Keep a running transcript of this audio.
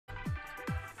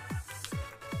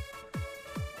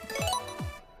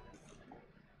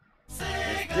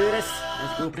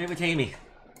Go play with Amy.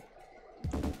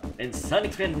 And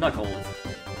Sonic 3 and Knuckles.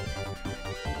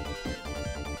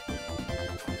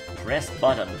 Press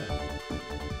button.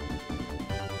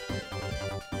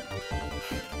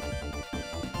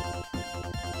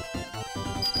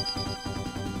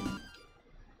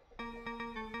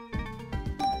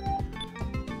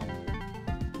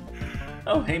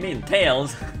 Oh, I mean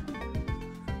Tails.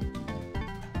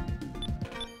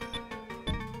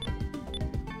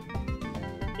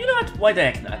 You know what? Why the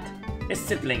heck not? It's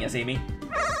sibling as Amy.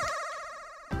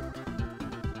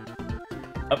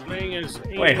 Playing as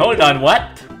Amy. Wait, hold on,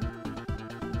 what?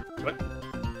 What?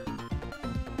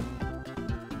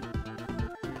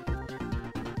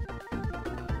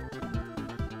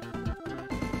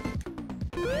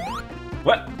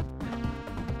 What?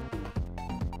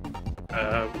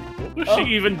 What was she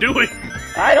even doing?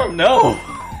 I don't know.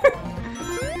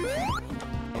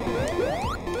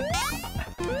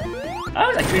 I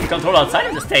was actually in control outside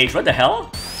of the stage. What the hell?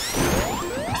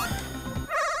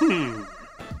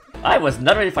 I was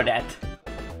not ready for that.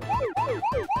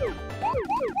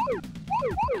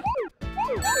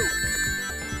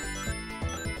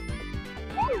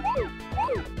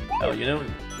 Oh, you know,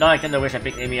 now I kinda wish I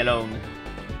picked Amy alone,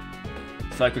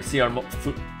 so I could see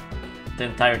the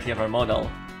entirety of our model.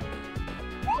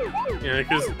 Yeah,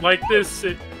 because like this,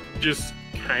 it just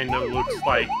kind of looks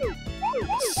like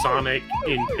Sonic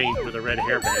in paint with a red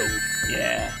hairband.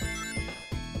 Yeah.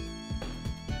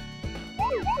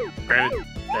 Granted,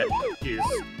 that is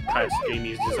classic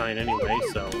Amy's design anyway,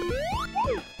 so...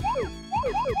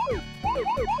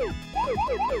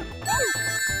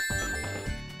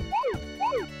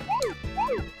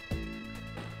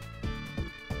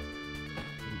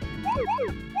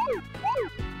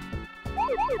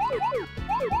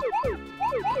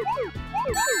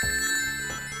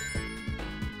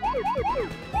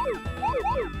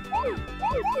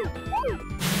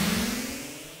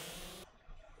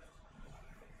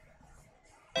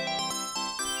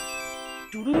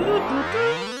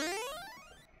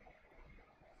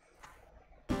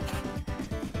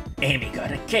 Amy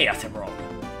got a Chaos Emerald.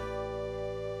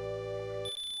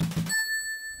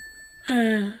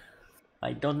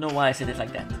 I don't know why I said it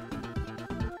like that.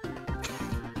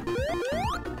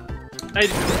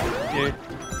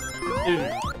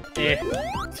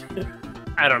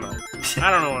 I don't know.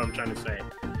 I don't know what I'm trying to say.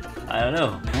 I don't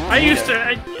know.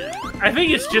 I think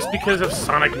it's just because of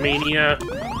Sonic Mania.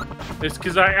 It's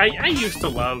because I used to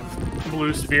love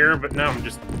Blue Sphere, but now I'm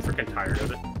just freaking tired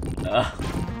of it.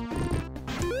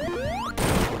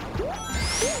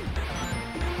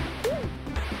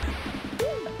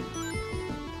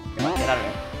 Get out of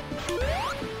there.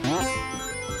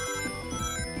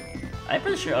 I'm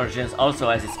pretty sure Origins also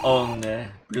has its own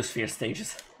Blue Sphere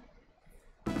stages.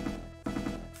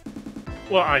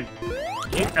 Well, I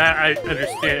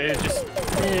understand. It's just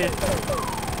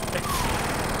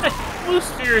Blue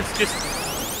Sphere is just.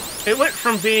 It went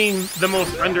from being the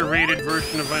most underrated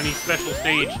version of any special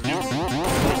stage to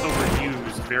almost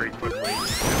overused very quickly.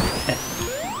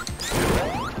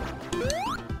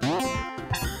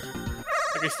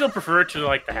 Like, I still prefer it to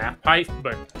like the half pipe,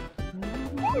 but.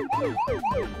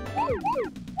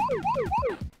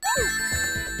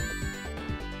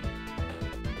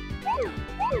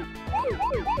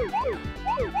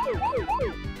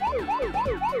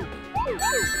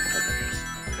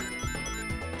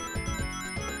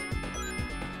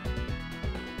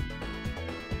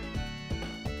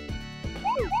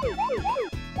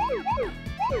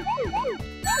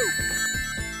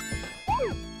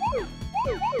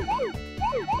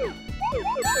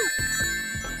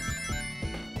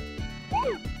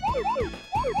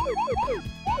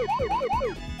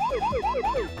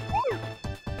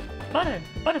 Butter,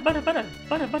 butter, butter, butter,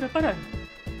 butter, butter, butter.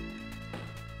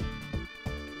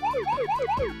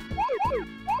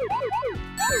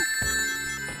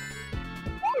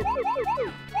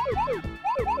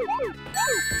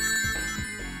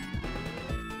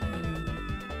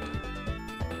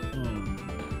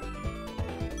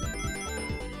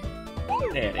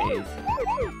 There it is.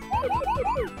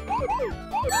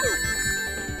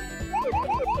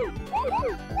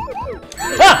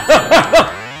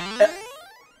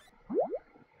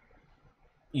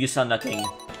 You saw nothing.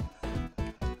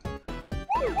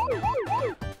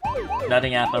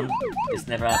 Nothing happened. This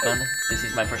never happened. This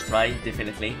is my first try,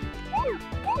 definitely.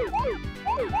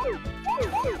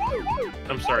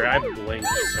 I'm sorry, I blinked,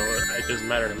 so it doesn't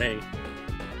matter to me.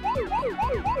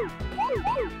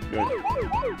 Good.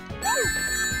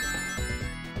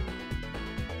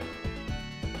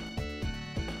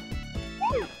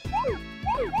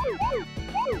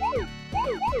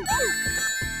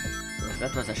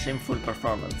 That was a shameful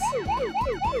performance.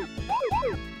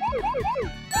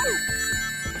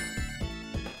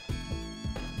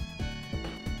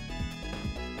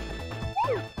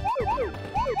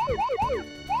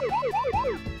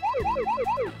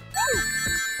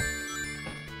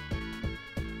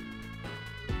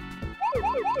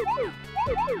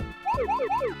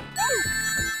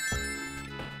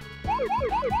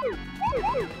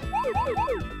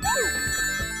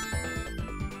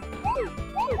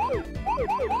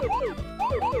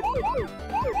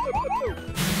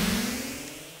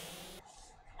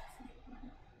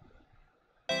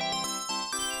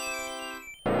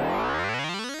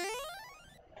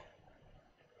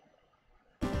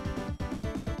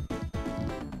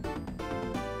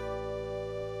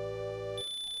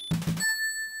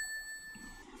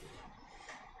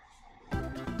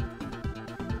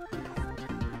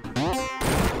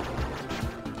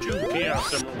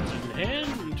 Chaos Emeralds in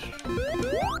hand.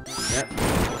 Yep.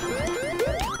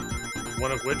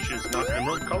 One of which is not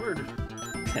emerald colored.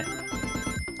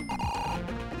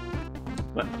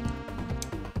 What?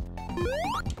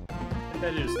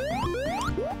 That is.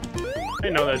 I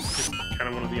know that's just kind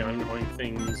of one of the ongoing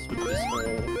things with this whole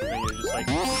thing. It's just like.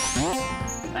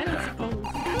 I don't suppose.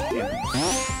 Yeah.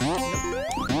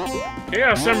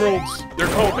 Chaos Emeralds! They're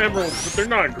called emeralds, but they're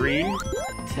not green.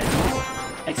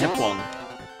 Except one.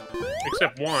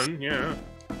 Except one, yeah.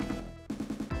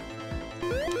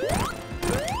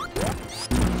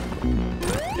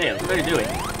 Dale, what are you doing?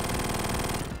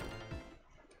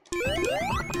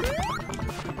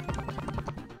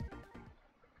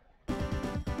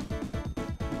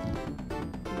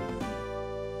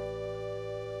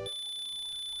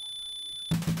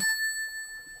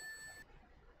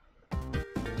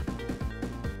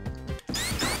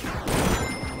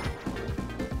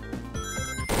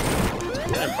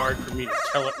 Hard for me to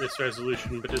tell at this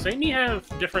resolution, but does Amy have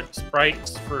different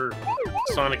sprites for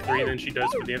Sonic 3 than she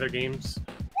does for the other games?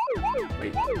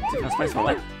 Wait, different sprites for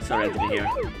what? Sorry, I didn't hear.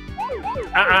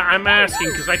 I'm asking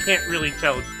because I can't really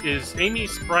tell. Is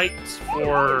Amy's sprites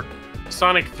for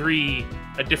Sonic 3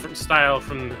 a different style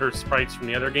from her sprites from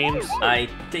the other games? I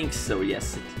think so,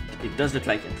 yes. It does look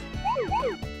like it.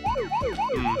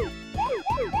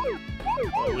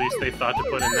 Well, at least they thought to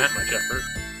put in that much effort.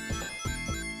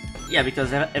 Yeah,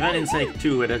 because even in Sonic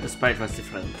 2, the sprite was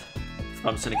different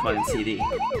from Sonic 1 and CD.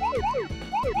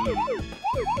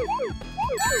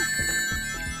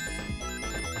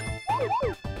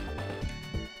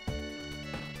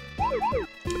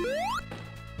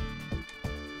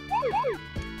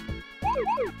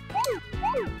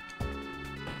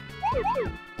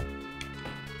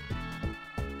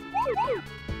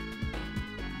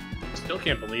 Still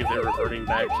can't believe they're reverting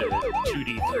back to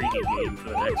 2D, 3D game for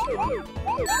the next one.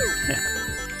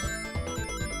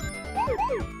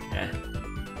 Yeah.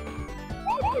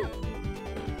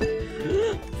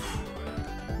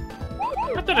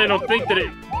 Not that I don't think that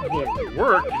it won't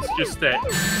work, it's just that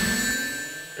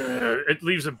it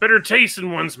leaves a bitter taste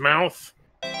in one's mouth.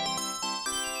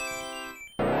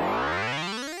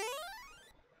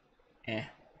 Eh.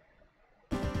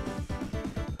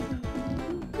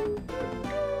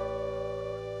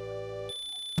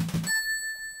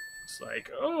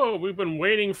 Like, oh, we've been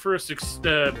waiting for a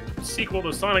sequel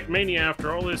to Sonic Mania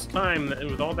after all this time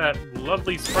with all that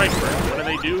lovely sprite work.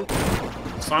 What do?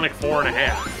 Sonic 4.5.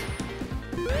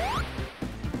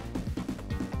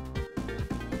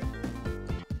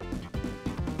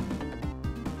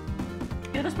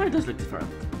 Yeah, the sprite does look different.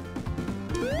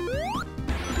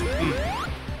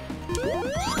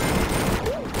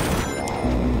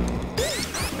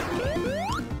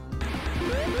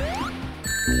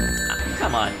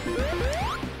 Come on.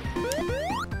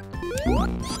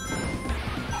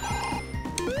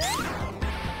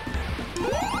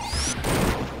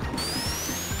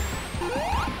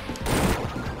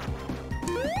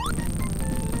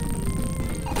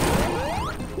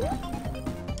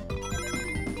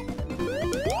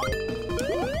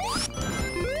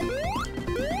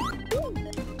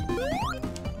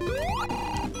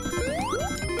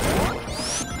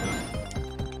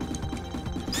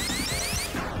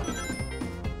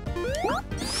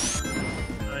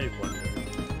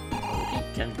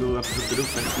 Can go up to the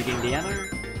roof and swing the hammer.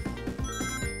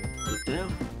 Good to know.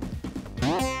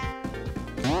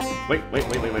 Wait.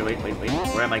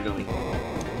 Where am I going?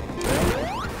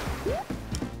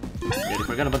 Really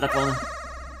forgot about that one.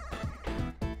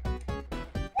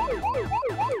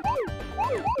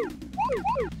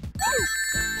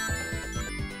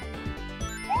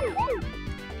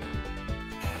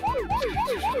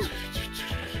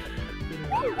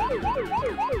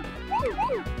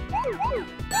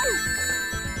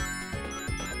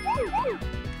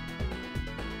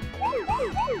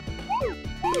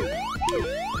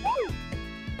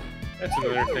 That's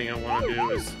another thing I want to do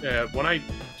is when I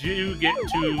do get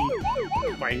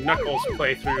to my Knuckles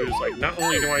playthroughs, like not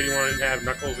only do I want to have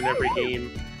Knuckles in every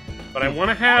game, but I want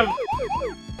to have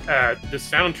the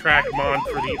soundtrack mod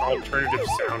for the alternative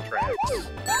soundtracks.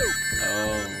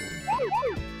 Oh.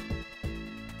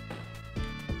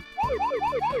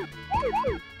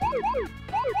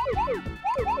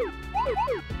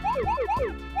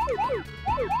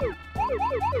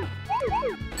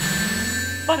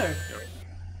 Butter.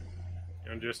 You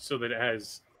know, just so that it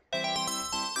has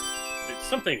it's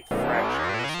something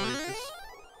fresh. Honestly.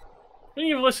 When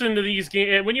you listen to these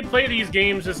games, when you play these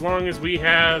games, as long as we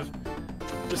have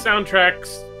the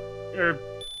soundtracks are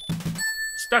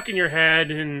stuck in your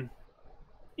head, and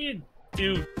you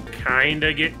do kind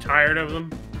of get tired of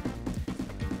them.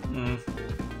 Mm.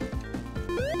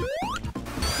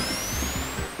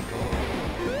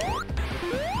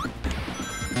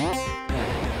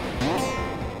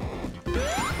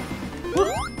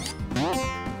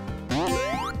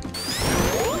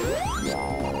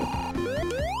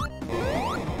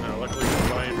 Luckily,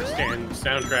 I understand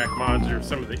soundtrack mods are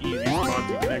some of the easiest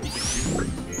mods you can actually do for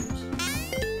these games.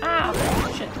 Ah,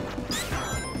 shit.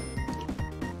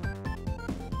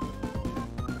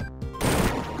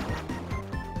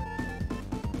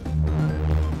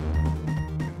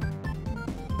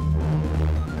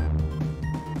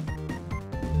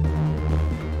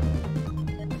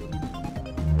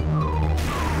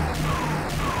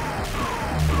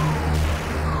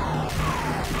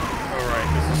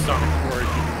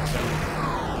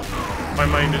 My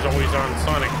mind is always on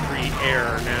Sonic 3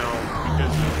 Air now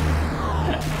because of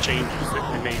the changes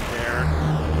that they made there.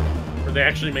 Where they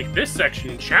actually make this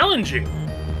section challenging.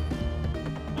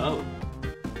 Oh.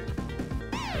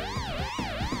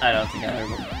 I don't think I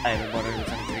ever bothered with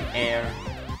Sonic 3 Air.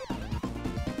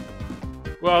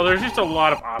 Well, there's just a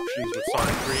lot of options with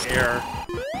Sonic 3 Air.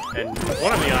 And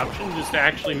one of the options is to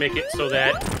actually make it so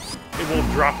that it will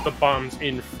drop the bombs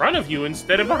in front of you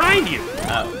instead of behind you.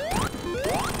 Oh.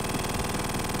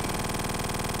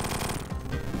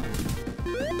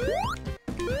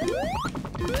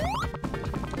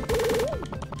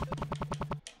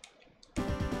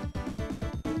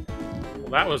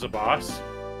 That was a boss.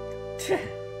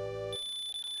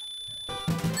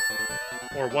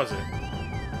 Or was it?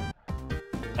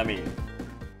 I mean...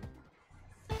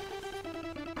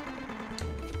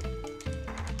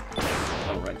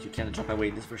 Alright, you can't jump away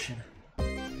in this version.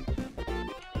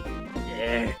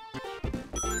 Yeah.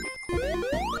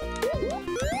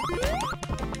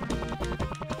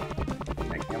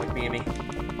 Come with me, Amy.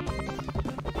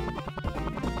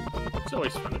 It's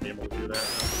always fun to be able to do that.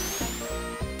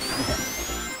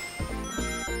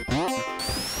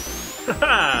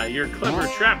 Haha! Your clever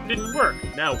trap didn't work.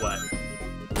 Now what?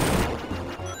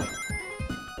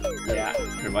 Yeah,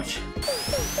 pretty much.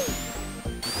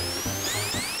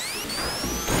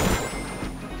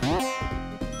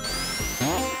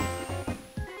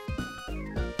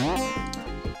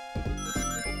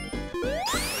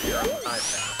 You're on the high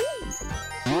path.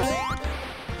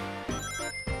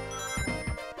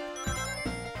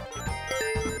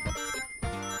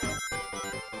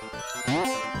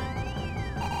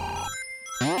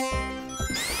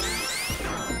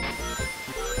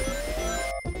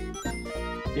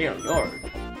 Dear Lord.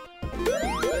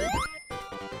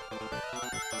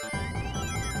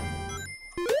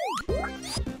 Oh,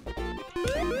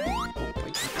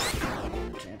 wait.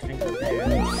 Can't think of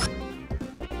this.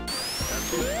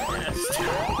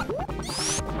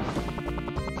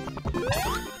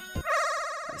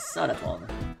 I saw that one.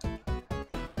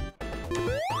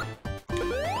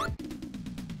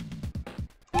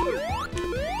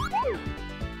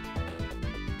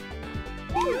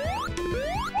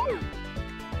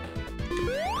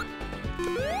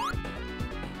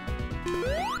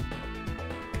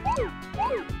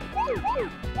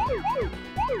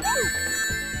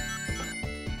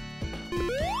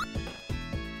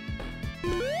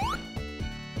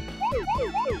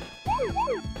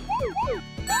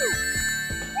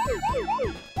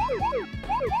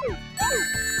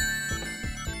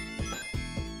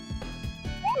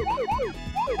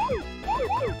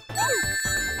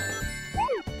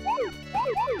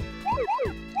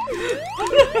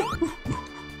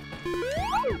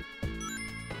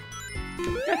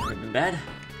 That could have been bad.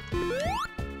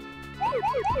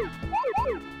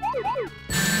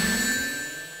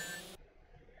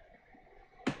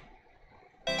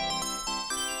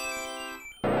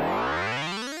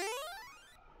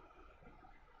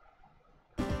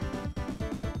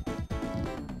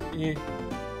 Yeah.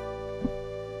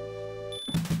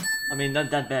 I mean, not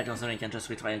that bad, considering you can just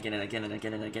retry again and again and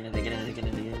again and again and again and again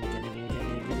and again and again and again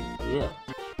and again. Yeah.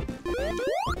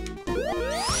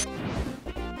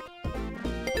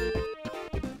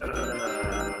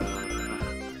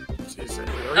 Is it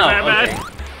really that bad?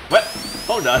 What?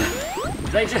 Hold on.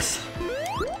 Did I just...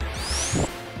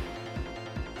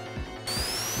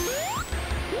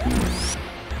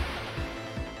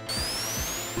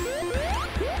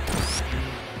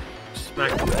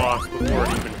 Smack the boss before it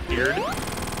even appeared.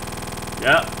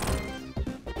 Yeah.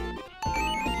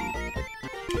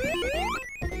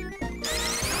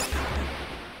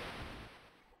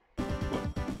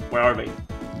 Where are we?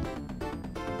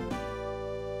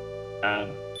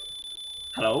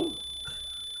 Hello?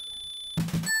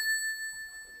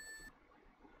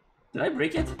 Did I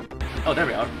break it? Oh, there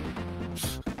we are.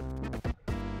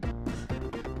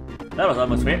 That was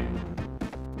almost weird.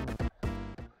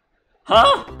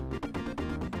 Huh?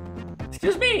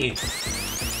 Excuse me.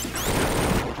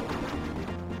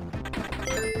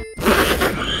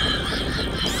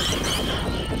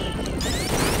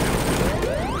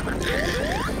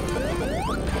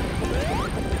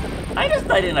 I just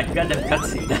died in a goddamn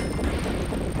cutscene.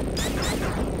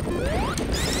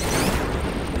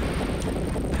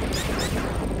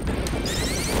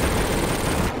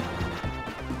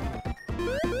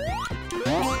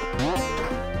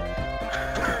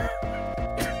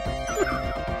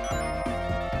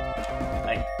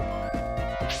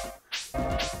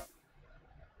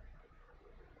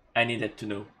 I needed to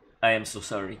know. I am so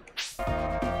sorry.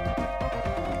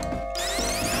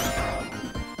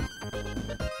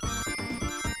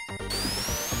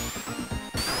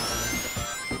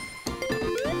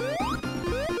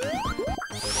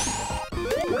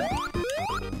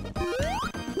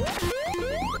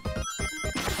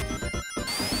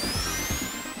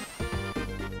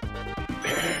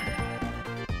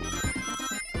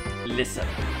 Listen.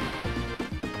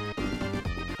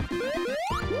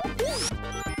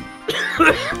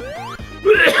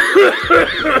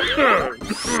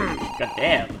 God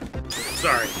damn.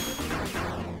 Sorry.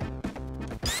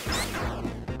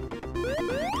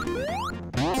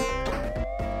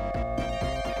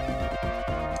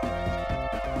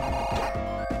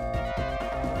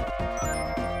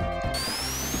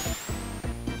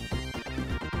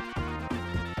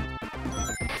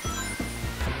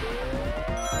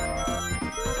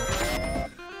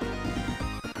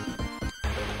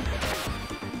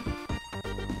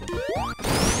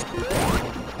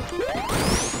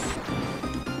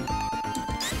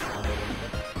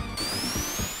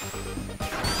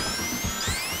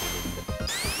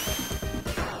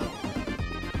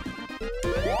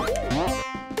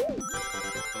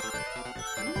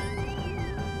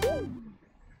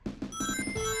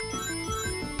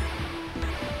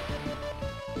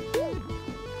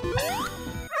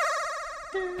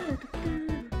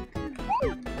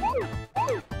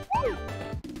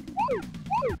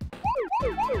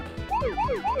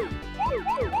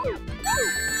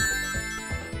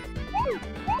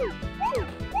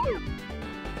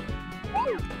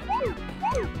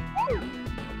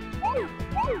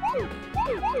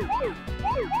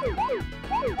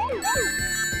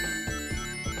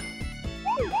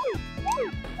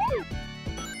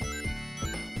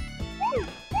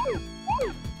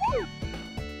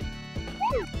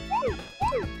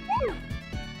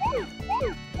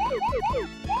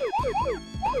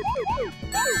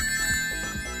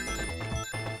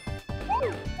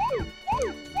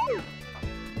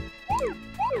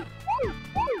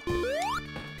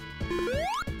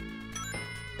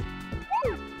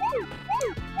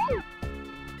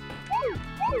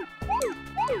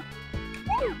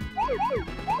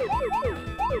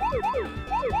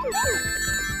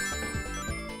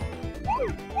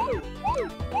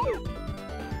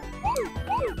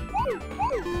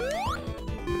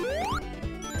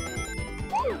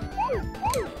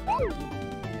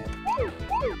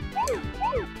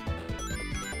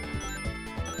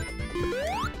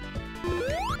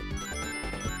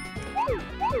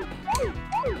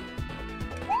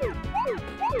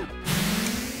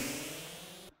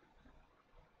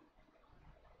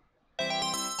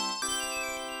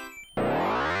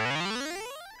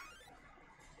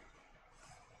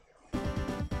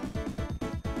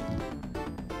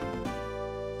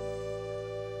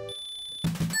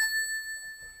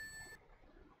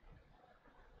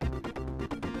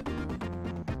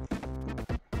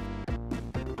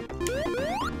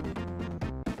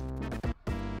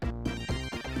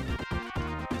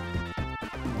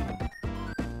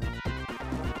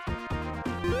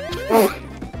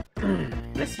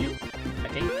 Bless you, I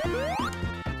think.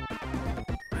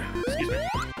 Excuse me.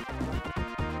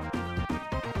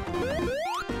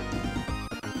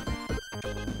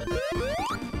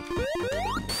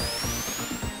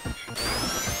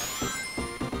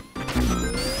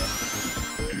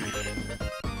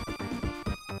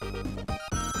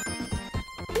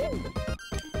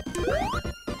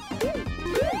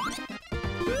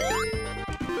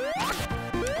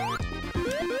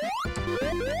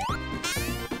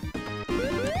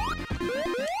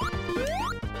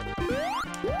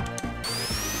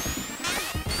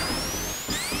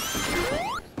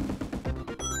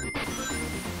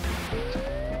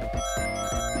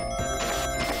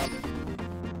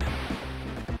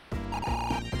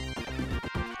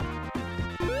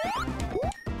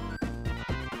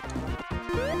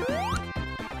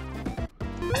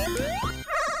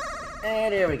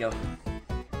 And there we go.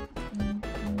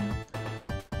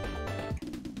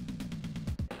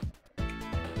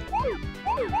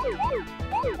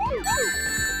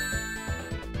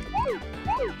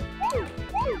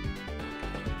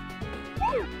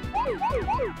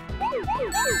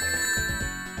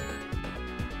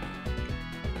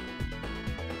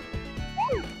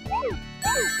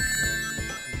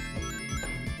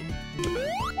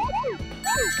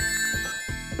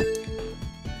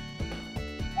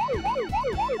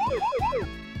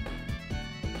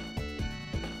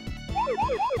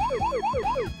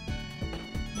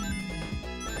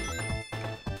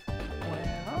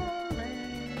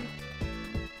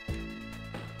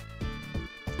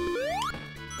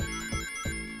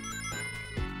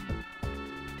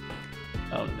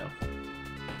 Oh no.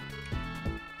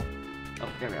 Oh,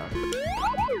 there we are.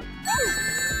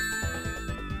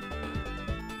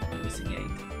 Missing 8.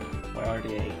 Where are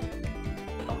the 8?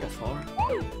 Oh, that's 4.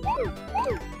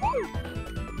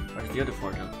 Where's the other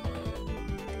 4 though?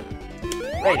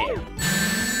 Right here.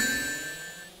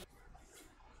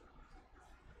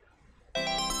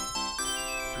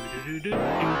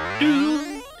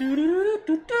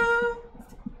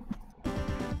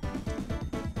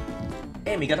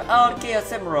 Amy got all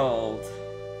Chaos Emerald.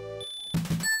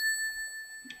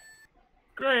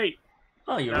 Great.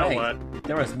 Oh, you're Now right. what?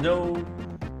 There was no.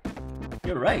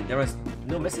 You're right. There was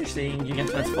no message saying you can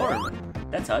transform.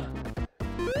 That's odd.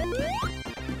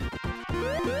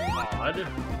 Odd.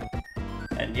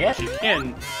 And yet She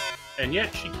can. And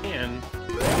yet she can.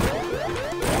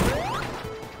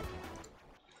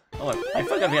 Oh, I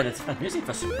forgot we had a different music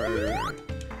for Super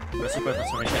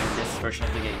Transformation in this version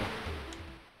of the game.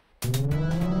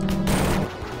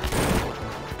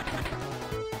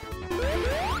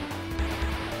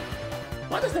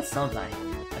 What does that sound like?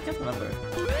 I can't remember.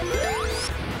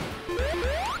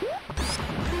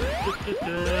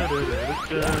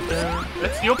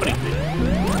 That's the opening theme.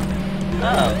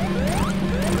 Oh.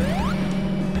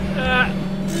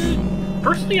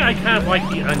 Personally, I kind of like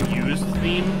the unused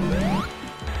theme.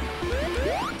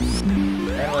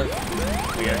 That was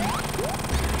weird.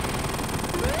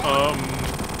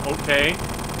 Okay.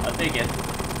 I'll take it.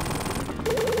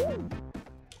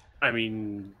 I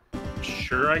mean,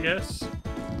 sure, I guess.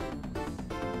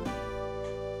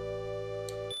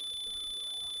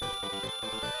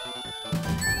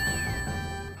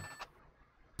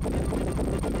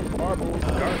 Marble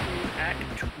Garden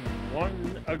Act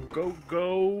 1 a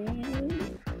go-go.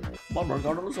 Marble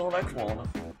Garden is on Act 1.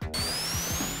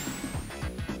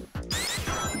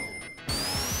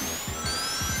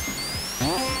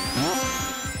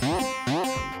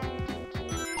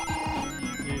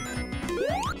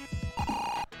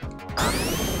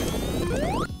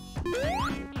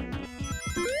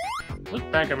 Look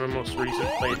back at my most recent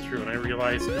playthrough and I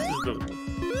realized this is the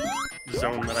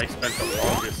zone that I spent the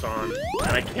longest on,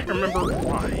 and I can't remember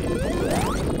why.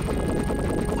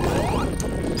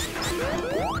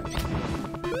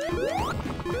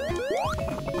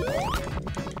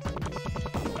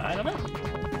 I don't know.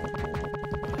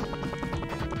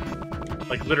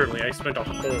 Like, literally, I spent a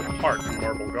whole part in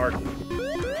Marble Garden.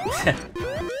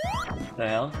 The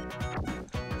hell?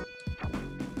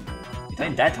 It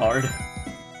ain't that hard.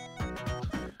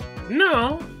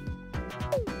 No!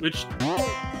 Which...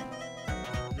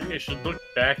 maybe I should look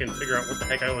back and figure out what the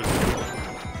heck I was doing.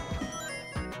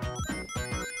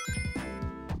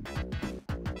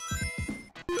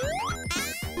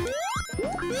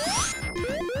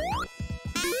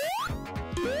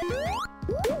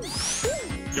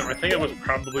 You know, I think I was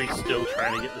probably still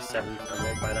trying to get the 7th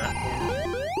emerald by that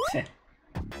point.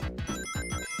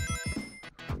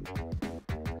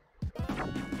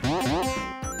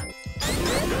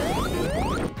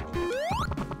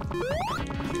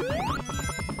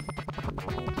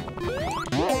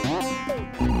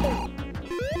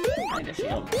 Find a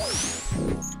shield. I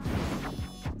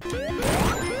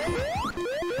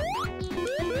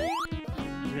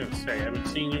was gonna say, I haven't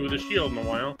seen you with a shield in a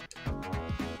while.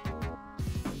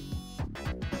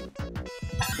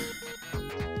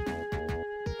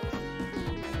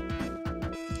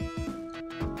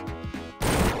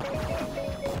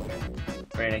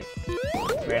 Ready.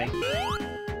 Ready.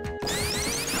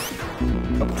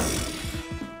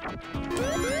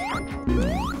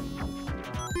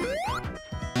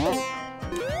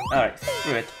 Alright,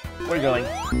 screw it. We're going.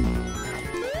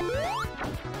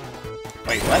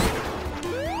 Wait, what?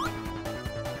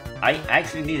 I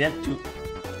actually needed to...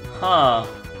 Huh.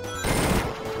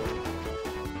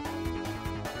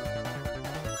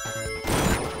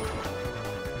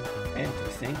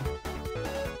 Interesting.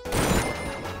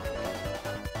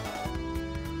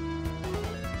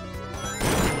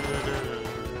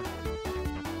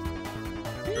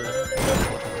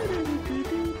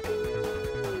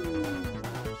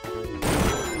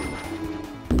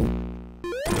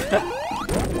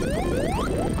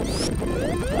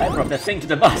 I brought that thing to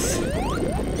the bus.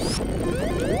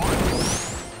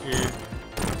 Yeah.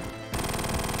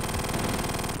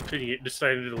 Idiot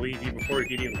decided to leave you before he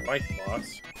could even fight the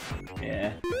boss.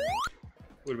 Yeah.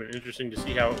 Would have been interesting to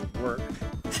see how it would work.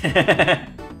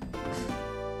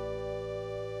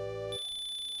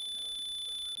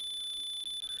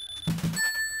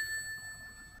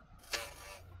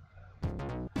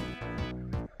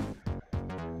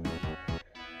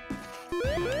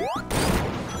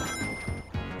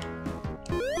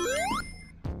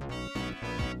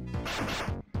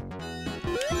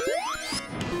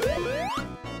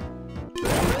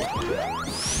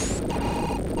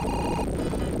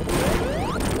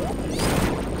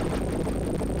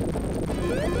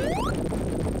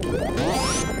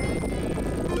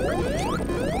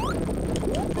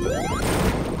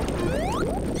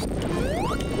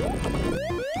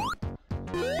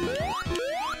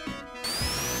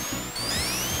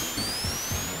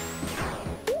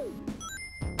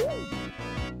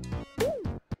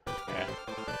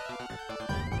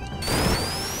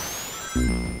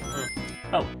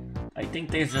 Oh, I think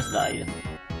they just died.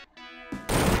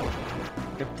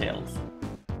 Cryptails.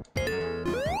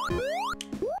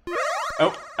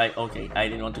 Oh, okay, I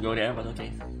didn't want to go there, but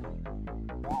okay.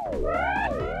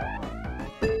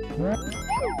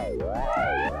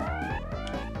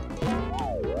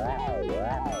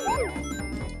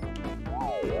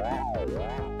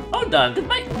 Hold on, do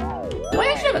I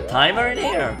actually have a timer in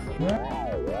here?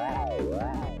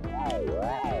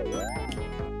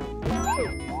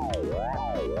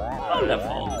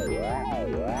 Wonderful.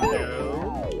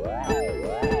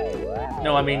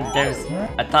 No, I mean, there's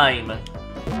a time.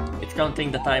 It's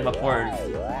counting the time upwards.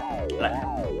 Like,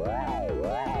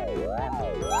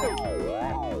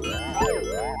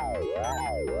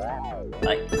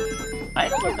 I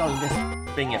don't recall this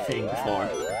being a thing before.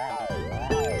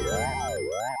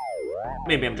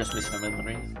 Maybe I'm just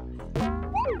misremembering.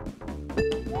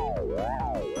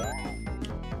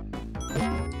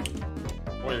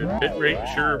 Boy, the bitrate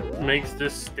sure makes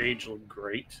this stage look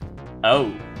great.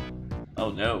 Oh.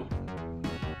 Oh no.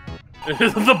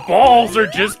 The balls are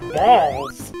just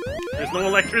balls! There's no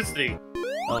electricity.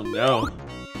 Oh no.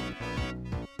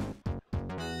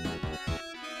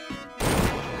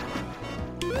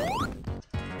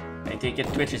 I take it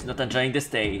Twitch is not enjoying this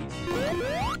stage.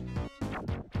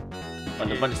 On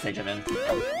the bonus stage, I meant.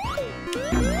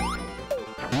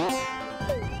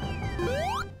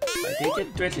 I take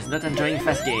it Twitch is not enjoying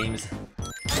fast games.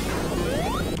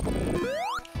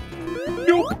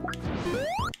 Nope.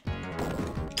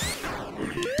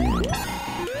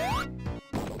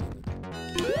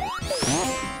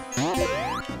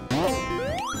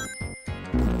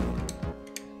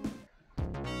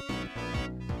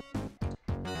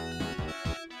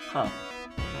 Huh.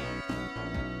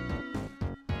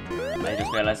 I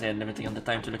just realized I had everything on the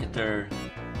time to look at her.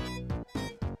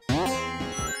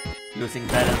 Losing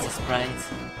balance is sprites.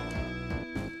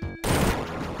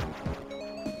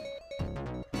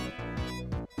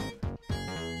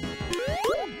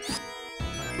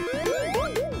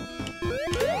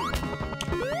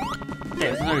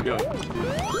 Okay, so what are we doing?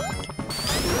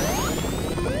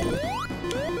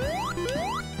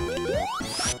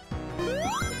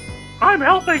 I'm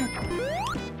helping!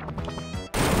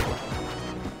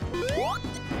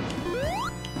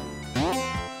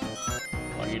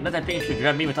 Oh, you're not that big if you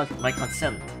grab me without my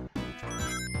consent.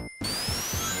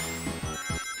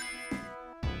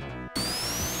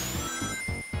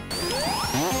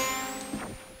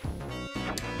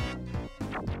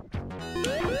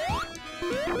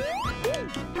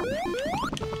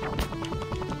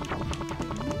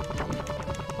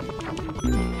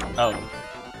 Oh,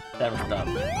 that was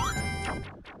dumb.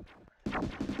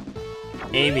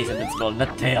 Amy's invincible,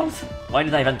 not Tails. Why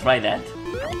did I even try that?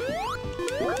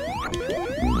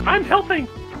 I'm helping!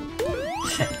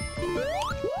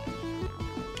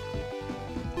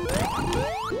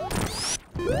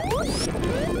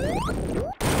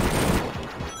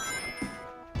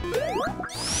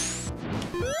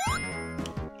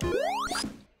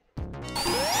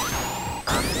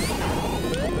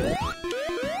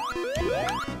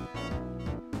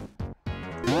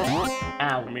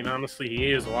 honestly,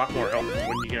 he is a lot more helpful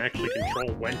when you can actually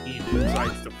control when he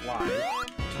decides to fly.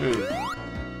 True.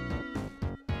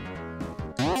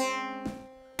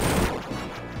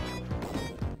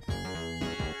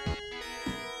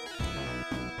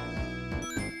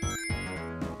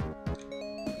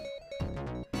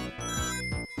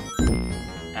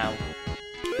 Ow.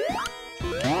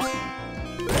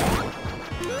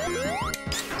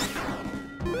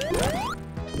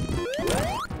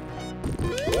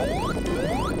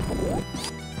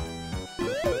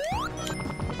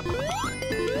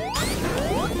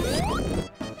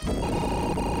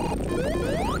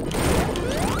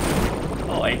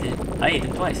 Oh, I ate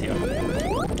it twice here.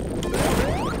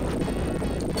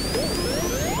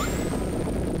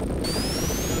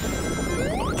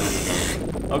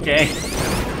 Okay.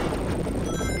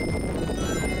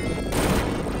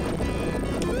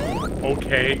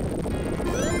 Okay.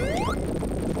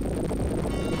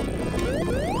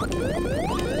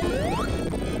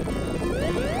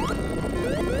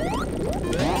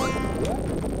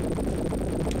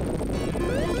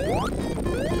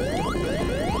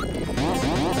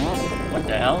 What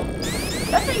the hell?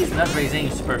 That thing is not raising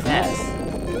super fast.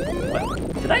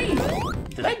 What? Did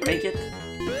I break it?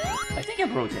 I think I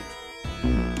broke it.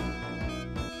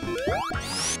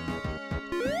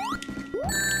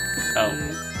 Oh.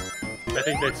 I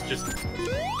think that's just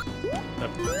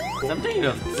Something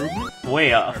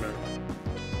way off.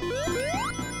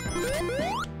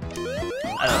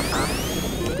 I don't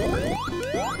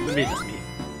know. Maybe it's just me.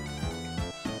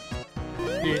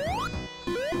 Yeah.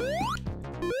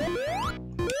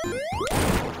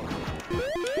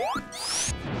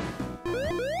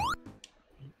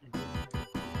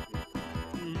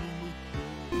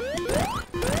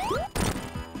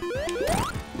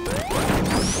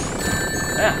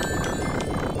 Yeah.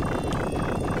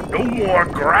 No more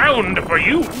ground for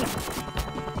you!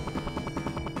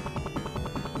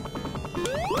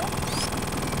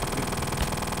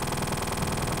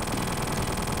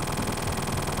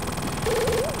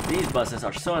 These bosses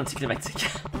are so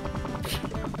anticlimactic.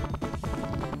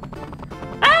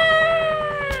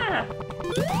 Ah!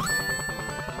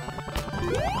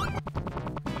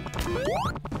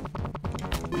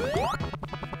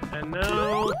 And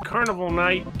now, Carnival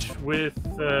Night with,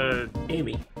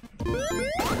 Amy.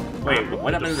 Wait,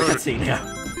 what happened to the cutscene? Yeah.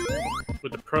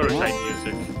 with the prototype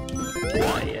music.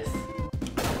 Ah, yes.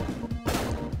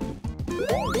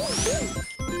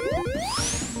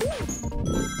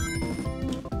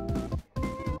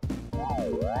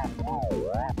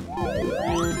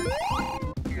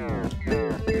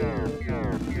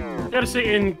 Gotta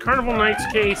say, in Carnival Night's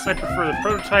case, I prefer the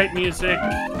prototype music.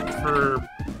 For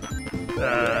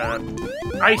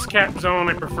Ice Cap Zone,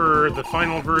 I prefer the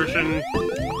final version.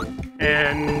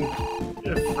 And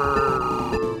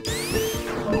for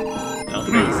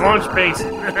Launch Base,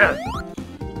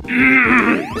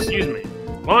 excuse me,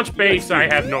 Launch Base, I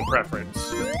have no preference.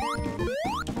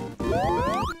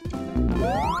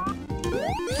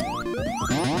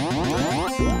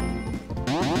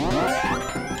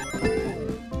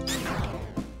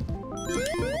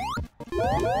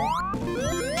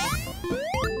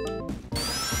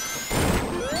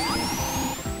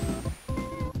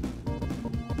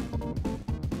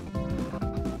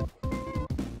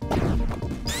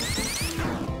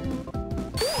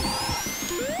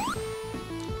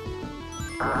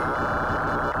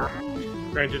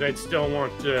 Granted, I'd still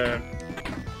want, if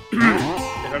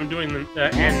I'm doing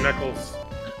the and Knuckles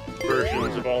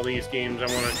versions of all these games, I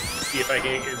want to see if I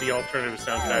can get the alternative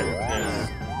soundtrack of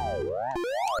this.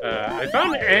 I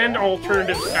found an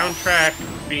alternative soundtrack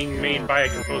being made by a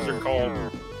composer called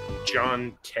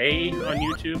John Tay on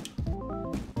YouTube.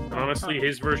 And honestly,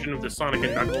 his version of the Sonic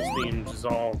and Knuckles themes is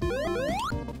all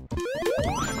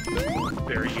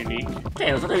very unique.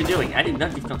 Hey, what are you doing? I did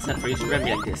not give consent for you to grab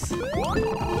me like this.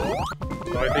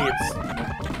 So I think it's...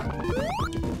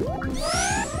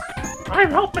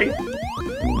 I'm helping!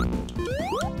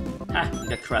 Ha, you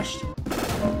got crushed.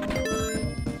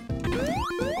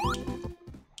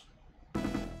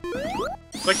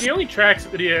 Like, the only tracks,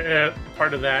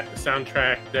 part of that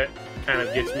soundtrack that kind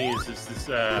of gets me is this,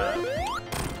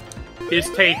 his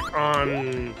take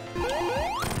on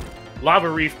Lava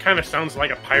Reef kind of sounds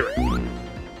like a pirate.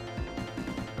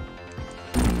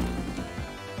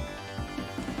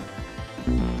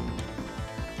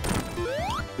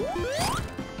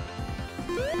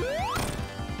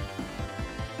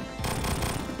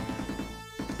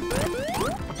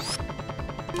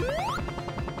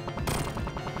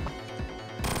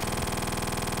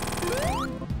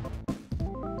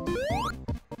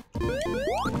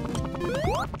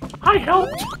 I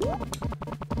helped!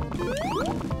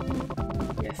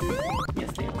 Yes,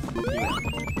 yes, Tails.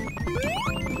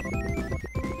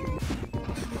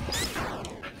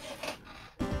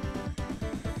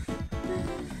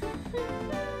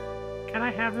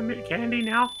 I have the mint candy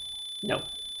now? No.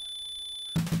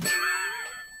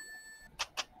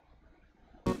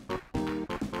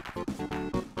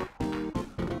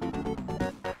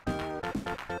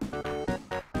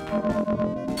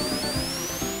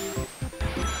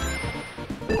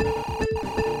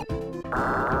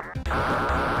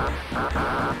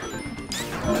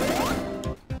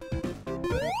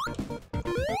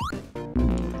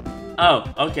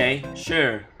 Oh, okay,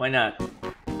 sure, why not?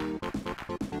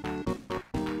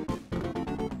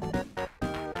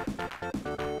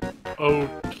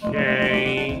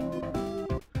 Okay.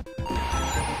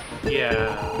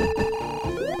 Yeah.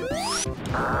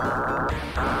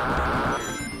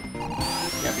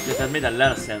 Yeah, because that made a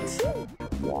lot of sense.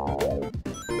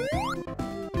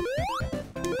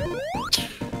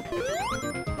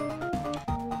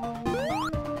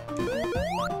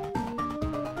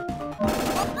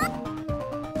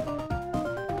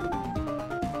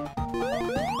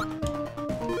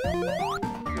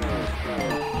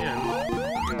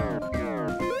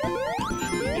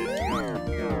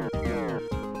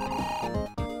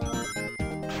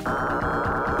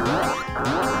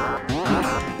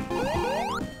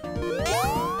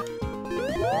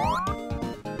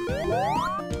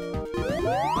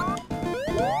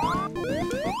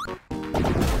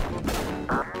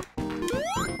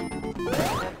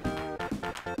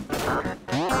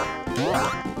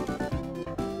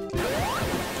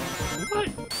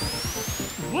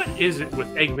 What is it with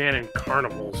Eggman and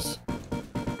carnivals?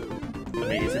 I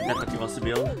mean, isn't that what he wants to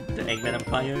build? The Eggman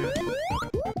Empire?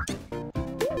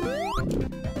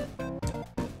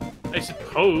 I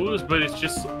suppose, but it's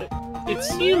just... It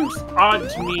seems odd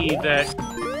to me that,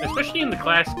 especially in the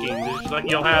class games, it's just like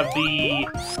you'll have the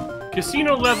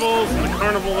casino levels and the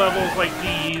carnival levels like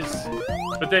these,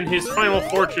 but then his final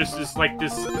fortress is like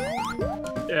this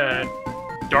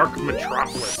dark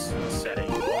metropolis setting.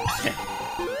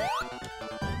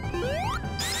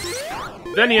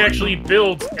 Then he actually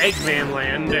builds Eggman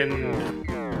Land, and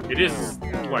it is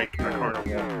like a carnival.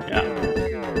 Yeah.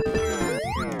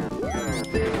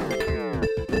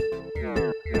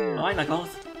 Bye, Knuckles.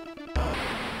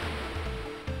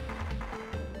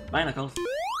 Bye, Knuckles.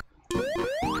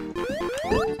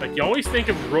 Like, you always think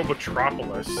of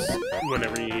Robotropolis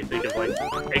whenever you think of, like,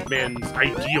 Eggman's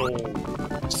ideal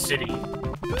city.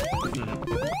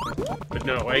 But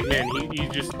no,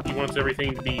 Eggman, he wants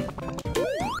everything to be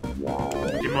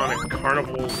demonic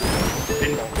carnivals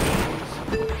and queens.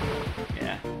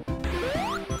 Yeah.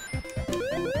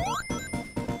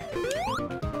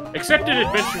 Except in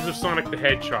Adventures of Sonic the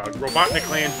Hedgehog, Robotnik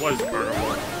Land was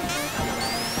carnival.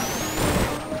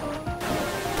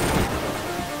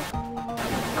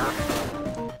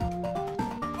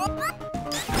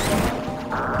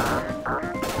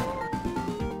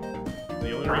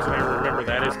 The only reason I remember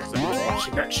that is because I've been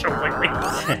watching that show lately.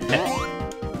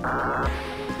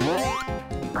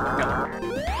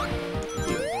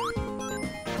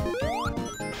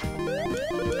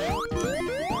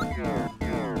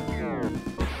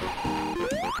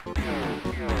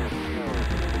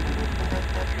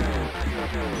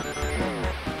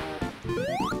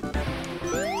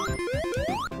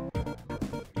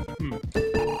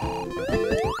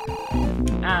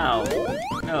 Ow!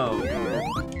 No.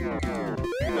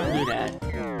 Don't do that.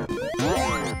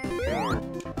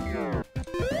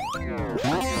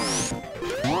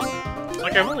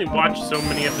 Like, I've only watched so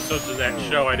many episodes of that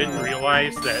show, I didn't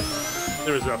realize that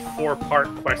there was a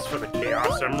 4-part quest for the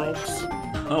Chaos Emeralds.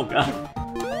 Oh god.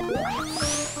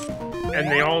 And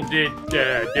they all did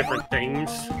different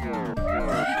things.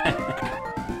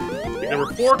 There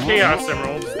were 4 Chaos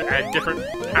Emeralds that had different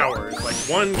powers. Like,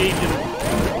 one gave you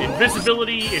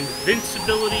invisibility,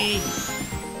 invincibility,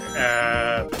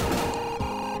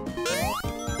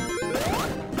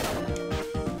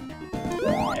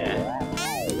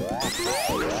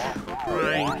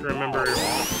 trying to remember what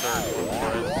the third one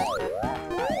was.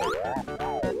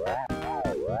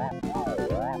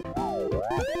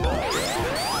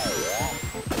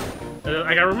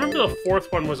 Like, I remember the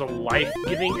 4th one was a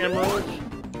life-giving emerald.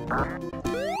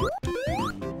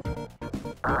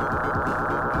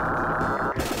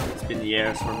 It's been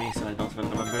years for me, so I don't really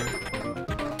remember.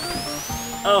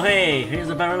 Oh hey, here's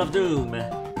a barrel of doom.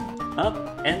 Up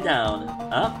and down,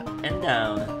 up and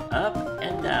down, up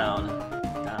and down,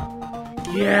 down.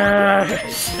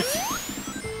 Yes!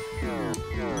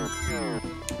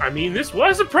 I mean, this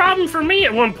was a problem for me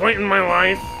at one point in my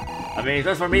life. I mean, it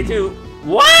was for me too.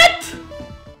 What?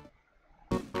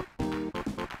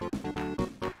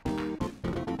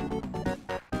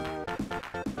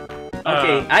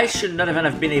 Okay, I should not even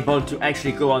have been able to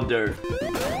actually go under.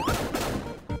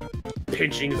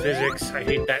 Pinching physics, I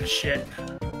hate that shit.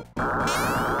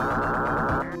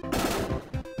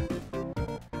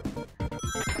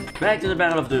 Back to the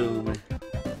Battle of Doom.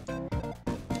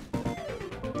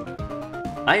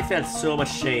 I felt so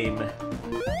much shame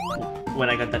when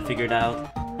I got that figured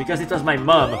out, because it was my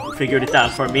mom who figured it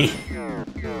out for me.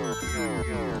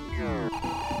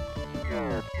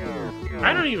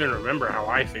 I don't even remember how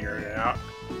I figured it out.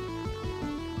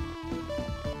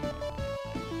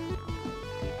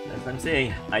 That's what I'm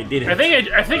saying. I did it.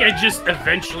 I think I just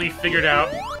eventually figured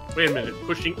out. Wait a minute,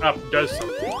 pushing up does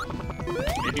something.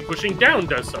 Maybe pushing down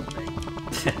does something.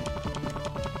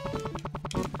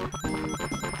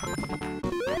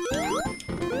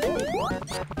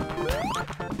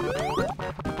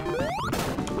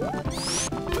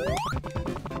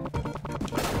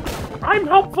 I'm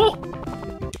helpful.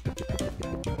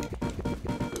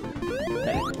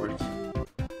 That didn't work.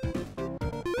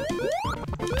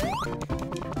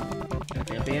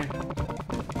 Nothing up here.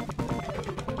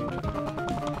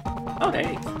 Oh, there it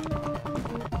is.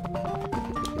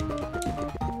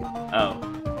 Oh.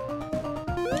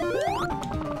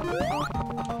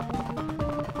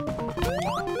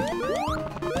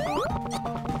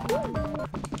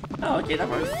 Oh, okay, that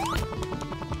works.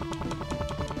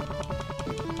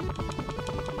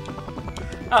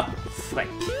 Oh, frick.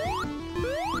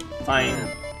 Fine.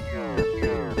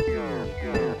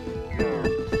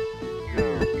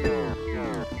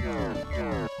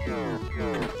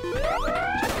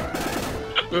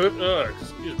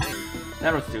 Excuse me.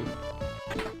 That works too.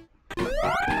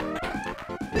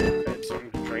 Had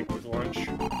something to drink with lunch.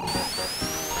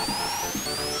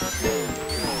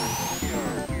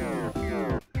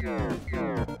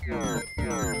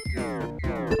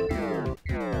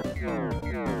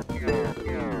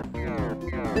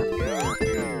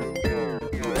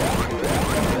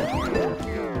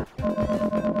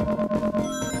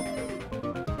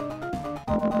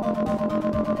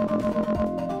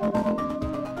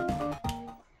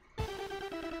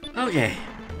 Okay.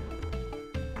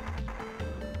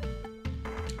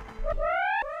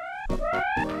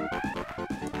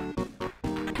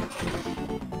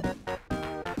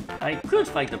 I could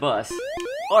fight the boss,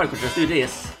 or I could just do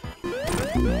this.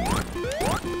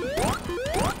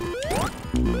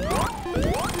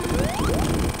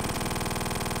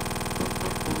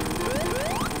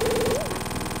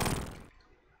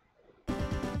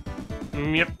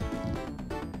 Yep.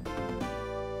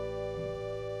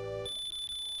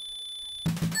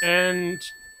 And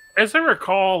as I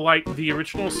recall, like, the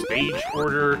original stage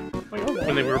order,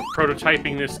 when they were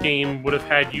prototyping this game, would have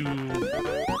had you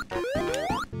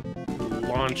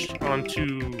launched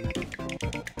onto...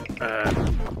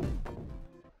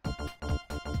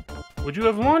 would you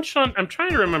have launched on... I'm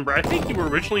trying to remember. I think you were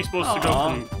originally supposed to go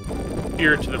from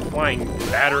here to the Flying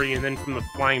Battery, and then from the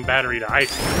Flying Battery to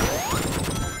Ice.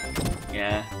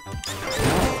 Yeah.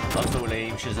 Also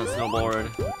lame, she's on snowboard.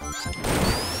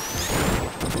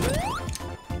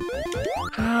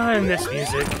 And this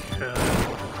music.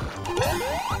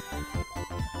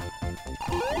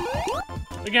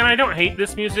 Again, I don't hate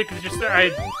this music, it's just that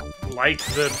I like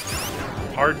the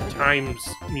Hard Times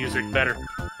music better.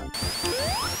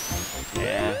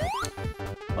 Yeah.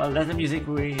 Well, that's the music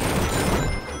we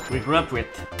grew up with.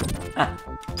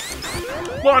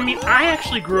 Well, I mean, I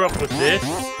actually grew up with this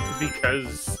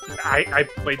because I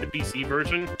played the PC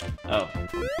version. Oh.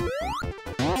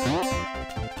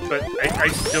 But I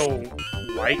still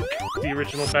like the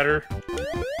original better.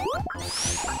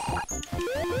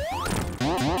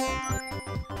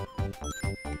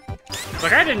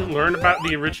 Like, I didn't learn about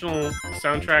the original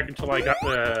soundtrack until I got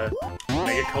the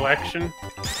Mega Collection.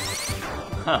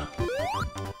 Huh.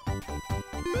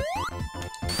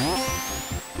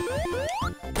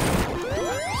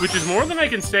 Which is more than I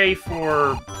can say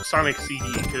for Sonic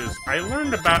CD, because I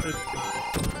learned about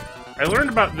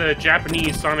the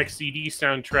Japanese Sonic CD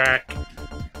soundtrack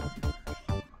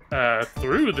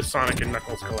through the Sonic and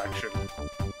Knuckles collection.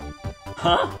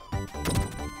 Huh?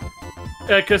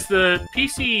 Because the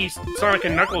PC Sonic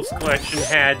and Knuckles collection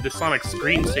had the Sonic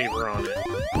screensaver on it.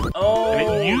 Oh, and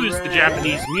it used the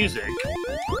Japanese music.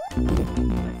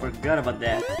 I forgot about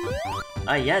that.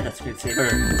 Ah, yeah, that's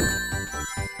screensaver.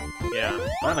 Yeah.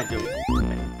 What am I doing?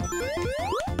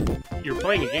 You're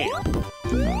playing a game.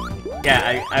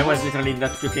 Yeah, I was literally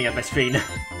not looking at my screen.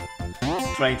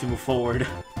 Just trying to move forward.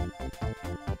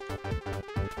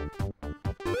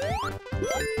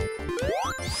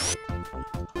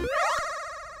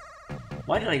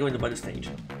 Why did I go in the bonus stage?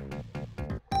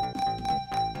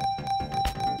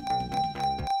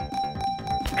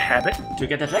 Habit? To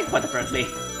get the jackpot, apparently.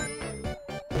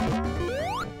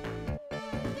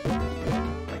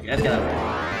 Okay, let's get out of here.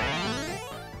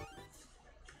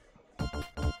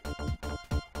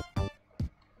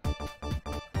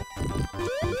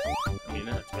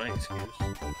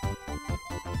 excuse.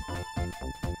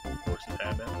 Force of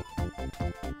habit.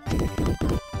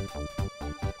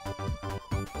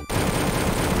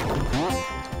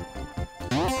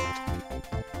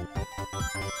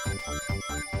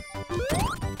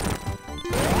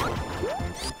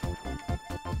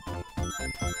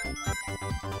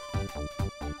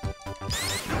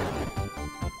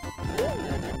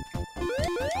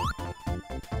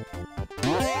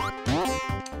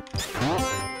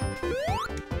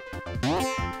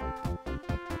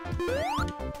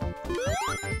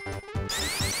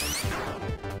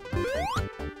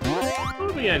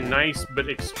 A nice but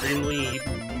extremely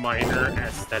minor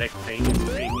aesthetic thing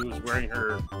if Amy was wearing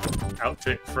her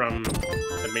outfit from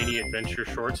the Mania Adventure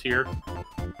shorts here.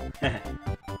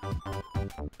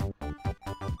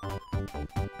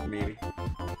 Maybe.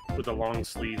 With the long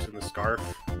sleeves and the scarf.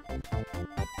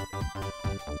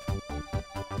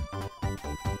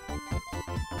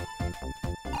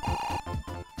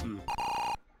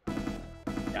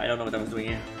 Yeah, I don't know what I was doing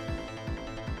here.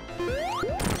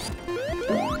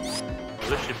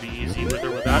 This should be easy with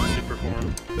or without super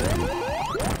form.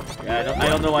 Yeah, I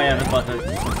don't know why I haven't bought the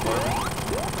super form.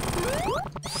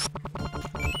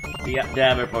 The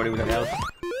hammer probably would have helped.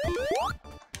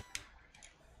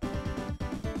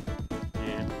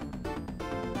 Yeah.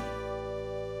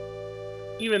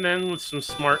 Even then, with some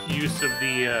smart use of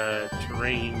the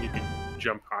terrain, you could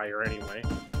jump higher anyway.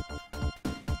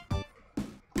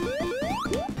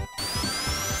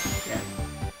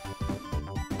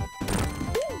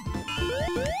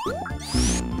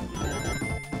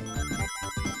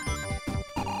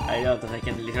 I know that I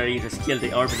can literally just kill the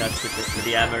Orbinats with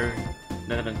the hammer.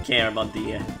 None of them care about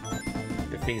the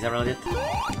things around it. Well,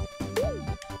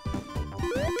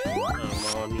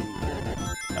 I mean,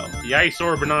 the ice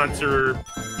Orbinats are...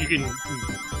 You can...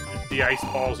 The ice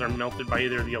balls are melted by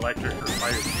either the electric or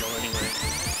fire steel anyway.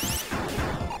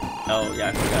 Oh, yeah,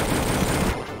 I forgot.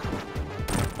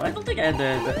 Well, I don't think I had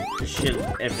the shield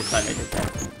every time I did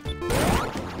that.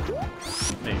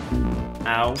 Maybe.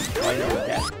 Ow, why did I do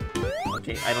that?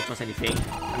 Okay, I don't trust anything.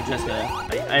 I'm just gonna...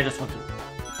 I just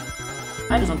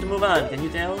want to move on, can you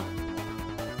tell?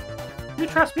 You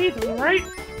trust me, right?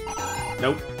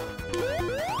 Nope.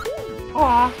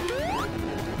 Aww.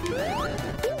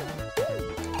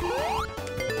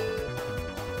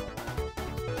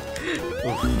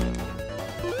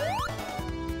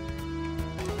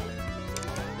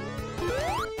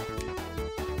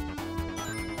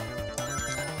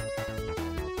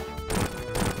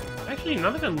 Actually,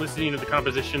 now that I'm listening to the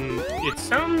composition, it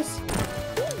sounds...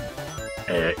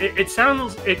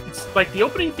 It's like the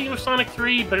opening theme of Sonic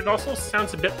 3, but it also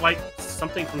sounds a bit like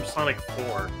something from Sonic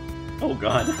 4. Oh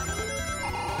god.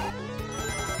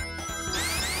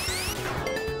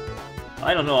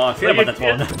 I don't know how I feel about that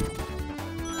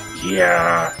one.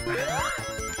 Yeah.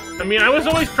 I mean, I was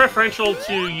always preferential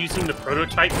to using the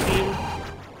prototype theme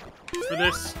for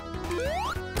this.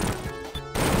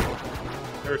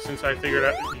 Ever since I figured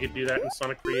out that you could do that in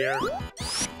Sonic 3 Air.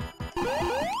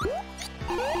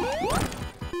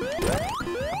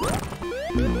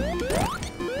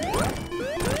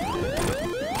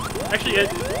 Actually,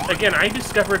 again, I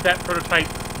discovered that prototype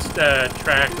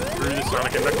track through the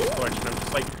Sonic and Knuckles collection. I'm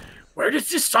just like, where does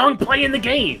this song play in the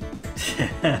game?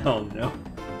 Oh no.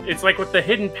 It's like with the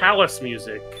Hidden Palace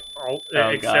music.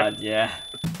 Except, god, yeah.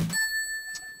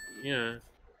 Yeah.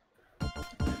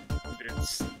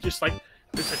 It's just like,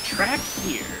 there's a track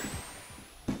here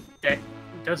that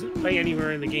doesn't play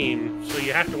anywhere in the game, so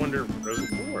you have to wonder, what was it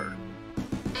for?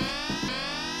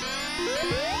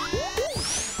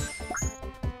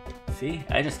 See,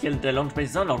 I just killed the long-range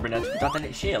zone Orbinat without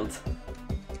any shield.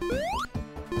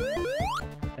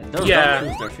 And those don't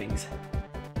lose their things.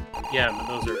 Yeah, but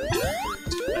those are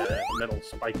metal,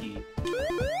 spiky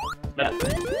metal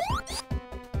things.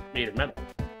 Made of metal.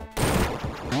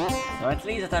 So at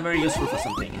least that I'm very useful for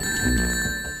something.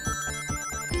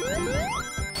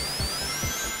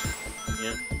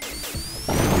 Yeah.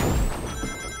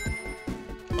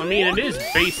 I mean, it is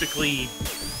basically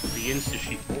the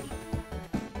Insta-Shield.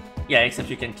 Yeah, except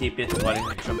you can keep it while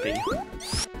it's jumping.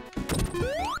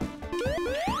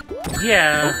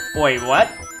 Yeah. Oh, wait, what?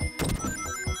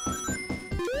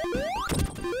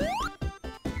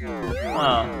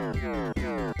 Oh.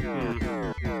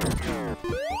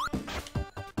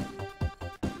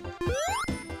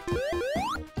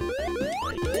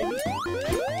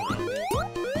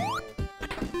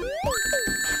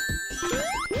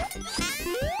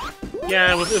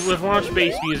 Yeah, with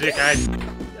launch-based music,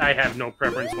 I have no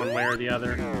preference one way or the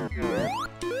other.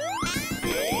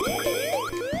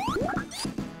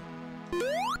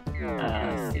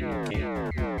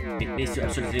 needs to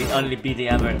absolutely only be the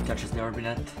hammer that touches the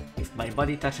orbinet. If my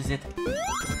body touches it,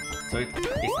 so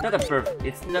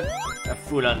it's not a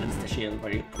full-on insta shield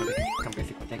where you're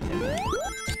completely protected. Right.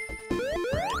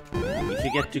 If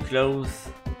you get too close,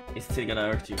 it's still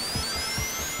gonna hurt you.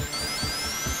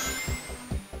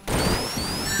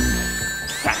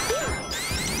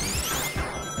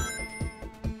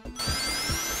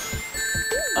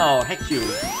 Oh, heck you!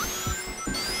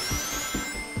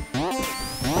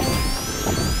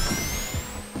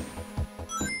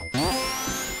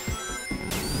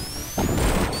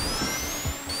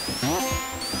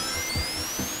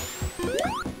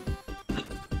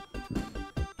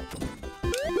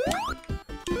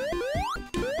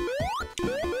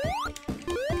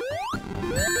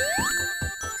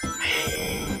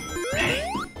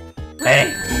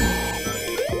 Hey!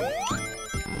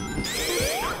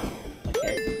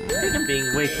 Okay, I think I'm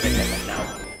being way too aggressive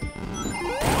now.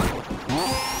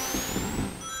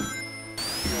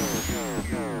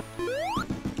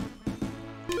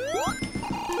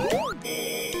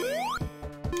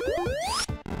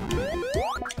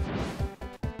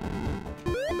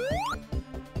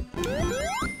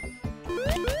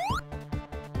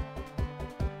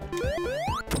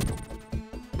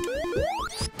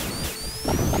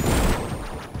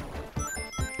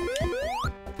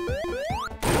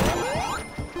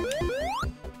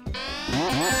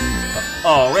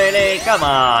 Oh, really? Come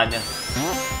on!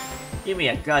 Give me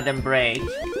a goddamn break.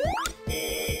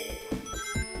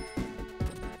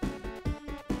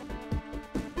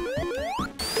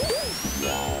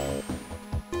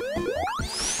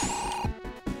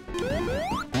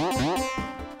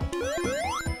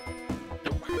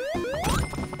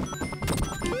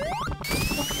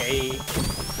 Okay.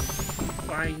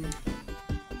 Fine.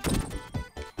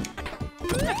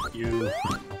 You.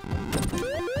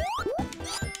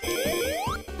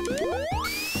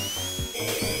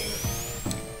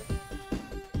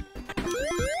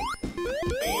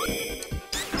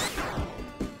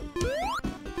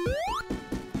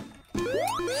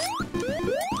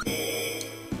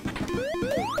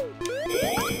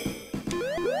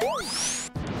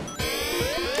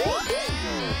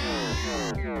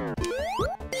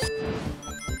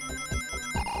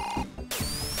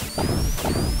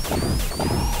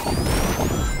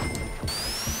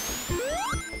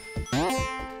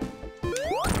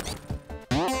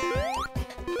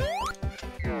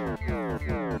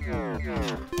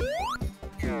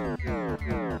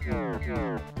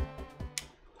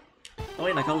 Oh,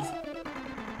 hey, Knuckles.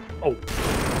 Oh.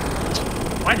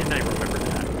 Why didn't I remember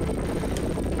that?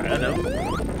 I don't know.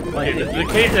 Why did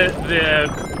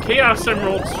The Chaos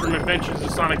Emeralds from Adventures of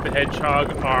Sonic the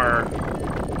Hedgehog are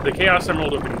the Chaos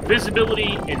Emerald of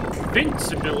Invisibility,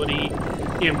 Invincibility,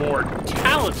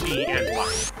 Immortality, and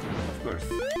Life. Of course.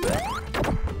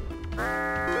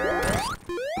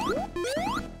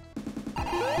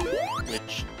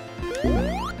 Which...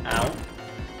 Ow.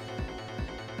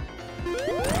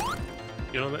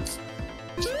 You know, that's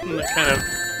something that kind of...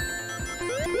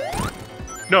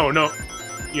 No.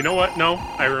 You know what? No.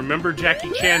 I remember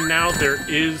Jackie Chan now. There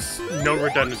is no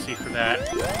redundancy for that.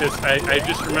 I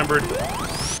just remembered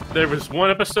there was one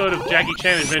episode of Jackie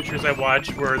Chan Adventures I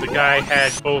watched where the guy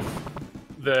had both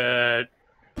the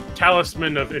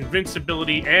talisman of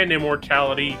invincibility and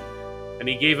immortality, and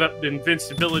he gave up the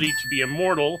invincibility to be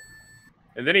immortal,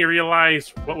 and then he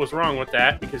realized what was wrong with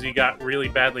that because he got really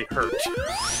badly hurt.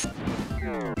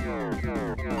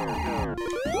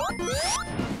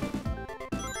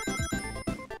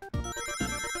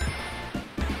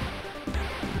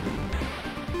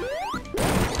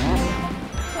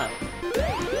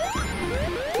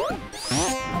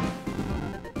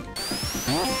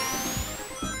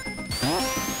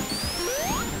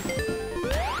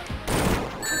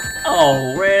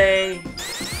 Oh, really?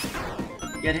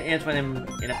 Get hit when I'm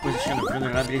in a position of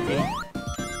vulnerability.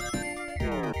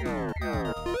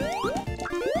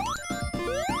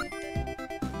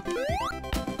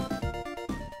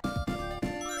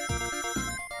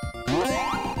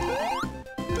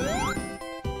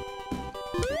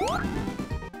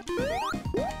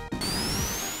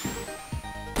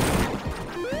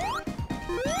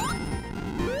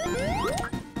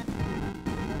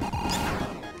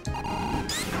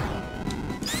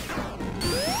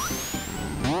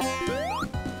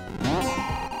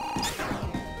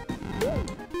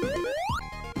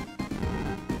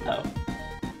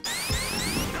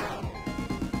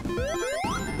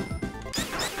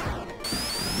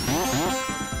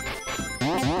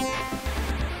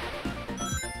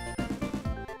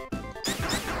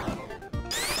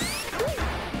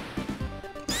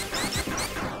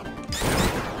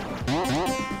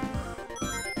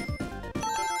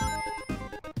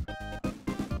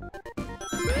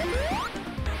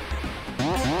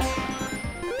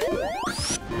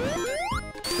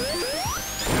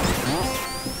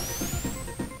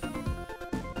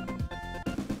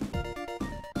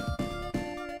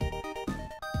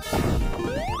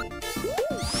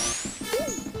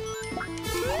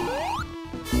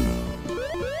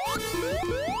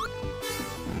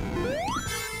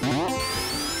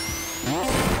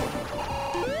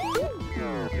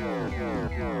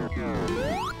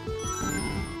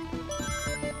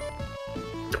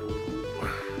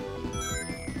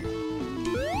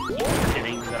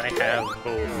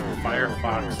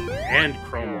 Firefox and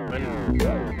Chrome.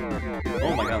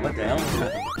 Oh my god, what the hell is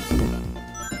happening?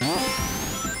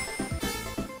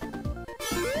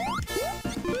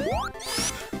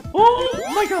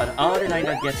 Oh my god, how did I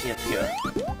not get hit here?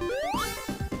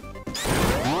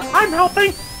 I'm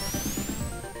helping!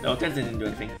 No, Tails didn't do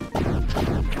anything.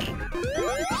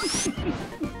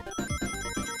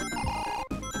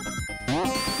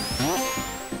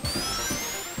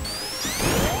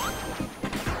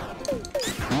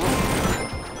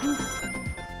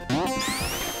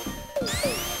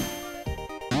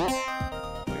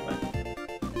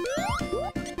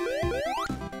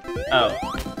 Oh.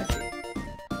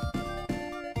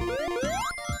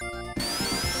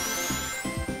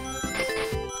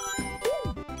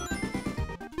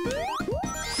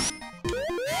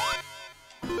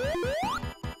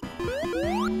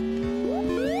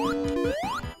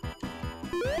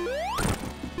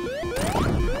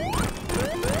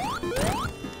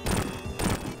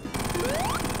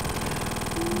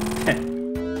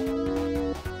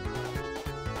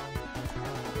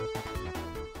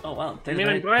 Oh wow. I mean,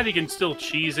 I'm glad you can still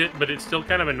cheese it, but it still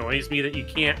kind of annoys me that you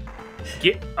can't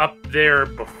get up there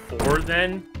before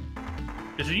then.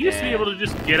 Because you used to be able to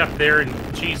just get up there and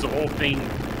cheese the whole thing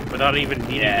without even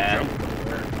needing to jump up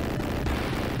there.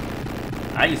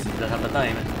 I used to do that all the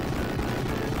time.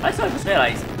 I just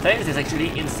realized Tails is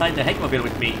actually inside the Heckmobile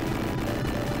with me.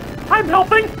 I'm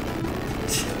helping!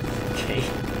 Okay.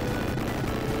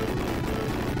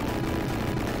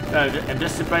 I'm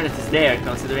just surprised that it's there,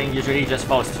 considering usually it just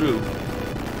falls through.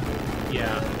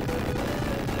 Yeah.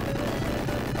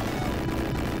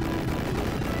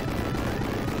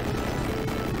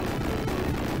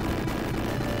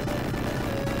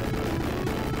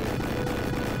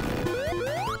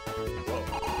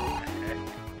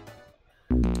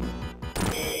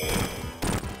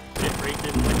 It right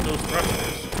didn't like those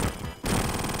thrusters.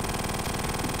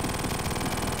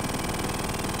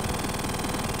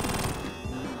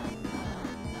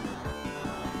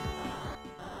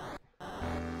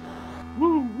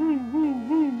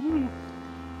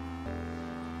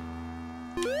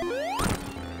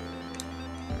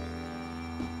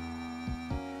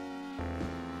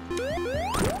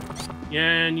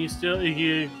 Yeah, and you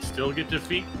still get to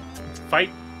fight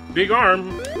Big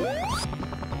Arm.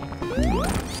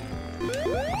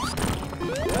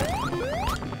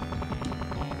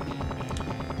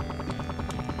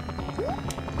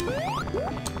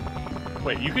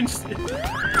 Wait, you can.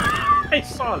 I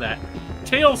saw that.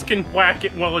 Tails can whack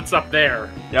it while it's up there.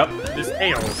 Yep. This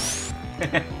Tails.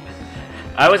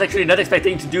 I was actually not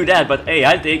expecting to do that, but hey,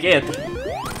 I'll take it.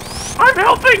 I'm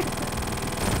helping!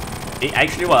 It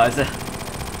actually was.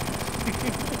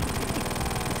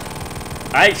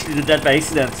 I actually did that by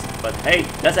accident, but hey,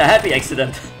 that's a happy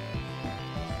accident.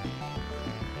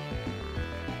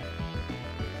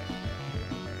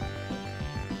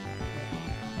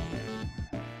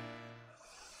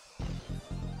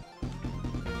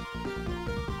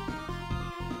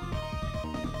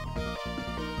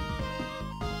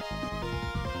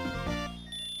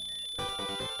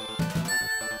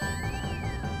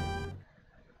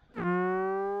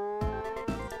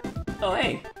 Oh,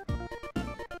 hey.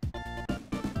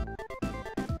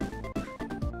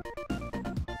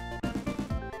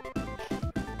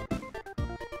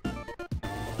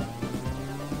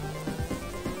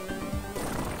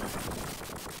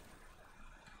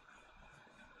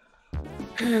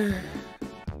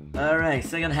 Alright,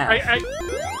 second half.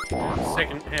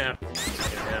 Second half.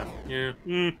 Yeah.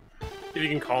 If you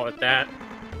can call it that.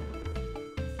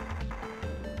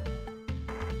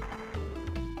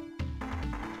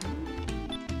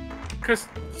 Because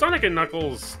Sonic and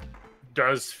Knuckles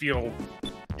does feel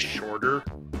shorter.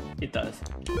 It does.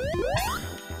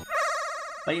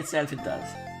 By itself, it does.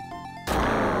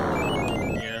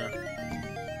 Yeah.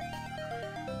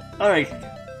 Alright.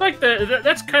 Like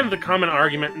that's kind of the common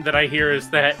argument that I hear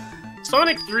is that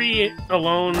Sonic 3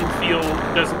 alone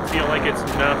doesn't feel like it's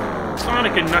enough.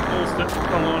 Sonic and Knuckles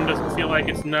alone doesn't feel like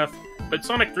it's enough. But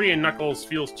Sonic 3 and Knuckles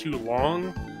feels too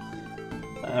long.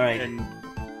 Alright.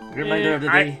 Reminder of the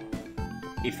day.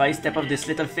 If I step off this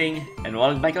little thing and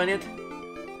walk back on it,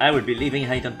 I would be leaving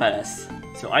Hyton Palace.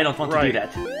 So I don't want to do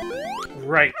that.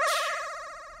 Right.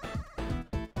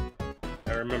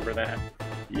 I remember that.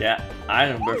 Yeah, I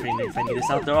remember finding this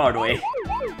out the hard way.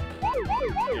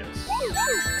 Yes.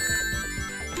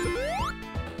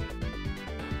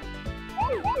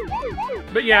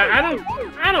 But yeah,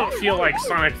 I don't feel like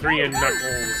Sonic 3 and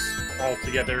Knuckles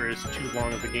altogether is too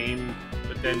long of a game,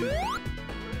 but then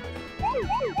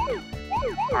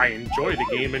I enjoy the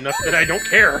game enough that I don't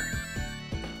care.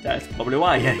 That's probably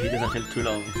why it doesn't feel too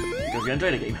long, because you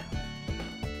enjoy the game.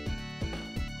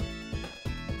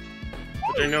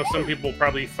 Which I know some people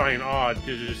probably find odd,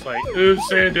 because it's just like, oh,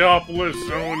 Sandopolis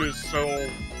Zone is so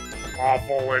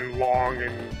awful and long,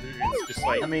 and it's just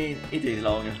like... I mean, it is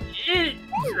long.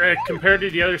 Compared to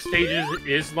the other stages, it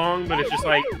is long, but it's just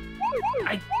like,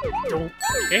 I don't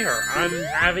care. I'm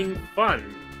having fun.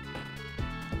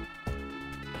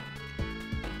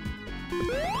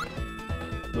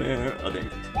 Where are they?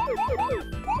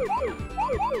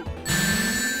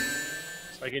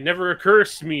 It's like, it never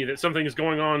occurs to me that something is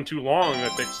going on too long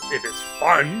if it's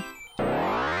fun.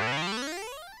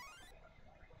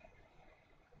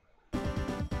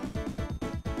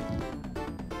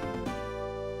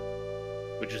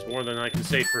 Which is more than I can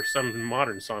say for some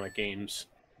modern Sonic games.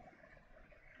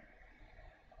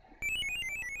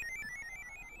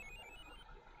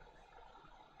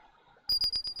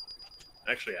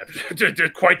 Actually, I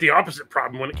did quite the opposite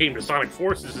problem when it came to Sonic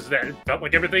Forces, is that it felt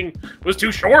like everything was too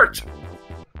short.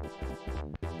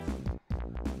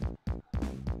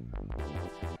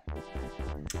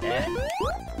 Yeah.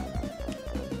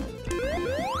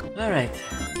 Alright.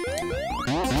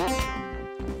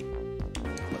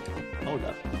 Hold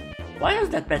up. Why does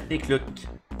that Batnik look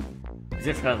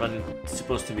different than it's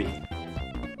supposed to be?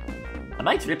 Am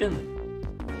I tripping?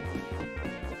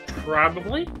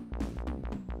 Probably.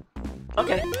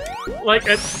 Okay. Like,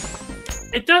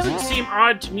 it doesn't seem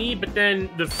odd to me, but then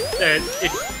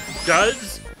it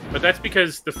does. But that's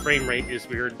because the frame rate is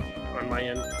weird on my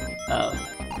end. Oh.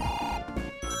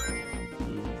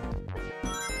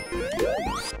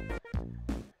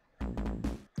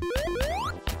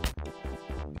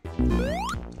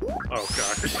 Oh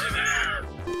gosh.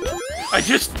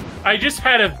 I just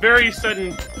had a very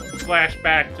sudden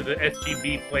flashback to the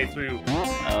SGB playthrough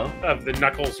of the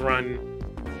Knuckles run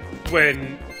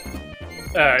when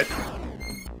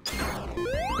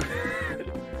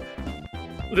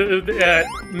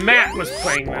Matt was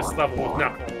playing this level with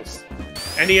Knuckles,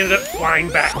 and he ended up flying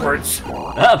backwards.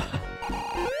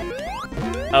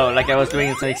 Oh, like I was doing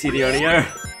in Sonic City earlier?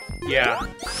 Yeah.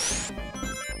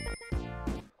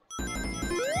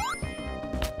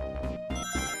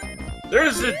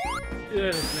 There's a...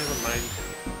 never mind.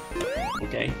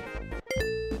 Okay.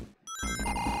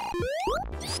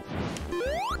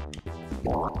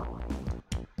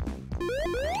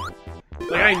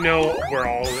 Like, I know where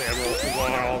all the emeralds,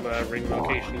 where all the ring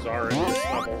locations are in this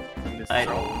level. In this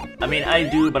zone. I mean, I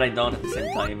do, but I don't at the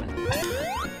same time.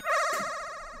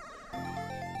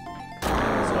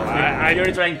 So if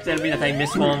you're trying to tell me that I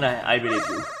missed one, I believe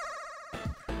you.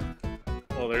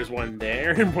 Well, there's one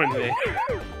there and one there.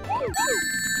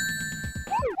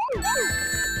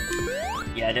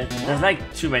 Yeah, there's like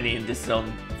too many in this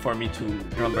zone for me to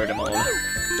remember them all.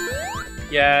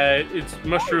 Yeah, it's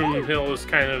Mushroom Hill is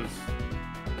kind of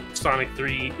Sonic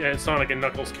and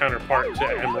Knuckles' counterpart to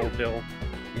Emerald Hill.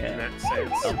 Yeah. In that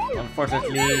sense.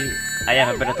 Unfortunately, I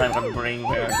have a better time remembering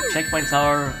where checkpoints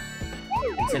are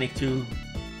in Sonic 2,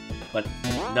 but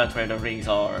not where the rings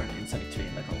are in Sonic 3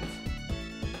 and Knuckles.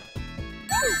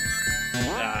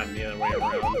 I'm the other way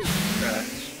around.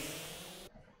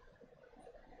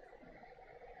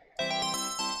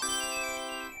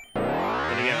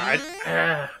 And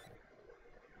again,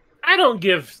 I don't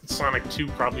give Sonic 2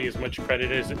 probably as much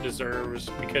credit as it deserves,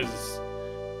 because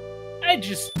I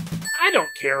don't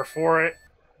care for it.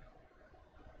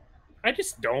 I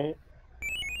just don't.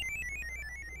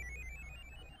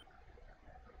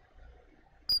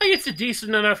 Like, it's a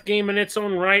decent enough game in its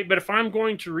own right, but if I'm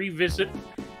going to revisit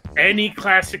any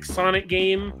classic Sonic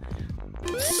game,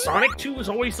 Sonic 2 was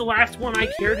always the last one I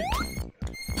cared to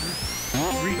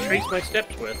retrace my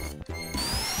steps with.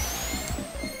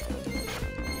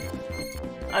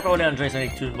 I probably enjoy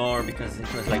Sonic 2 more because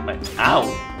it was like my... Ow!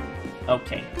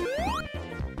 Okay.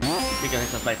 Because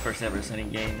it was my first ever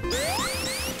Sonic game. Okay.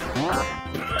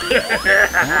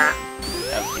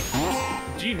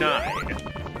 G9.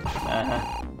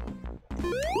 Uh-huh.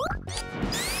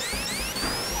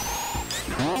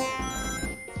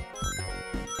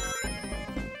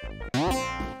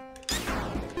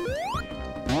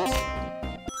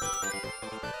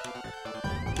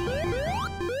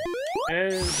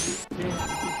 And...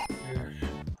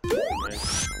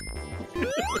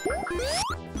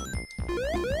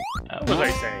 what was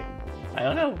I saying? I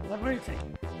don't know. What were you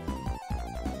saying?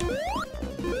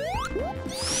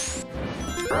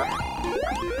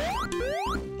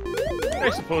 I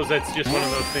suppose that's just one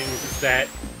of those things that,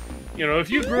 you know, if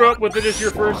you grew up with it as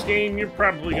your first game, you're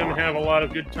probably going to have a lot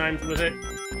of good times with it.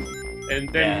 And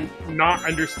then not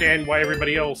understand why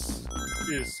everybody else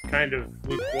is kind of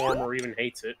lukewarm or even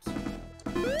hates it.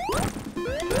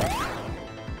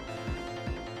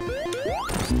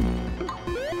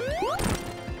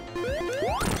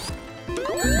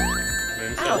 And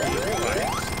now you realize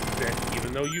that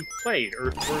even though you've played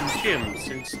Earthworm Jim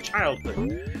since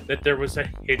childhood, that there was a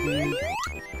hidden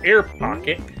air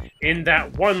pocket in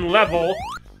that one level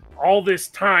all this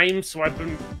time, so I've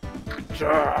been...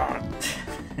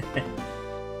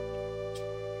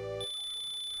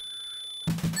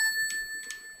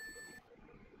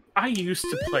 I used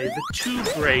to play the tube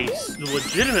race the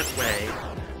legitimate way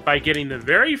by getting the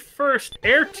very first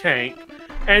air tank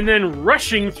and then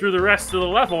rushing through the rest of the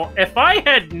level. If I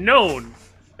had known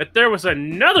that there was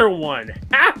another one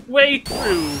halfway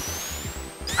through,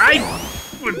 I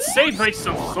would save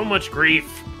myself so much grief.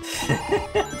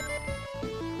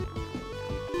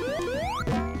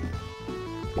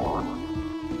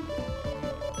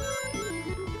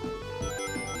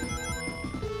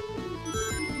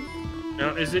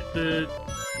 Now, is it the...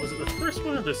 was it the first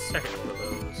one or the second one of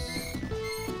those?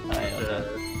 I don't know.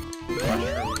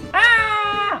 Mushroom.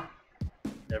 Ah!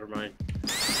 Never mind.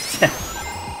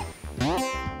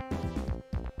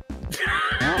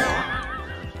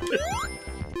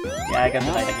 Yeah, I got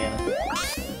the light again.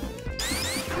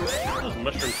 Those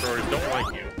mushroom throwers don't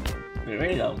like you. They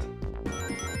really don't.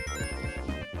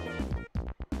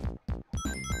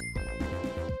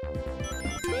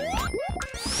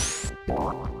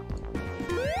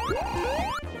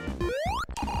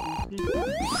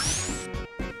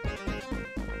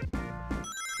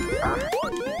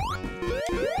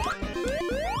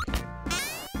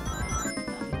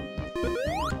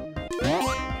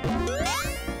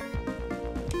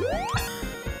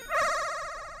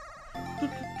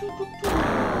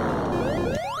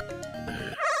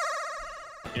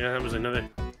 Yeah, that was another...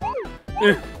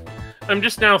 I'm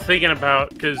just now thinking about,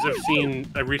 because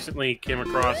I recently came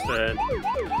across a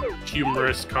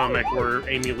humorous comic where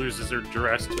Amy loses her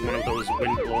dress to one of those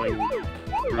wind-blowing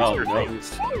rooster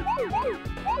things.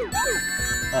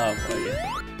 Oh, boy, yeah.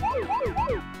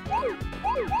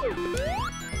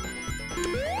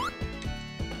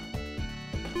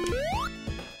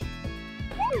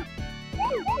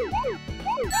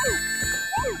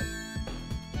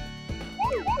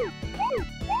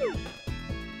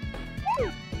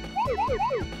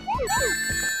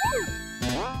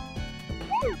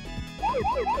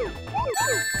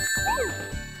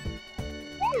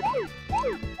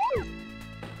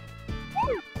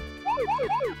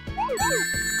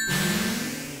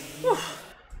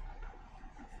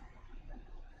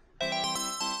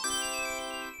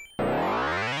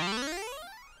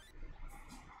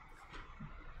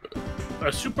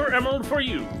 A super emerald for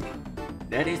you.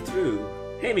 That is true.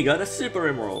 Hey, we got a super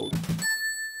emerald.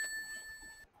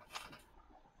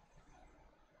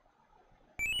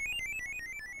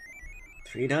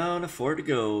 Three down, 4 to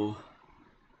go.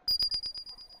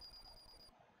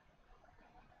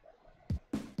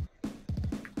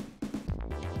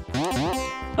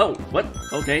 Oh, what?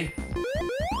 Okay.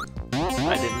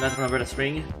 I did not remember the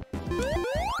spring.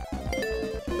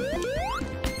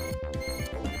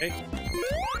 Okay.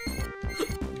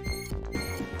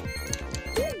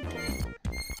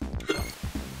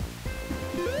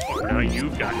 Oh, now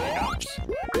you've got hiccups.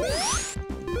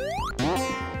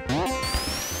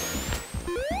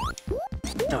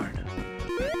 Darn.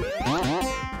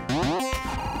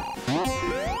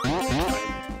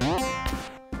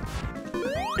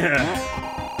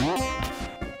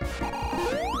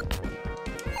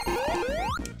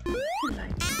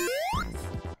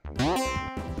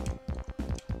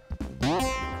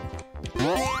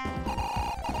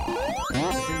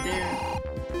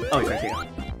 Oh, he's right here.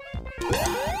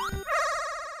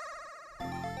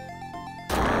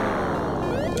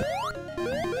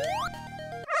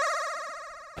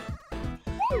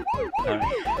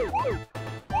 Alright.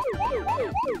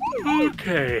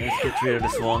 Okay. Let's get rid of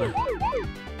this one.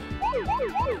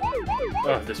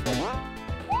 Oh, this one.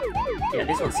 Yeah,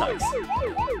 this one sucks.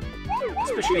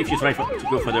 Especially if you try to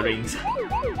go for the rings.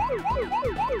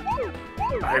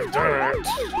 I've done it.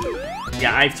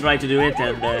 Yeah, I've tried to do it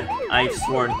and I've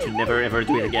sworn to never ever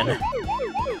do it again.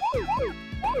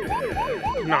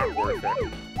 Not worth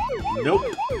it. Nope.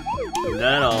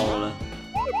 Not at all.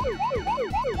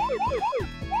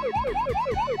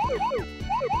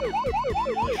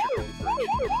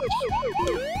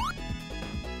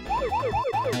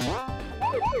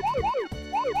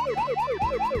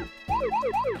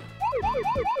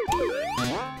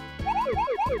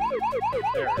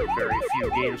 There are very few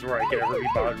games where I can ever be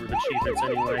bothered with achievements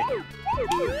anyway.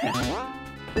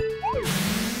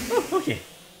 Oh, okay.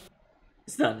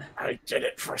 It's done. I did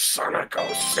it for Sonic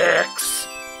 06!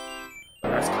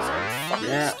 That's because I'm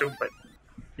fucking stupid.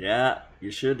 Yeah,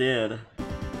 you sure did.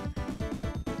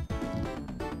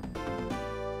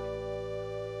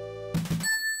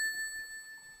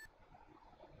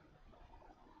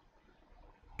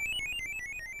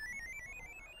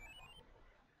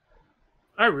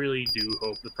 I really do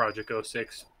hope the Project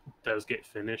 06 does get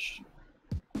finished.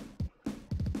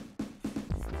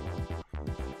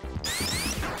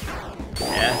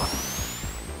 Yeah.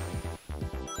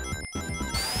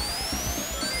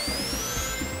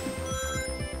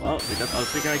 Well, we got all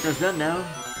 3 characters done now.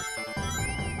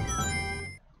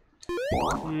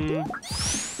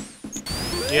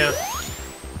 Yeah.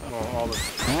 Well, all the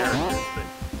characters,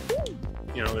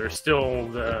 but you know, there's still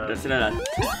the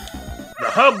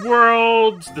hub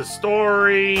worlds, the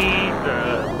story,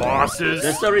 the bosses.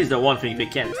 The story is the one thing they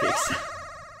can't fix.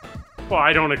 Well,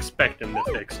 I don't expect them to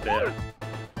fix that.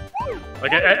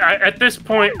 Like, at this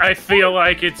point, I feel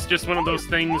like it's just one of those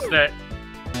things that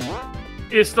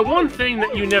it's the one thing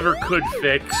that you never could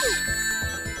fix.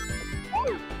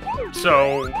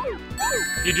 So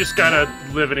you just gotta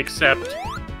live and accept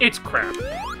it's crap.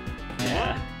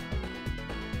 Yeah.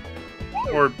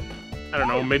 Or, I don't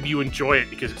know, maybe you enjoy it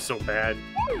because it's so bad.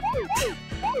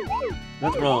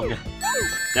 Not wrong.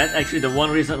 That's actually the one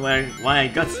reason why I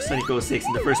got Sonic 06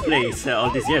 in the first place all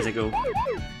these years ago.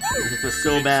 Because it was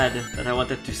so bad that I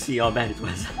wanted to see how bad it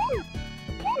was.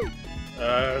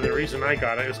 The reason I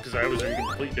got it is because I was in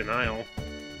complete denial.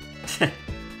 There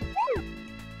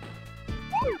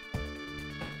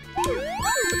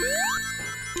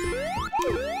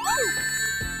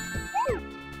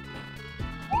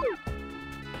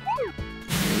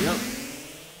we go.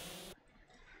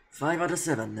 5 out of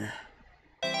 7.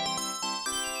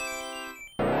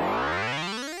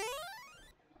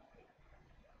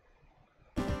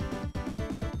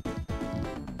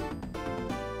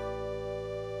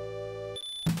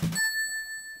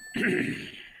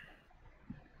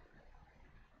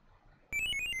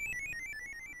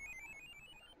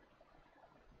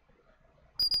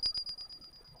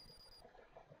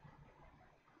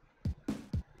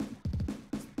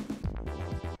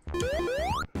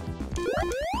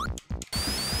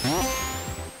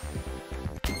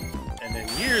 And then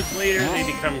years later, they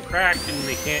become cracked and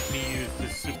they can't be used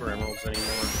as Super Emeralds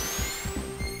anymore.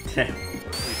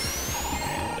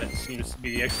 That seems to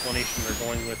be the explanation they're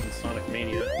going with in Sonic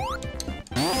Mania.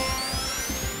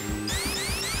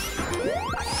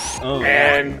 Oh,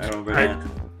 and yeah, I remember that.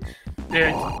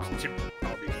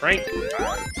 I'll be frank,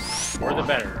 for the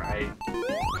better. I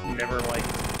never liked...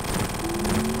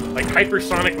 Like,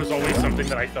 Hypersonic was always something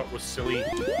that I thought was silly,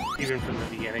 even from the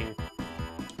beginning.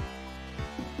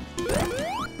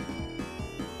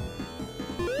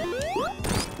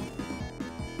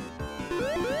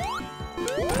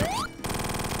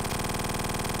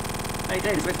 Hey,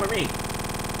 Dave, wait for me.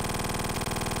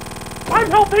 I'm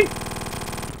helping!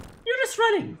 You're just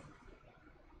running.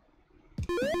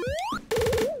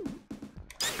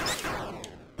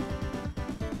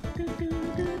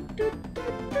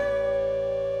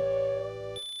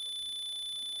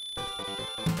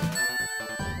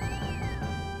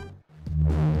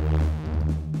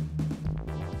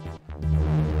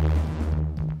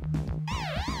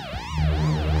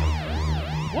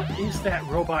 What is that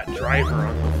robot driver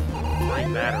on the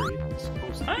flying battery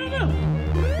supposed to be? I don't know.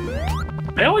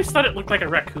 I always thought it looked like a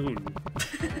raccoon.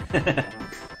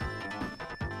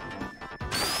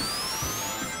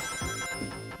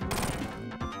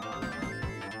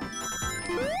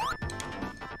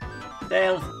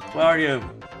 Tails, where are you?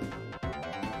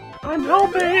 I'm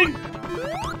helping!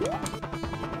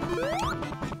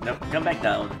 No, come back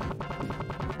down.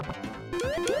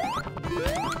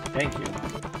 Thank you.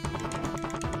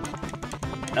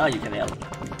 Now you can help.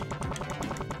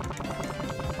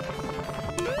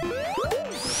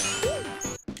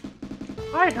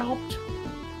 I helped.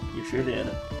 You sure did.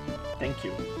 Thank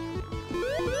you.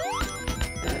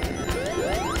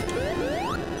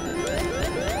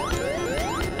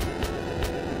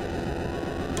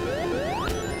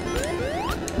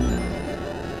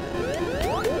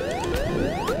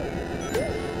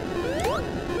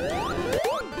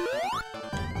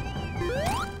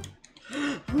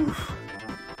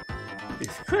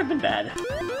 This could have been bad.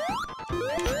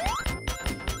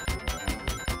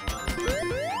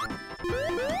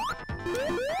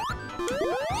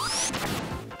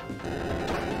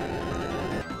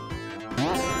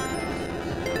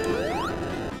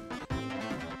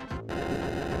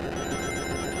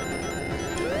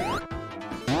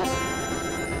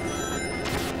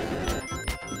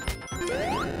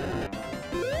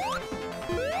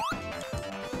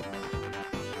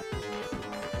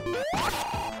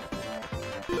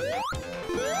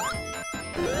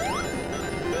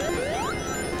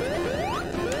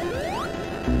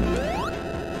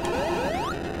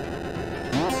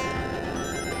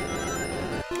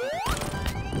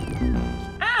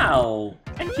 Ow!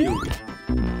 Thank you.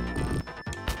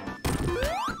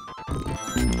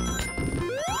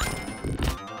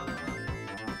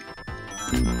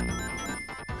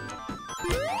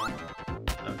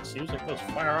 those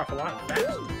fire off a lot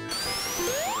faster.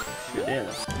 It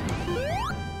is.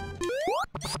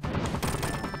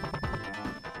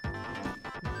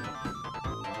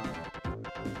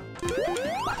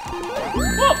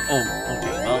 Whoa! Oh,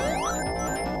 okay, well.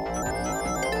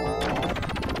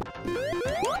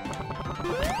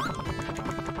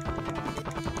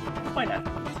 Why not?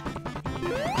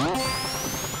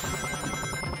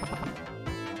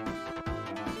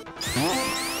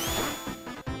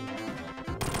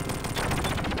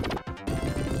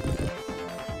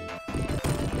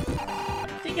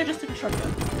 I think I just took a shortcut.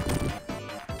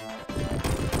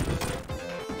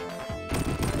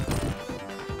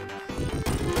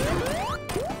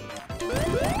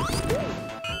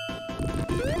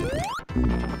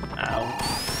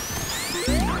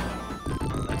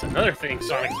 That's another thing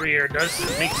Sonic 3 Air does.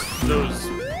 It makes those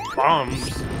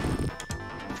bombs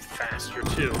faster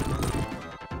too.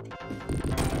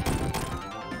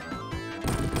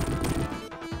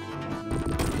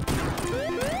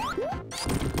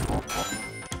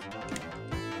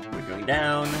 We're going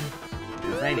down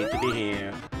because I need to be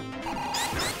here.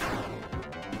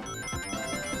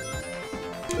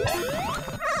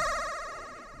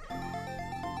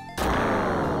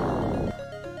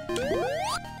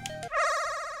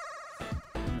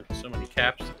 So many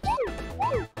caps.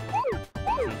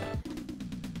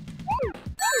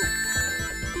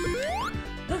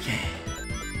 Okay.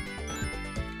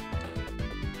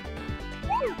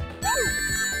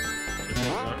 This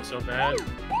one's not so bad.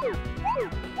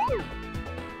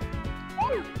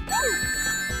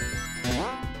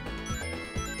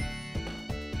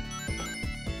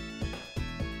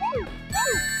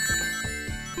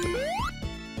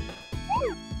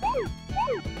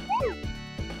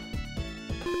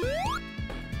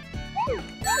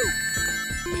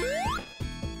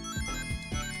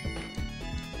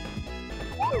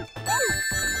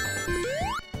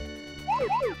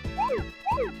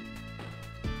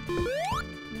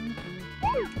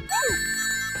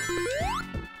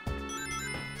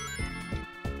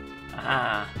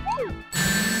 Ah.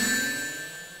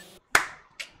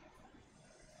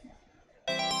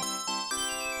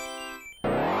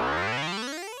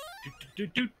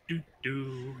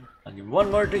 Do. Only one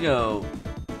more to go.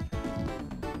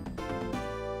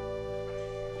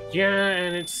 Yeah,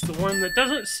 and it's the one that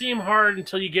doesn't seem hard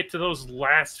until you get to those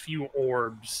last few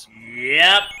orbs.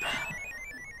 Yep.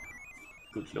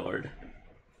 Good lord.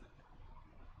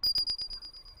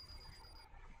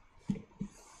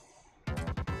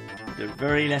 The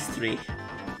very last three.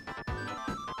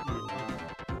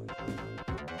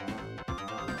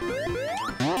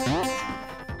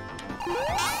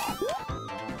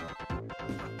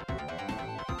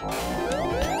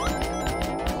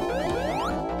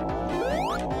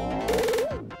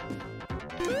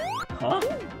 Huh?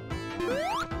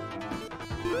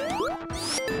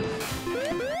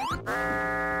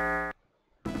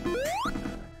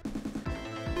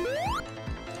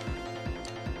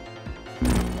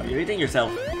 Are you eating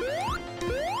yourself?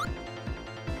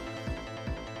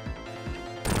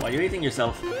 Why are you eating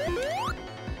yourself?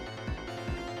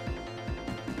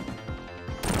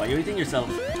 Why are you eating yourself?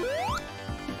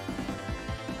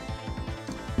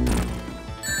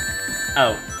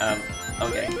 Oh,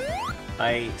 okay.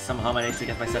 I somehow managed to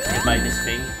get myself hit by this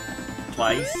thing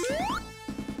twice.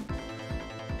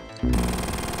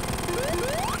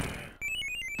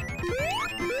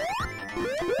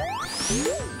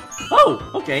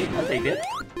 Oh, okay, I'll take it.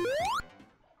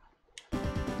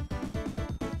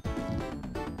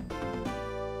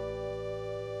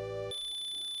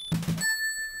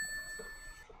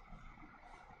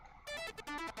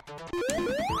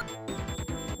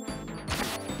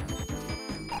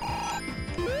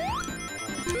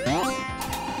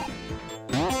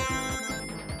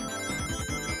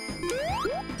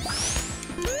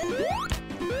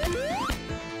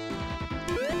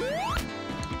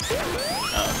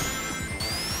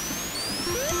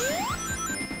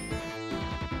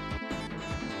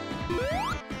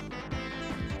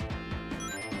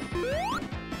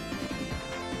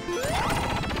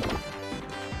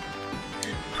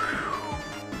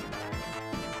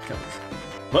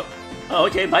 What? Oh,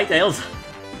 okay, bye, Tails.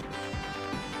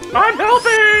 I'm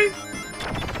helping!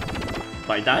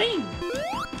 By dying.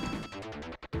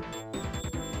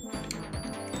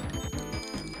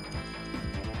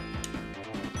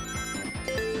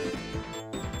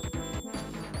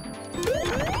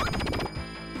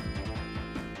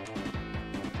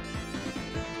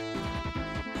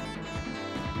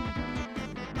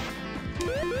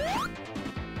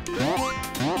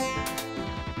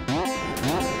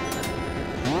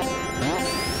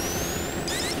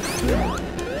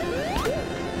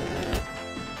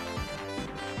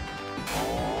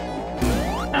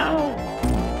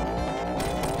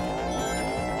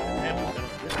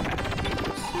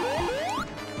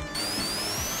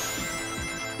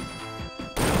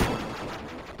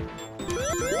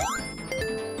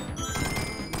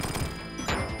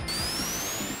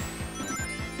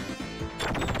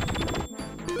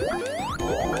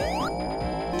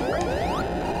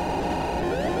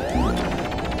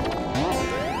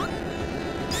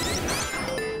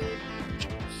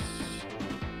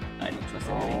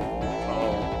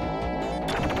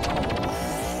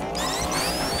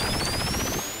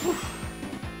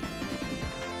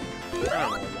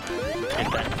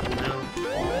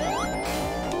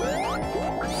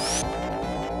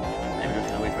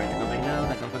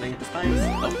 the spikes.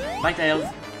 Oh, my tails.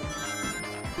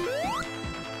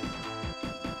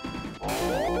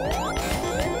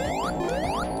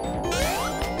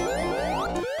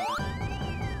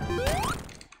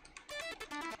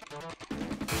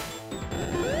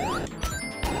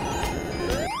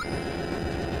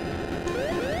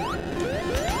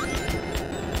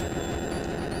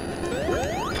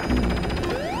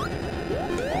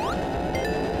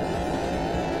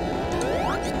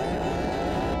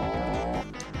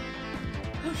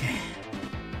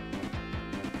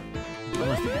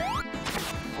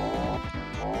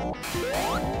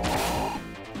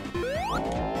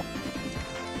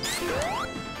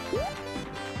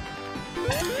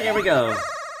 Here we go.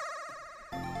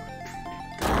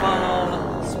 The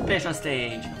final special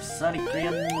stage of Sonic 3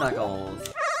 and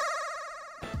Knuckles.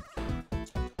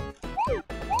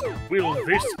 Will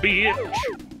this be it?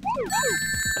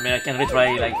 I mean, I can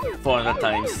retry like 400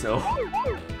 times, so...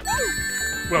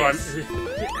 Well, yes.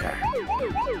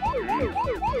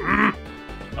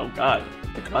 Oh god,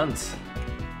 the grunts.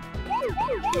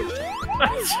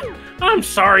 I'm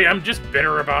sorry, I'm just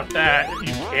bitter about that.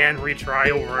 You can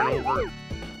retry over and over.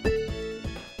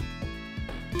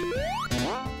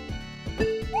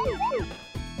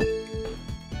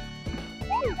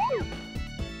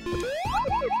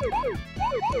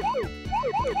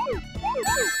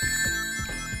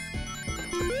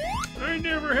 I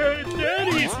never had it that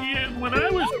easy when I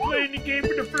was playing the game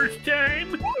for the first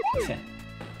time.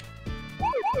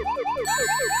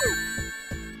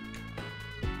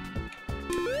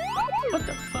 What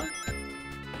the fuck?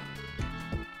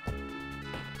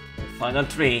 Final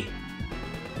 3.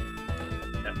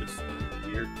 That was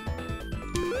weird.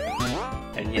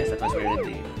 And yes, that was weird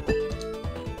indeed.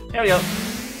 Here we go.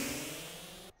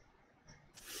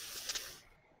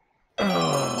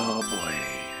 Oh boy,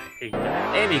 I hate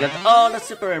that. Amy got all the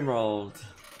Super Emerald.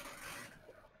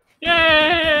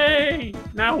 Yay!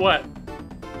 Now what?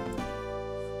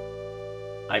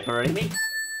 Hyper Amy?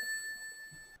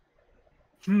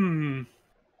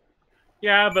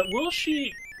 Yeah, but will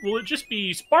it just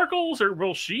be Sparkles, or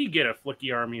will she get a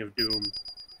Flicky Army of Doom?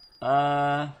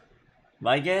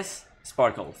 My guess?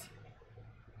 Sparkles.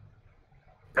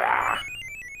 Ah.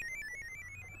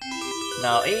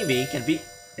 Now Amy can be...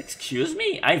 Excuse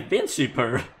me? I've been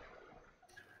Super.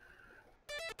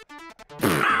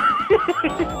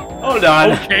 Hold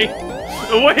on. Okay.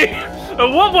 Wait,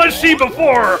 what was she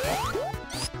before?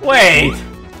 Wait!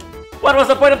 What was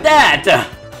the point of that?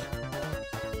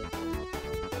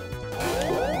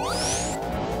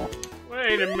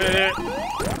 Wait a minute.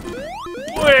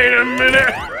 Wait a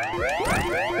minute.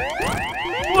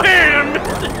 Wait a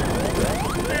minute.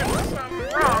 There's something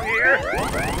wrong here.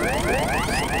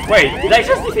 Wait, did I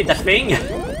just defeat that thing?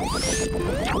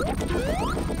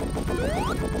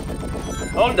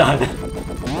 Hold on.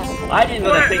 I didn't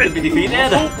know that thing could be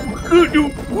defeated.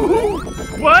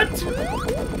 What?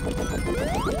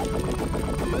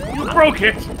 You broke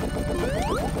it.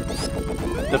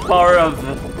 The power of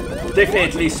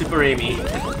definitely Super Amy.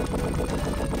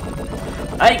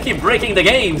 I keep breaking the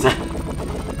games.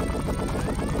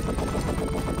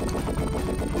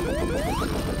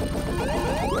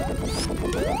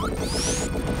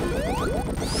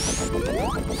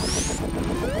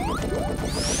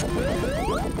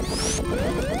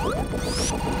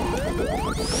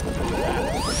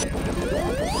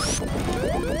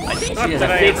 I think she has a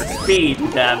fixed speed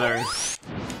with the hammer.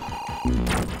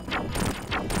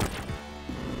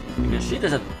 Because she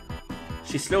doesn't...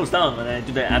 She slows down when I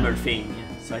do the hammer thing.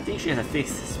 So I think she has a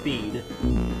fixed speed.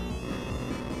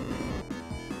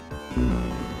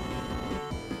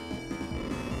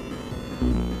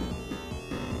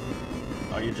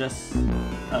 Are you just...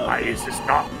 Oh. Why is this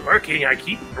not working? I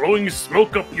keep blowing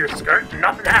smoke up your skirt and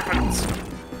nothing happens.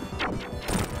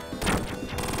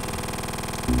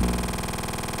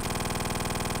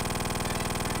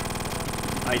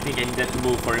 I think I need to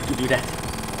move for him to do that.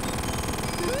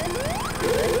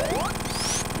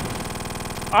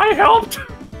 I helped!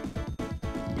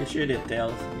 You sure did,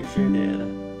 Tails. You sure did.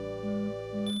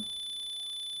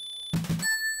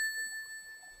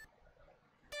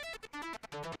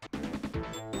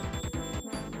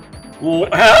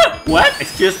 Huh? What?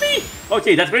 Excuse me?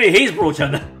 Okay, that's really haze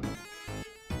broken.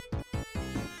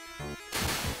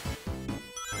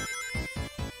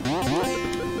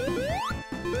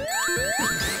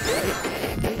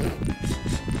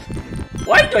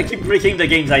 Why do I keep breaking the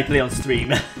games I play on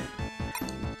stream?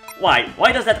 Why?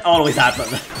 Why does that always happen?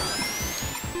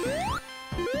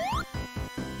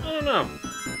 I don't know.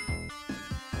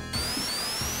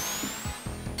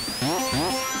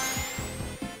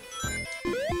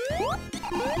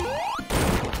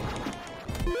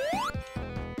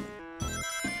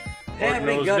 Lord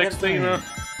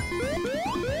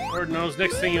knows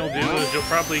next thing you'll do is you'll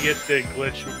probably get the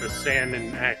glitch with the sand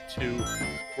in Act 2,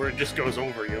 where it just goes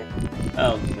over you.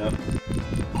 Oh no.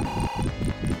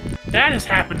 That has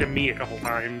happened to me a couple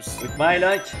times. With my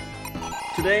luck,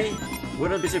 today,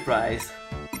 wouldn't be surprised.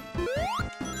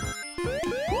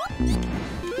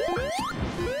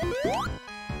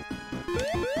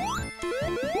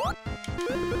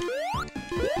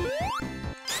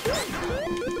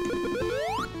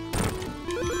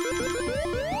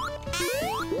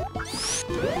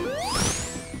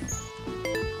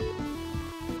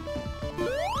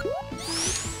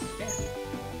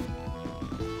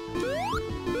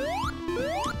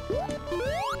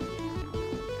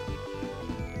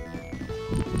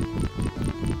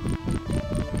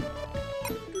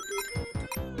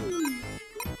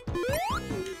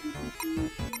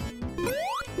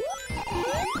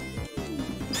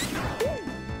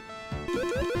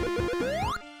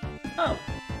 Oh.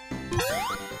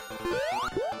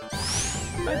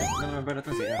 I don't remember that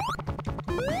was here.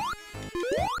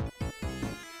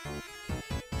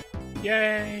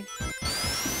 Yay!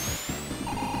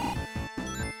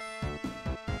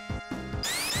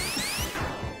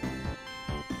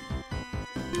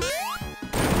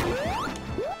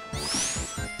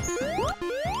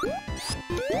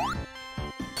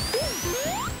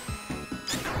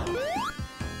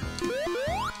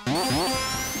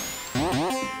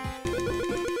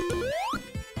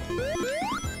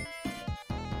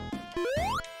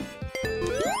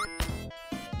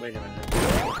 Wait a minute.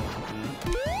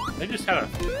 I just had a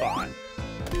thought.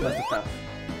 What's the stuff?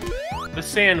 The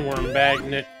sandworm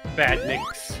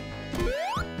badniks.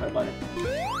 What about it?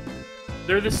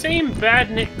 They're the same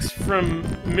badniks from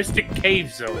Mystic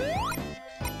Cave Zone.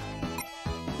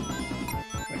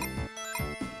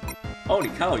 Holy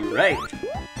cow, you're right!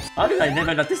 How did I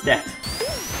never notice that?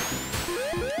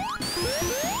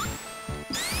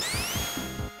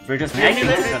 We're just acting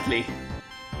differently.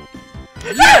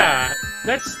 Yeah!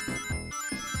 That's...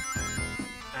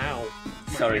 Ow.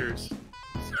 My Sorry. ears.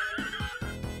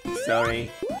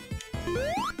 Sorry.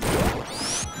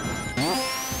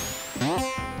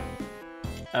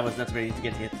 I was not ready to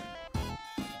get hit.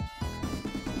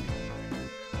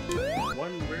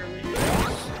 One rarely is.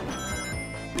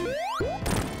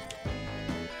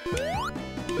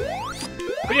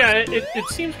 But yeah, it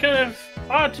seems kind of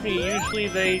odd to me. Usually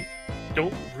they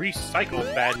don't recycle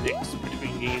badniks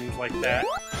between games like that.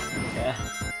 Yeah.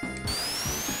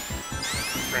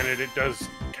 Granted, it does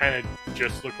kind of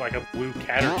just look like a blue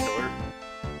caterpillar.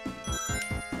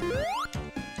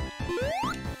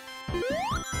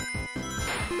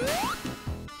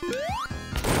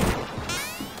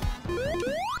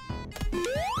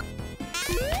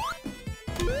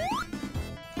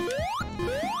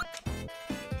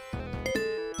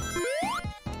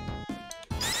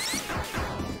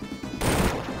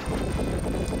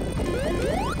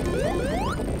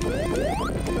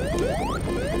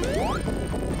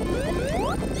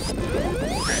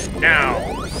 Now!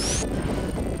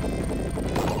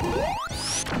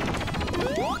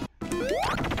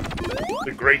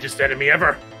 The greatest enemy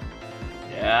ever!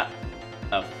 Yeah.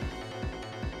 Oh.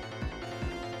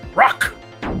 Rock!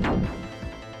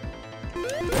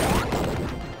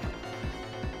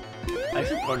 I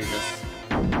should probably just...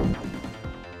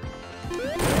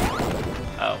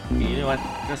 Oh, you know what?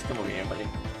 Just come over here, buddy.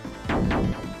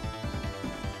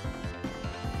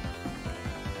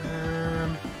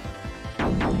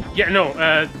 Yeah, no,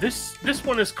 this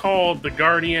one is called the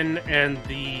Guardian, and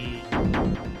the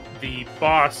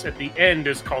boss at the end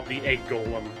is called the Egg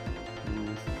Golem.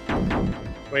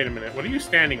 Wait a minute, what are you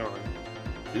standing on?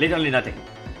 Literally nothing.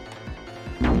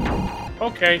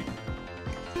 Okay.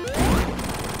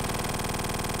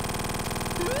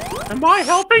 Am I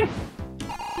helping?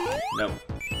 No.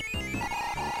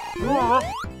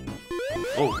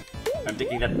 Oh, I'm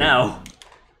thinking that now.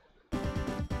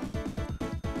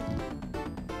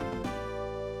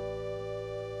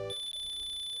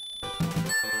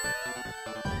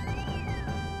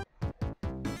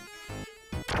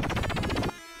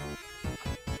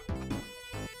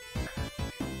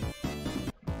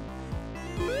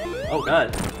 Oh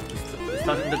god, it's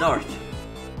not in the dark.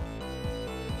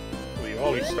 Well, you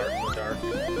always start in the dark.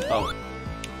 Oh.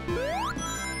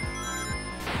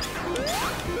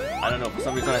 I don't know, for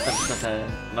some reason I thought it was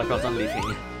a Knuckles Only thing.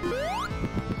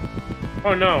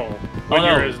 Oh no. When Oh,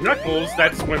 no. you're as Knuckles,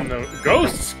 that's when the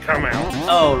ghosts come out.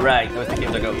 Oh right, I was thinking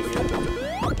of the ghost.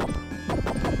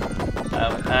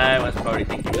 I was probably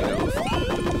thinking of the ghost.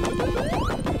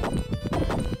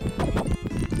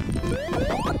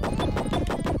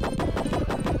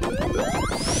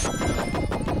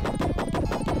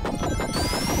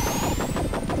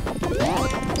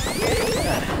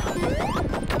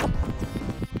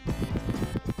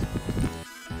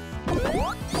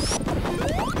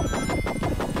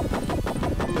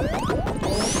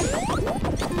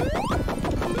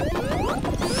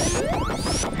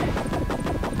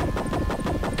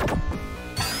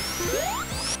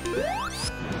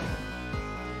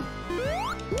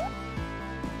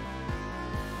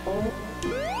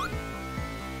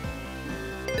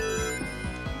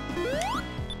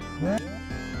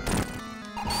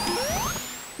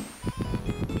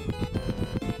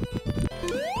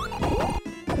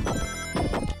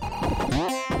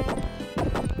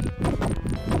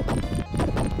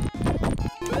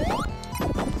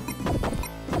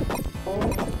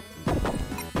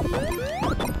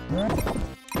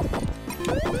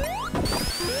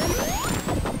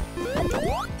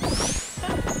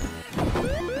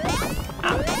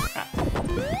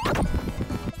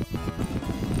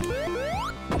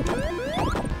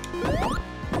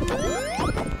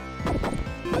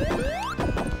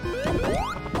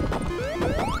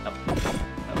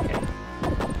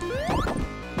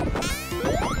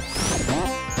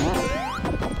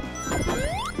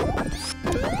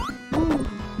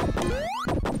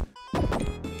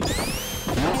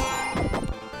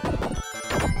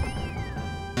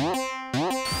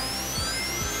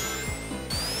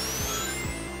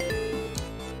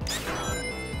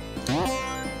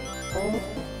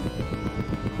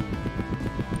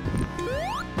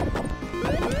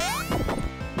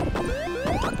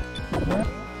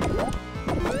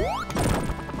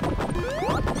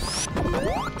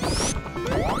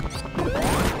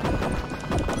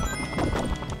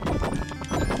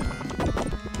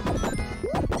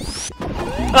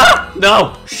 Ah!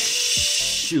 No!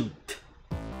 Shoot.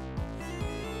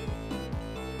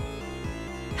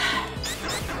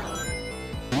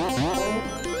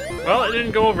 Well, it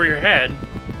didn't go over your head.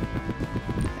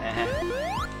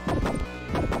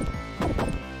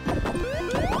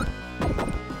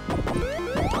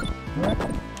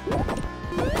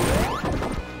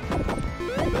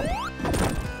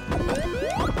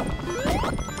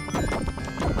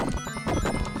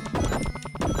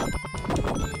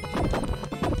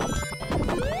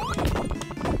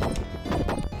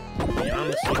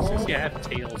 Since you have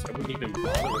tails, I wouldn't even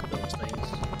bother with those things.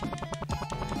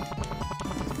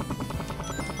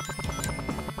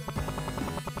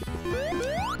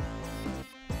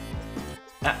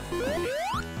 Ah.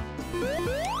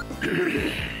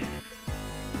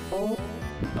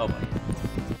 Oh boy.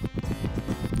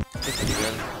 This is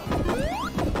good.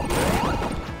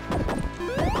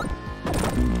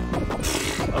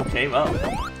 Okay, well.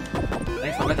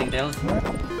 Thanks for letting tails.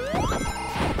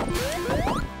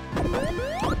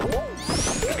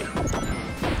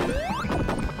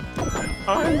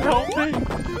 I'm helping!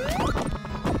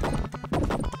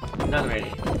 Not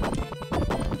ready.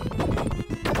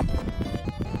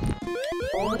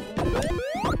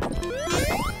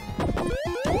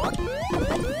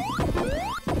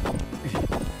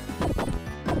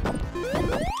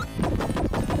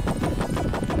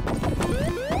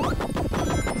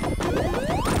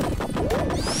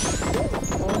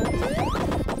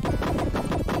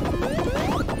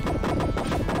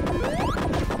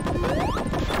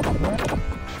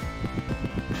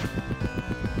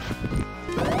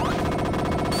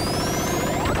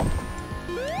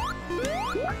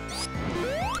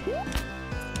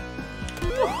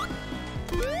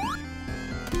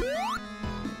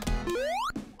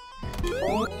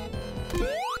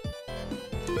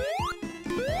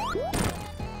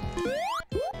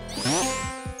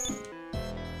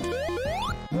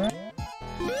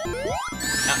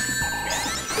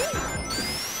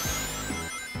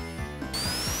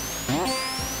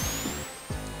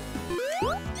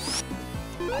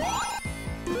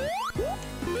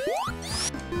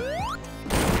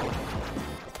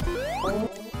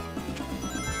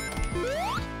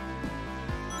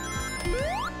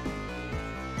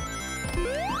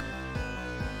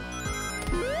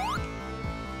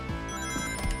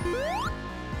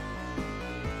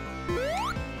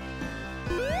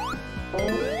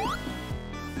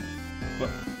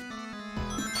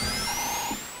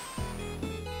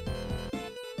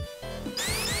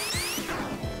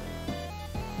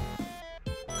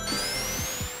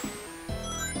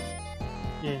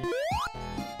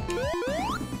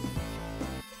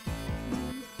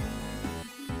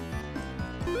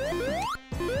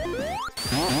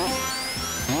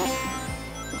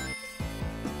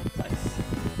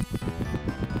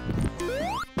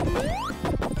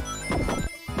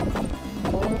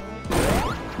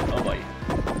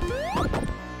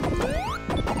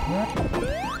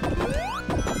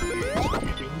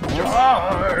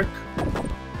 Dark!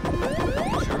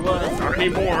 Sure was. Not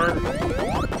anymore.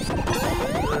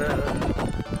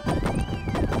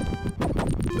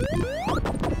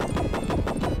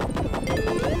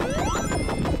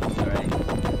 Alright.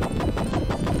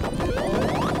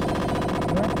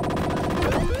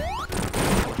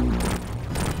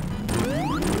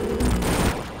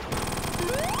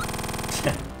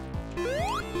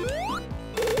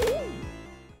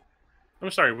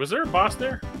 I'm sorry, was there a boss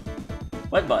there?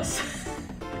 What boss?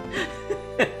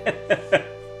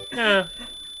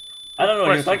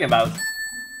 you're talking about.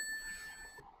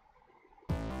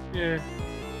 Yeah.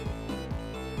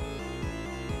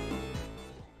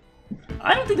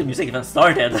 I don't think the music even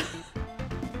started.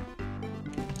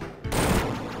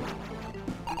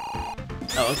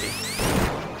 Oh, okay.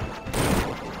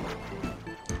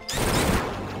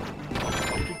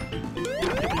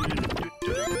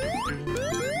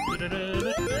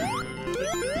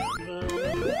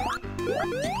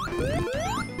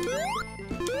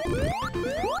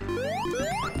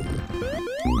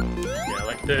 Yeah,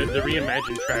 like the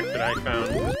reimagined track that I found.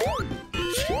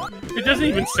 It doesn't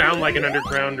even sound like an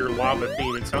underground or lava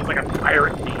theme. It sounds like a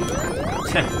pirate theme.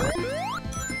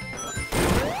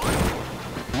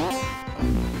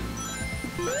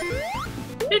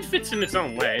 It fits in its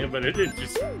own way, but it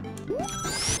just...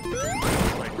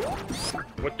 like,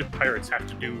 what do pirates have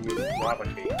to do with lava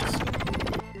caves?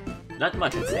 Not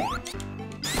much, I'd say.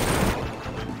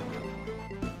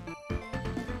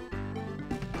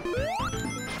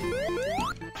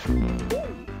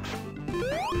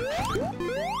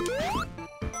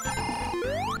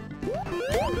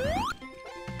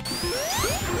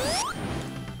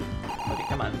 Okay,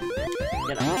 come on.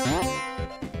 Get up.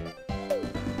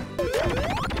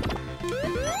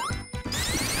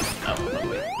 Oh,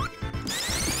 wait.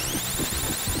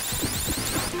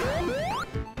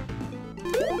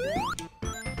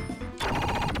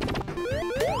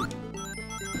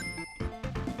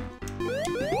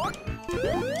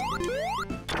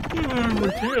 My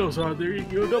tail's on there, you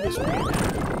can go double speed.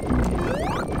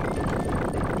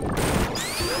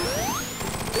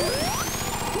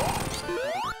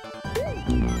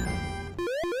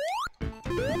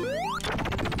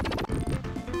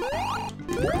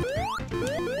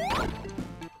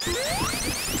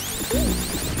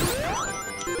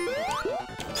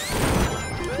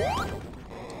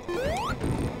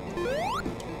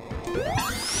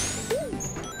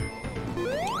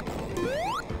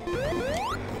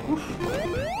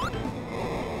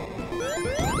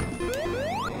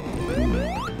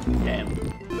 Damn.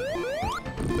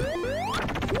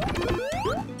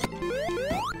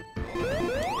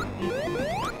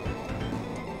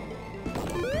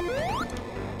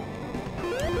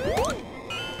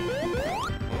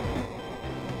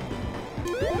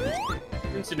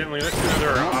 Incidentally, that's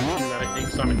another option that I think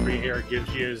Sonic 3 Hair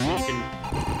gives you, is you can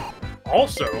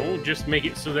also just make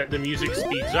it so that the music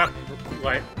speeds up,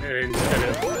 like, instead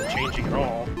of changing at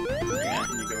all. Yeah,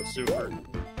 and you go super.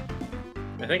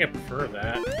 I think I prefer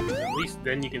that, because at least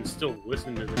then you can still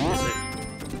listen to the music.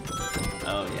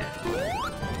 Oh, yeah.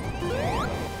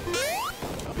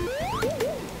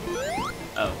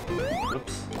 Oh.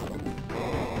 Whoops.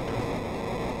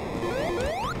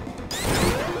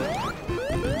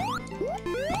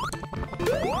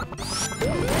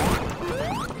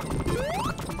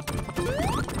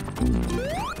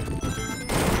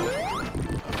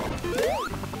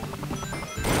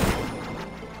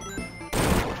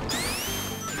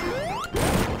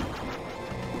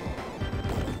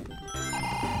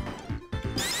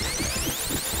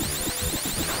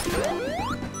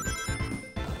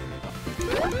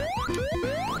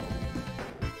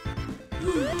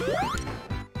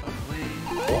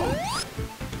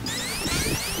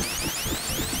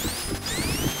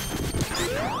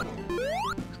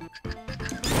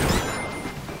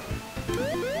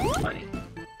 Funny.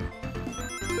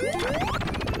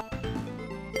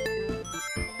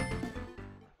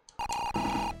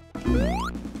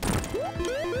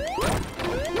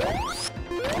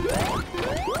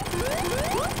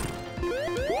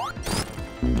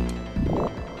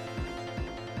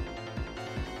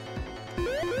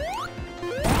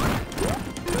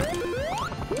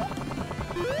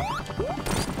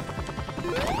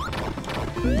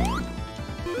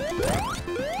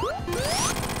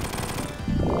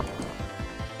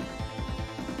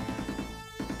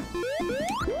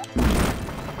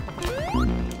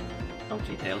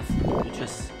 Okay, Tails. You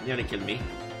just nearly killed me.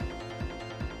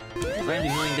 Why are you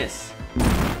doing this?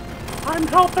 I'm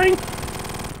helping!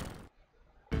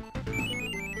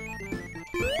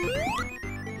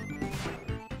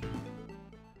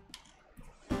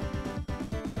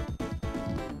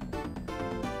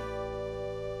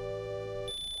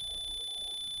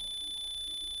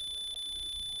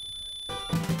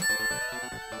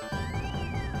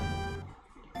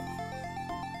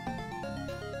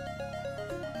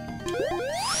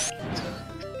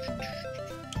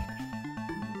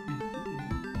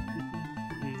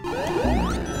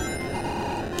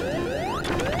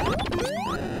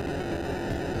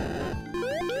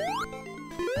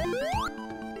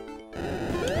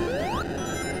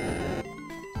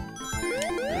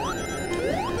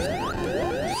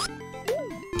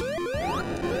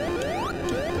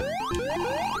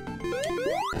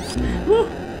 Whew.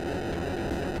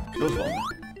 Close one.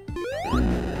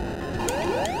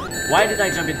 Why did I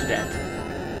jump into that?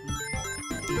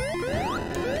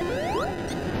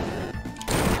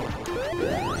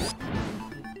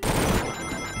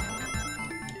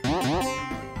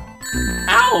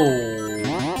 Ow!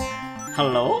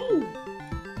 Hello?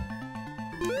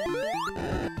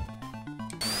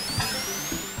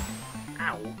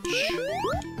 Ouch.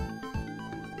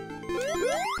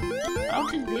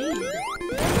 Ouch indeed.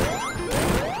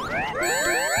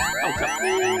 Oh, crap.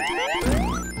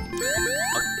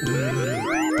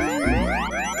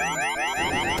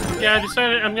 Yeah, I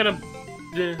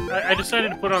decided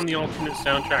to put on the alternate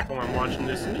soundtrack while I'm watching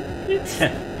this, and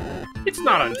it's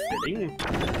not unfitting.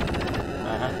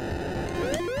 Uh-huh.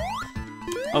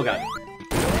 Oh god.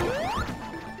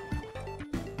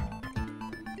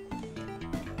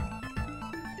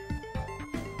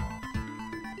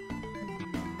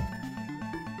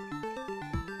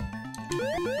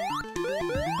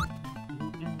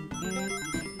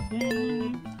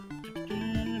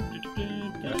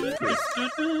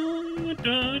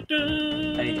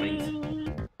 I need drinks.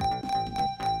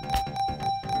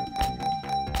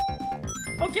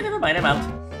 Okay, never mind, I'm out.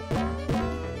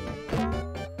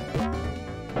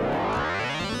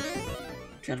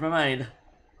 Change my mind.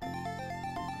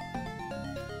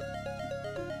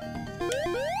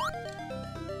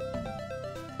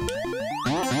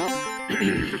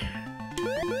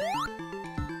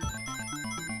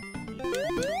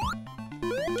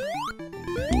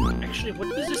 Actually, what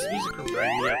does this music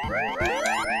remind me of?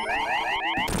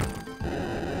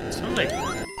 It sounds like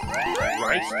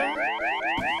rice.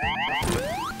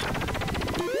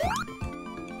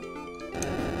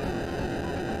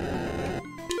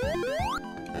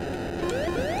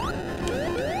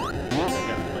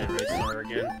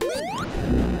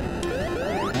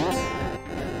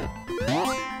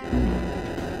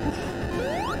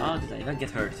 Oh, did I not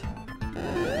get hurt?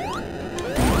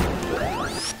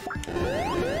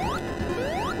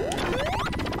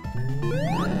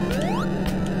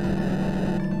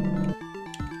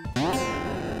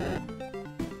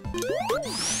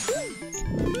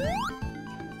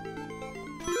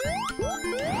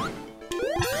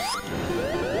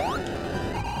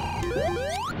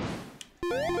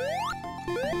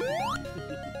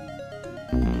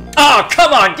 Oh,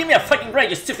 come on! Give me a fucking break,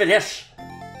 you stupid ish!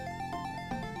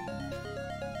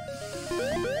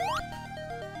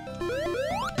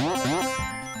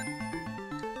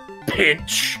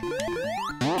 Pinch!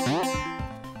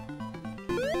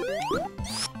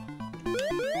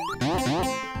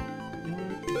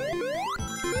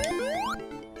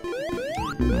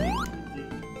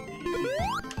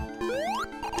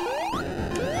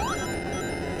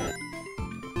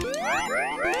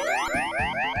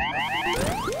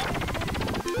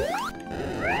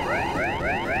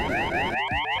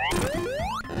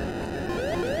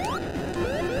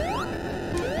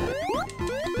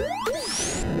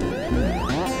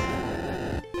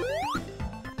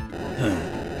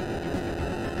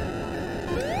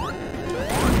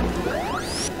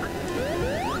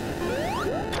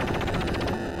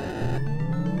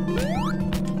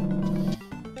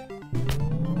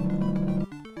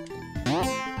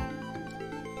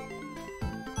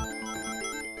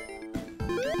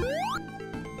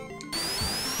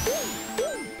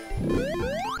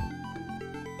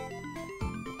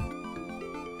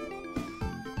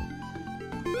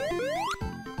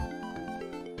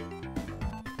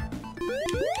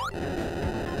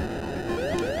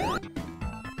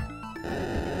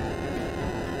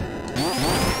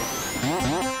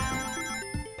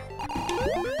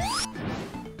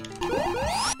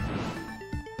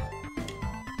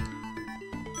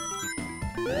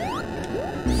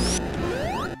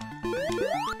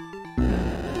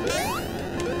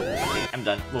 I'm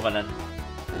done. Move on then.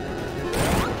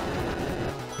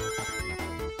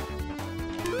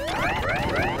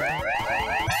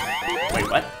 Wait,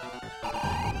 what?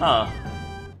 Huh.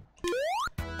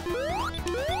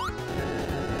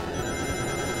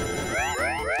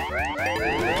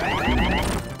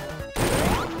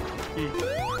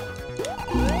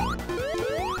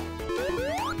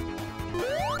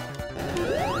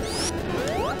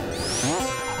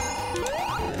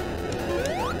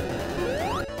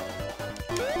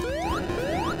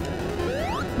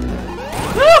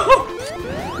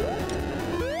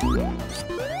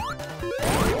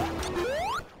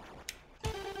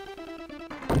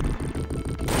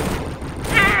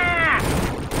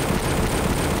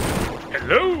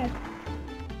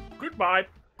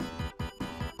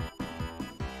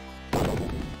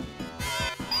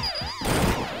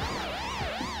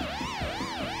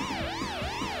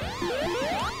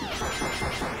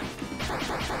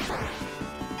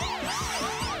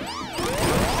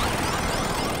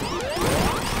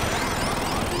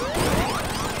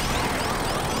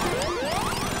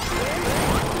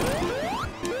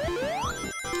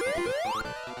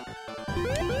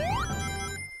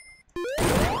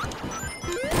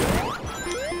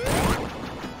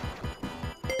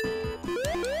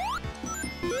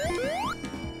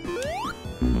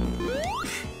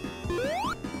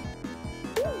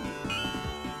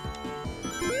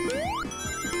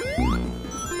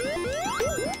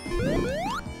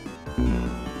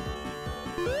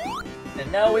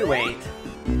 And now we wait.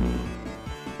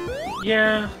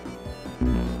 Yeah.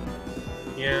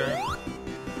 Yeah.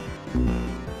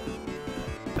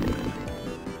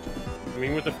 I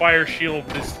mean, with the fire shield,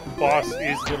 this boss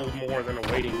is little more than a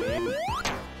waiting game.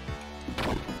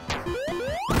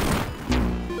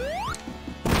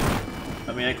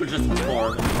 I mean, I could just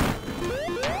transform.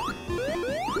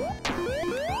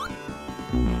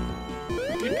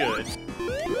 You could.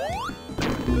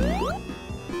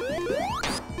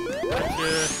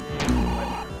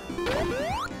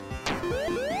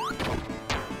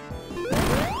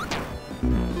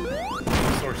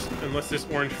 Unless this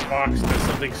orange fox does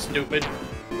something stupid.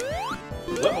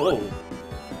 Whoa!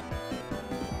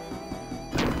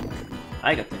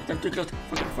 I got them too close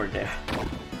for there.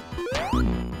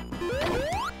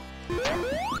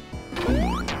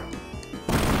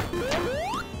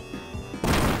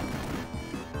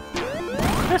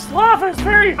 This lava is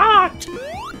very hot!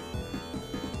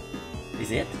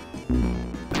 Is it?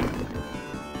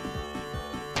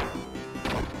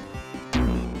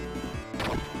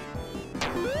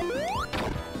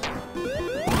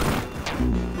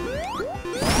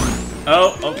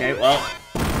 Oh, okay, well.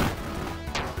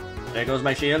 There goes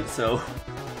my shield, so...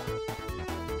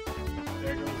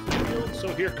 There goes the shield,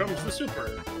 so here comes the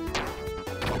super.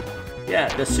 Yeah,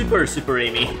 the super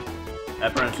Amy,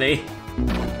 apparently.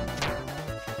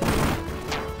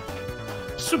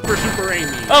 Super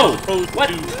Amy. Oh! Opposed What?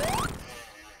 to...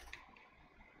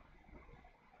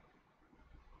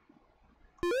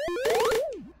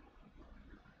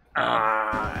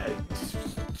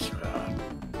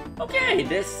 Okay,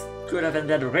 this could have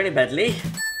ended really badly.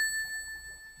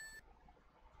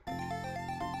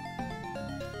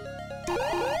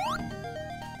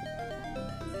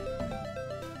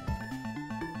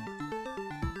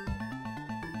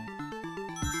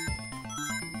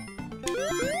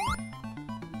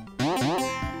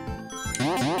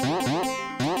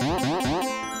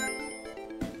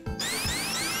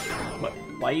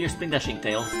 Why are you spin dashing,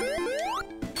 Tails?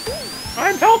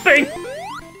 I'm helping!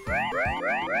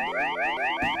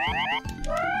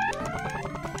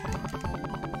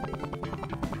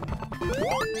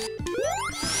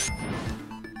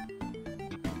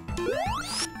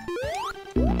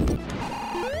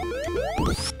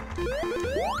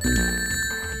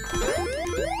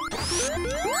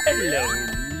 Hello,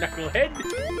 Knucklehead.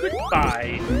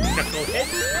 Goodbye, Knucklehead.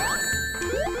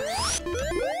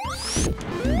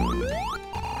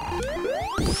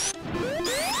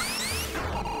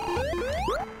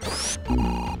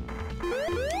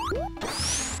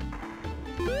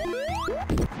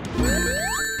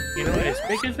 You know, as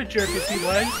big of a jerk as he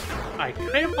was, I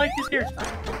kind of like his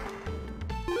hairstyle.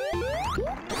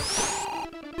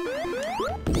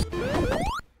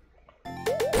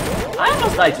 I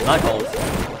almost died to Knuckles.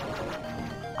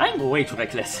 I'm way too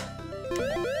reckless.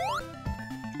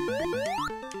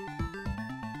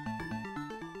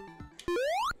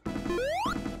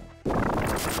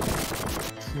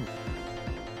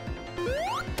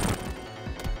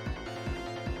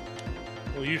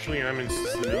 Well, usually I'm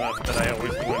insistent enough that I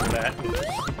always go into that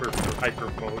super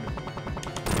hyper mode.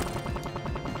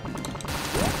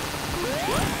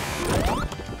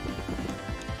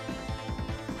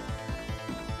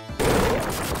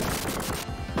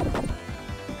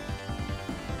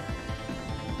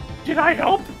 Did I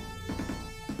help?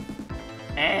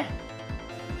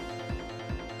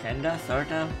 Kinda,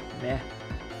 sorta, meh.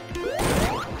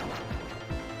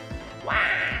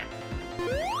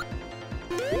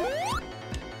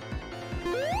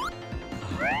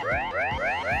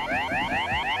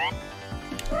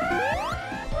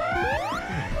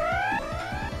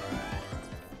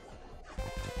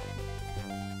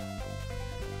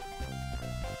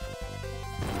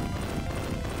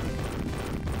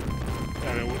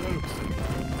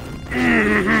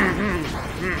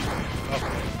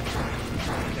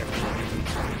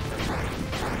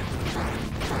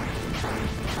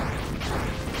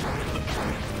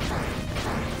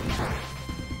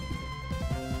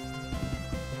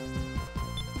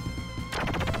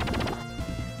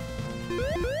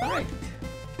 Alright.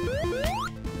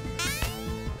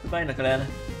 Goodbye, Knucklehead.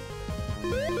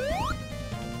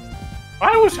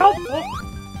 I was helpful.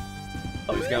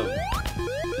 Oh, he's going.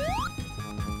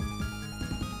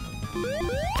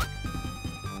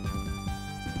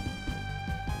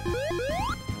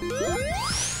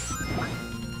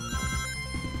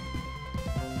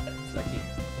 That's lucky.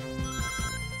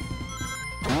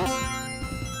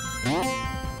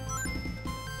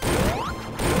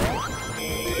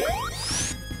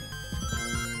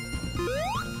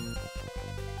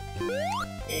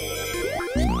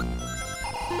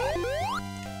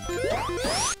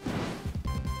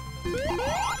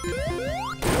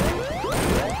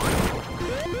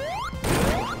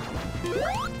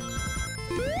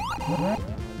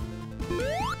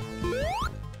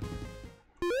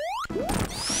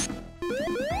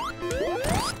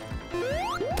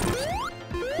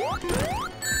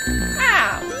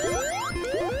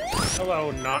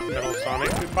 Hello, not Metal Sonic.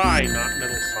 Goodbye, not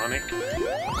Metal Sonic.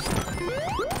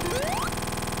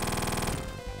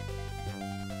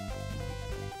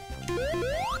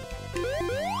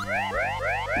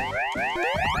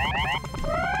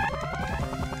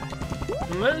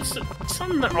 And there's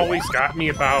something that always got me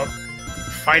about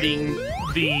fighting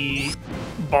the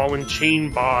ball and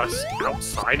chain boss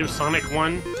outside of Sonic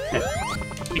 1.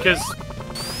 Because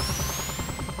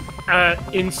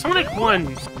in Sonic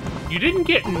 1, you didn't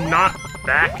get knocked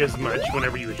back as much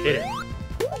whenever you hit it.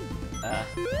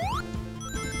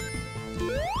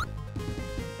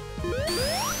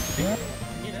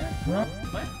 What?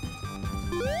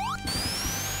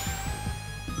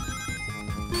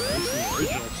 This is the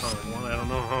original Sonic 1. I don't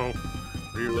know how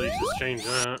re-releases change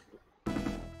that.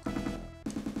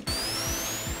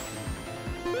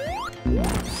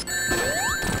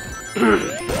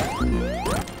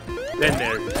 Then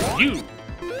there's you!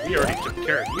 We already took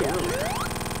care of you earlier.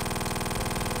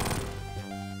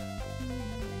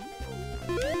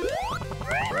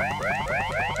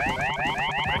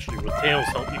 Actually, with Tails'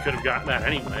 help, you could have gotten that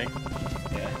anyway.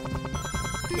 Yeah.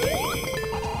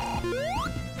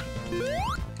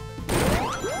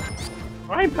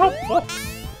 I'm helpful!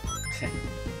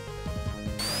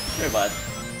 Sure, bud.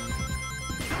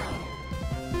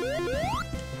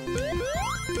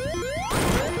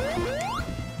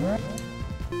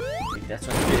 That's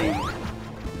what's good.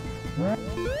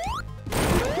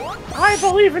 I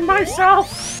believe in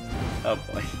myself! Oh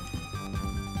boy.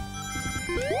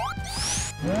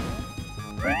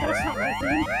 That's not my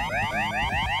thing.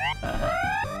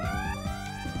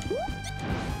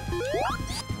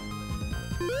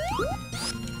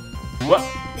 What?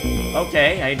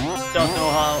 Okay, I don't know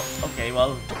how. Okay,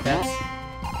 well, that's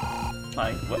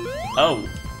fine. What?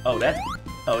 Oh, that.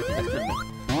 Oh, okay,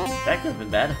 that could have been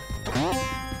bad.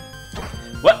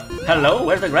 What? Hello?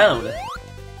 Where's the ground?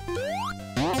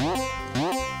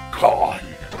 Gone.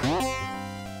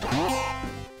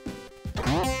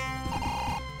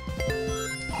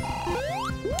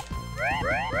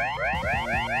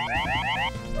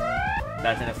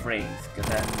 Not in a phrase,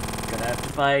 because I'm gonna have to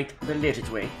fight the legit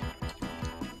way.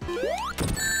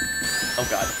 Oh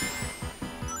god.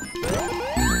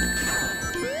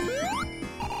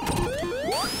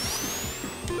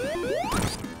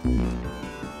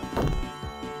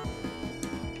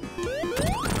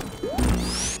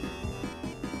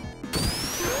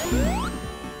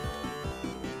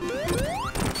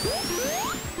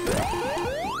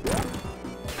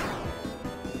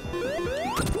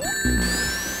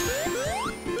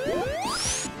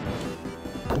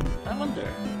 I wonder.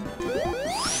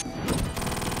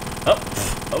 Oh,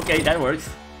 okay, that works.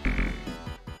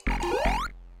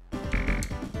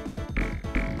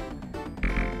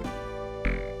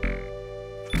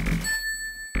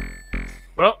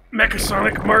 Well,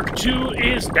 Mechasonic Mark II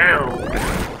is down.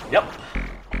 Yep.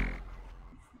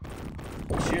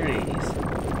 Sure is.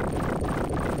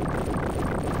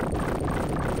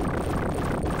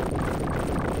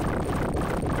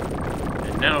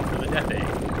 And now for the Death Egg.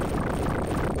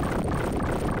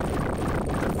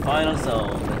 Final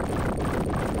zone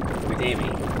with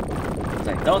Amy.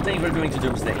 I don't think we're going to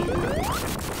Doomsday.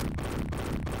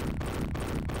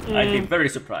 I'd be very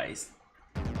surprised.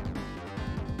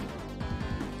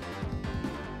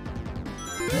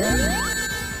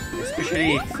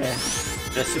 Especially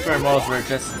if the super models were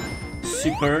just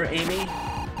super Amy.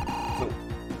 So,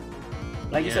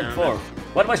 like you said before,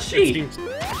 what was she?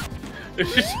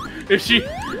 It's just, if she,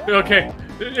 okay,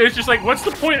 it's just like, what's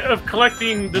the point of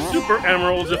collecting the super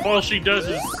emeralds if all she does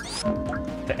is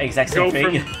The exact go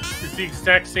same thing. from, it's the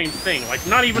exact same thing, like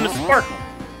not even a sparkle.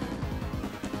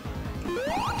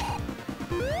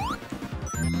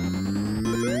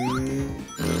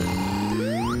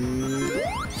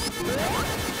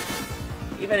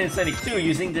 Even in Sonic 2,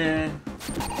 using her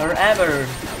hammer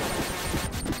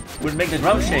would make the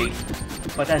ground shake.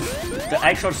 But as the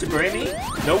actual Super Amy,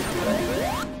 nope.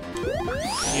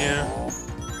 Yeah.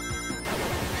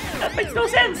 That makes no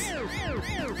sense.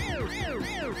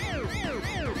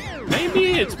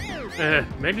 Maybe it's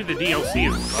maybe the DLC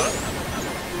is bugged.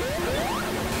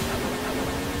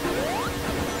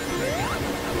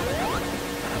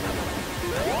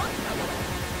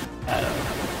 I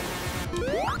don't know.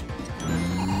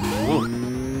 Ooh.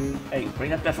 Hey, bring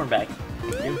that platform back.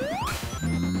 Thank you.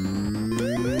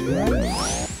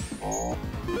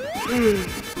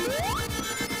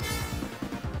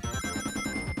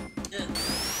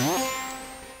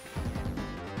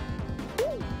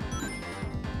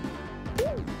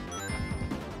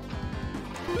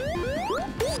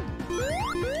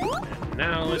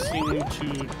 Now listening to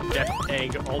Death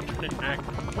Egg Alternate Act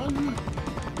 1.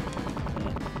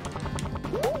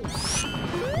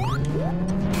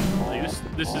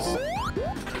 This is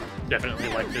definitely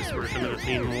like this version of the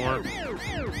theme more.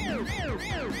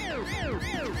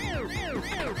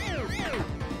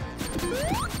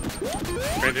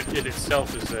 Granted, it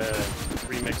itself is a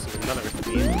remix of another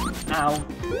theme. Ow.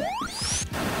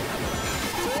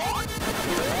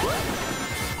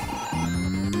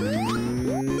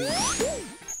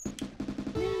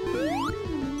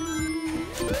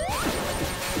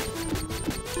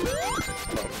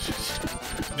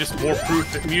 Just more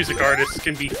proof that music artists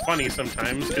can be funny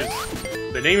sometimes, because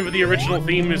the name of the original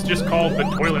theme is just called The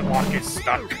Toilet Lock is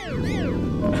Stuck.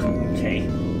 Okay.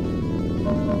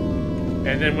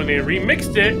 And then when they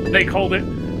remixed it, they called it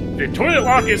The Toilet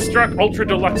Lock is Struck Ultra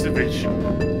Deluxe Edition.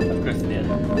 Of course it did.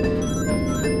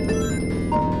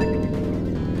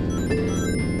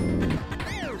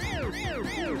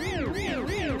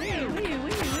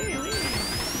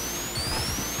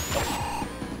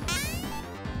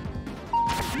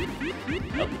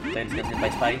 Oh, Ben's gonna hit by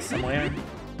spikes somewhere.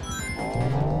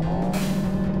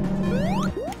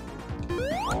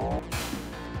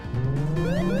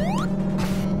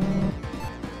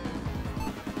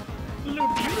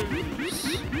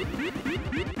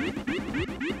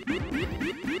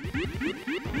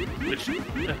 Which,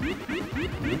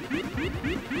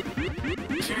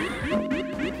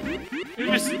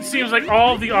 it just seems like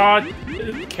all the odd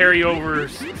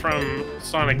carryovers from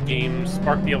Sonic games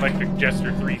Spark the Electric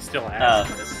Jester 3 still has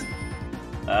this.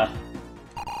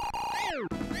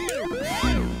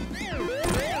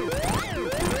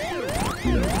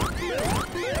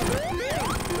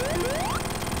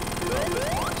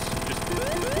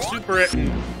 Just super it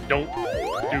and don't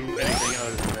do anything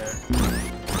other than that. I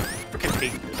freaking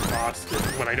hate this boss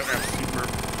when I don't have super.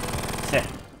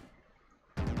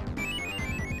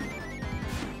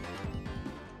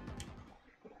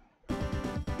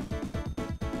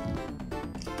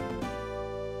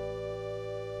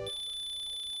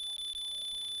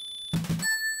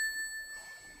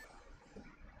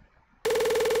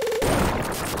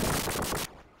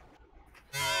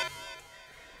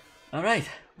 Alright,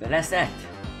 the last act.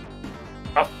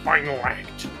 A final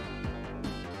act.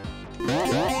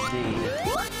 Indeed.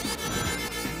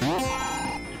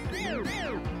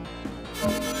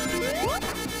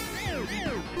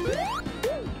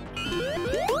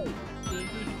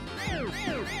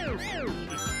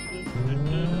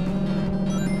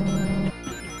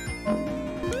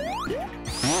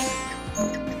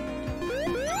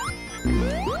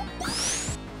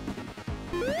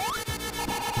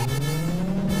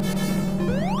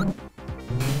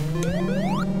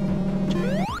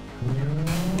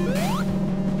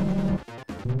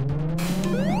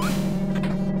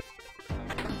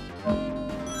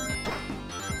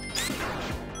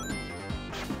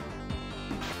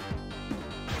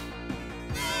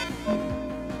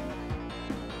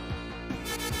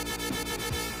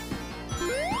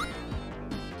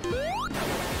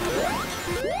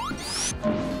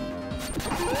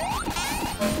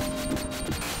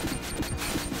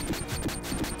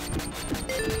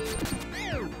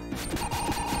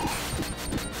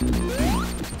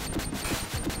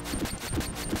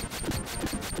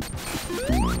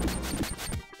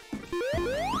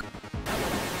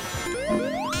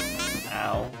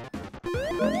 Ow.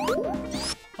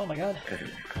 Oh my god.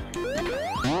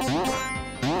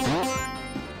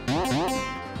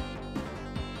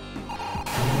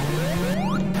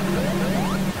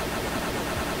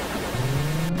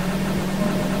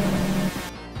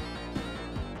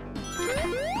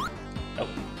 Oh,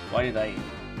 why did I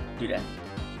do that?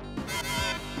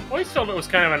 I always felt it was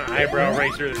kind of an eyebrow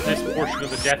raiser that this portion of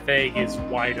the Death Egg is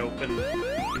wide open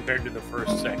compared to the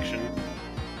first section.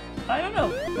 I don't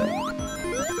know.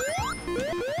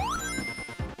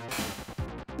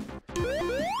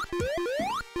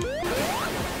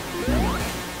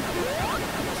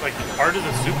 It's like part of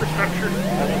the superstructure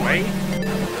all away?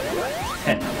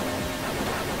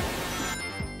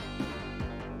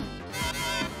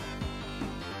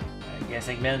 I guess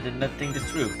Eggman did not think this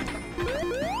through.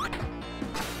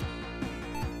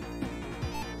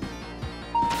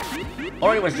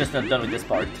 Or he was just not done with this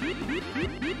part.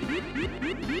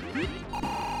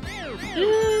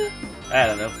 I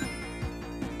don't know.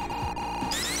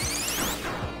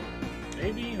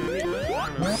 Maybe not. I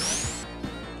don't know.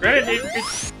 Granted,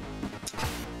 it's...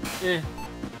 I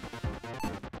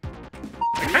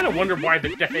kind of wonder why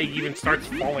the Death Egg even starts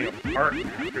falling apart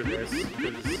after this.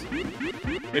 Because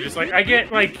it's just like, I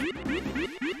get, like...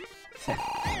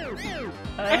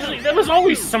 Actually, that was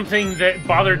always something that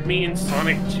bothered me in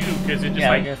Sonic 2, because it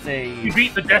just you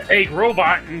beat the Death Egg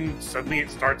robot and suddenly it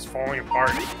starts falling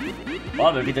apart.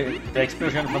 Well, maybe the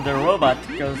explosion from the robot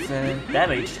goes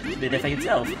damage the Death Egg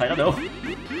itself. I don't know.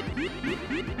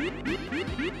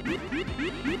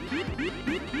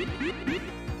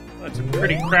 That's a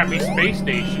pretty crappy space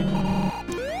station.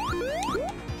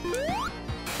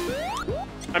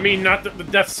 I mean, not that the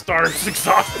Death Star's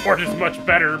exhaust port is much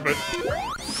better, but...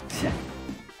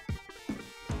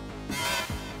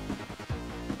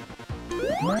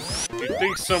 You'd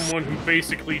think someone who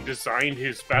basically designed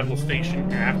his battle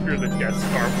station after the Death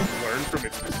Star would learn from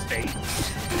its mistakes.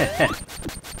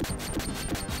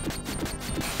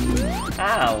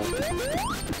 Ow!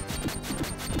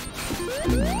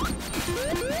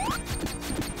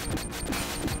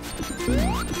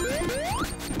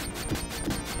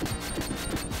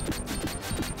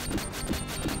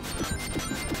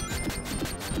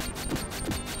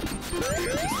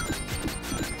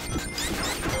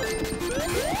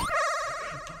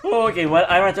 Oh, okay, well,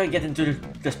 I'd rather get into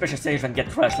the special stage and get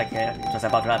crushed like it was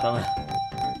about to happen.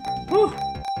 Whew.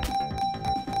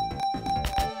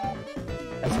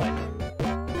 That's fine.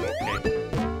 Okay.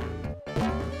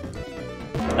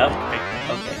 No?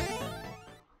 Okay.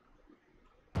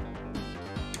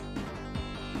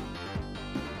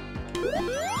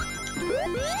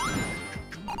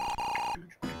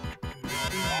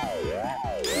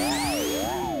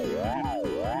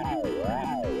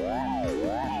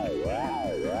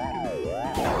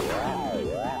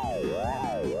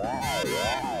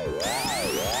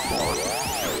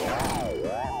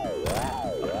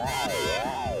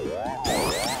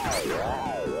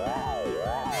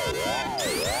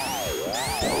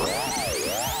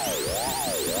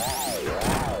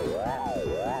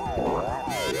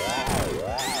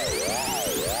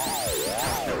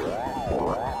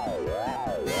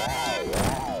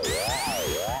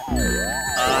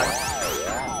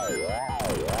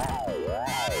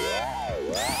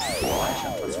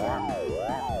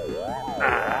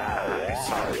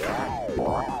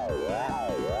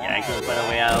 Yeah, I couldn't find a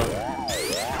way out.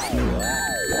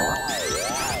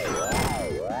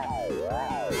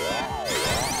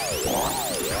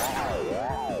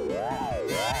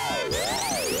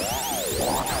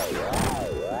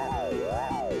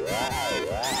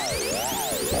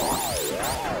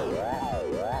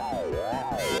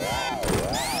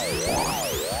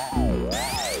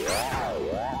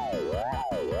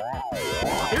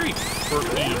 Very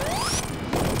quirky,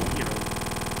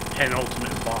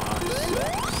 penultimate boss.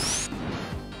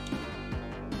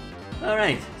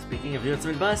 Alright, speaking of the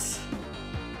ultimate boss.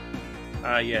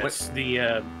 Yes, what?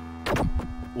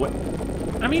 What?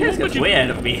 I mean, This got way ahead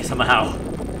of me somehow.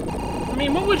 I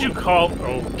mean, what would you call...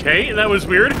 Okay, that was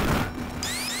weird.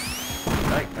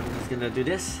 Alright, I'm just gonna do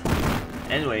this.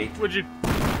 Anyway. Would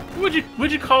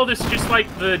you call this just like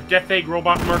the Death Egg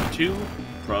Robot Mark II?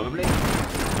 Probably.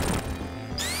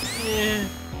 Yeah.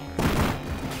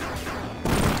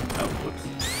 Oh, whoops.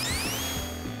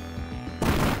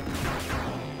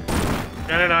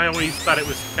 And I always thought it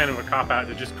was kind of a cop-out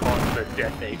to just call it the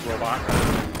Death Egg Robot rather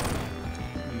than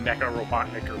Mecha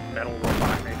Robotnik or Metal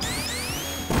Robotnik.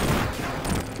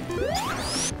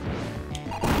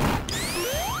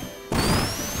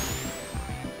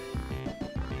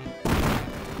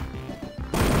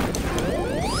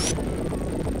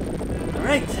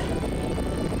 Alright.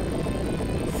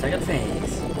 Second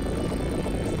phase.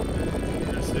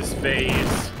 There's this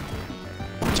phase.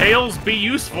 Tails be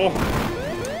useful.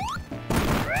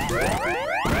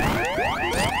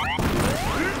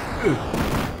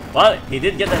 Well, he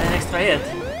did get an extra hit.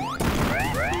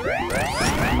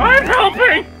 I'm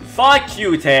helping! Fuck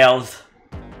you, Tails!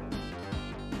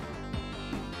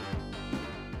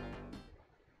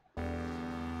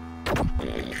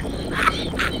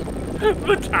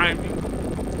 The timing.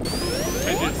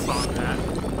 I just saw that.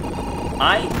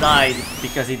 I died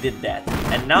because he did that.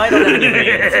 And now I don't have any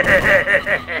brains.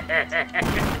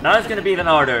 Now it's gonna be even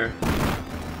harder.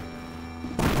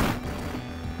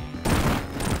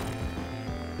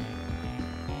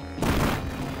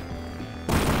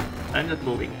 I'm not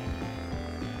moving.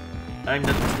 I'm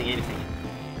not missing anything.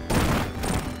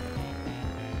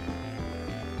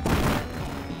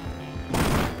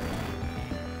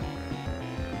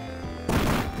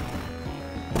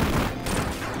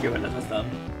 Okay, well, that was done.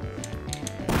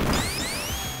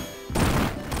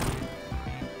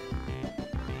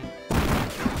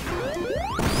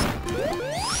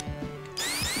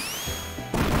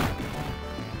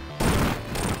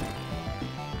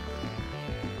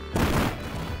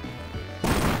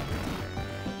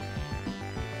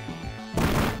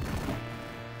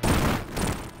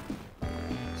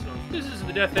 This is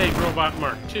the Death Egg Robot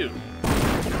Mark II.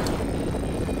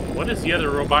 What is the other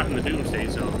robot in the Doomsday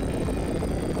Zone?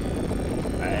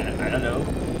 I don't know.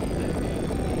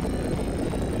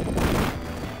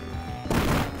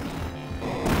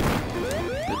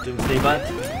 The Doomsday Bot.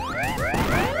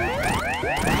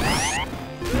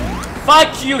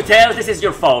 Fuck you, Tails! This is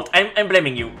your fault. I'm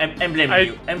blaming you. I'm blaming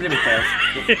you. I'm blaming Tails.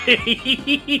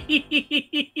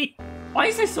 Why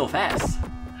is this so fast?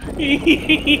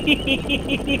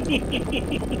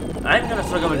 I'm gonna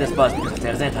struggle with this boss because of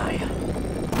Tails, ain't I?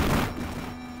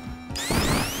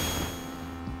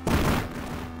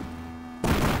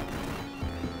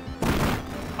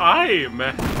 I'm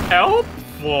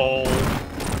helpful.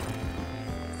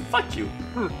 Fuck you.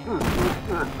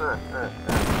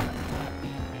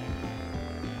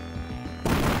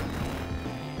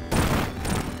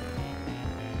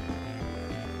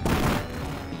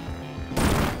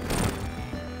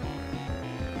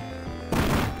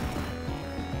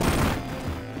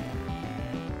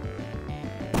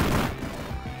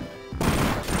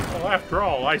 Well, after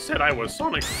all, I said I was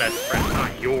Sonic's best friend,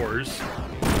 not yours.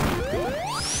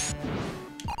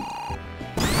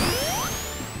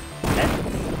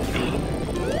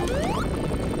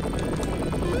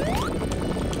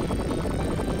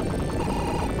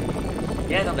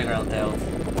 Get on the ground, Tails.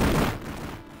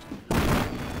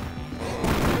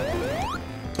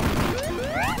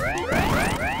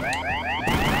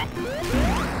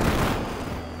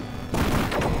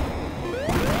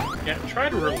 Yeah, try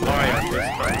to rely on this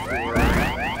parkour.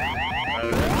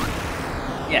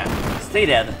 Yeah, stay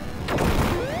dead.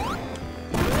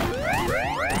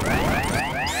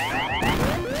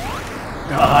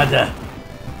 God.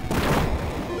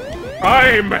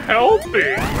 I'm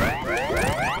helping!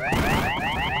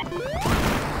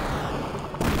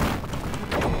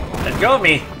 Let go of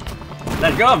me!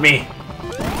 Let go of me!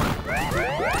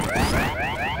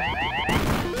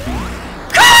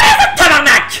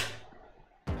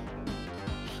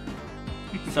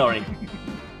 Sorry.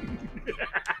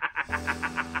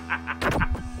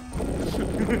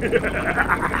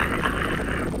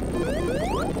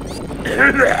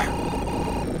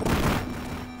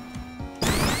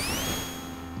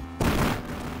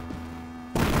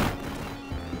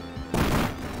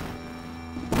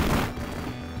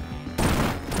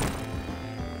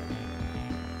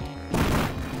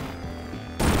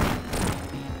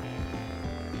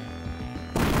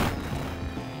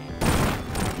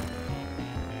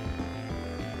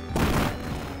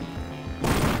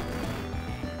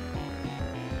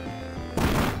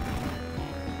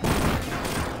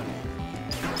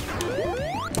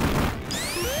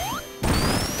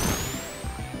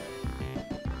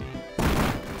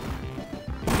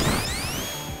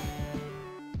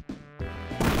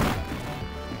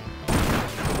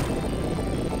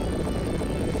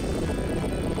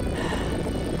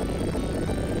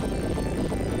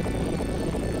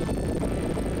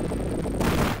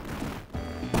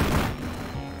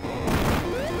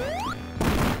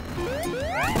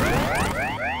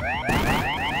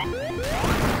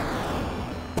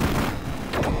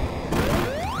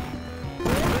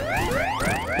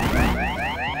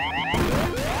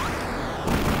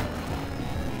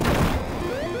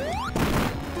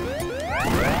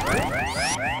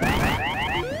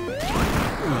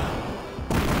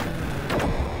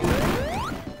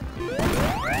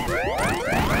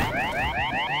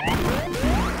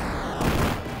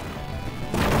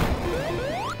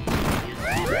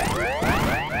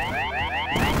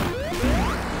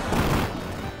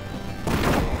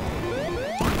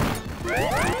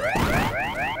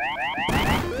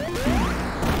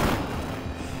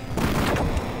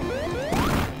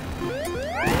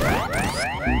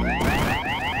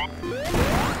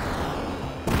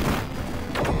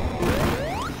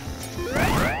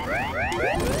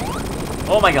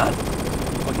 Oh my god.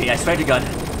 Okay, I swear to god.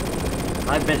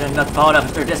 I better not fall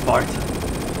after this part.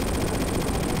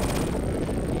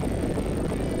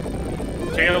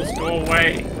 Tails, go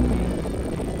away.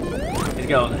 He's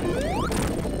gone.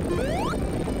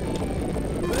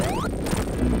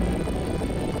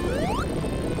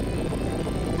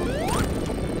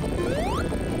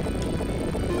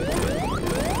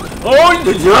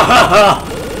 He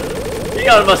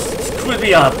almost screwed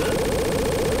me up.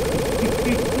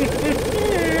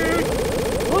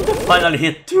 On the final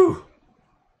hit too.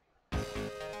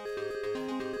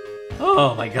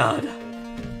 Oh my god.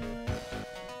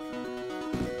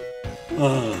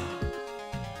 Oh.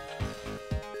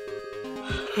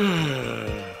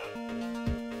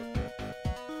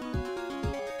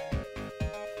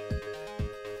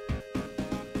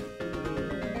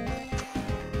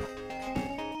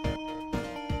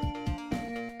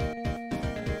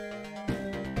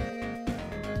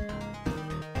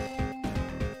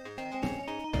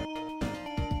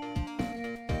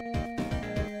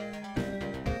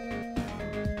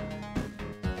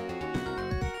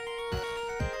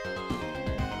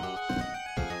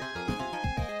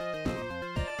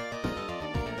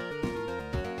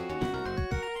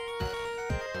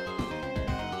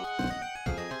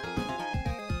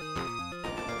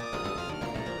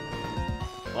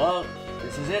 Well,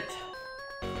 this is it.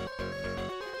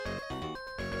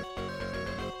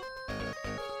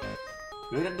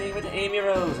 Good ending with Amy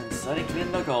Rose and Sonic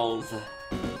Twin Knuckles.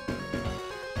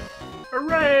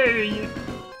 Hooray!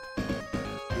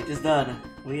 It is done.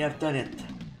 We have done it.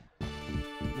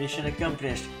 Mission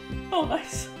accomplished. Oh,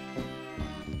 nice.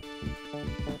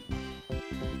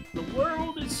 The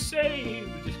world is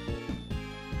saved!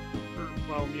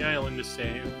 Well, the island is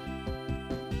saved.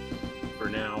 For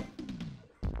now.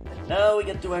 Now we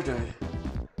get to our turn.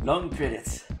 Long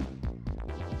credits.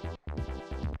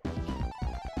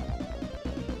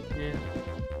 Yeah.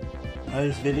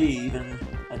 I'll believe and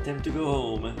attempt to go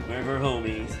home, wherever home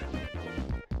is.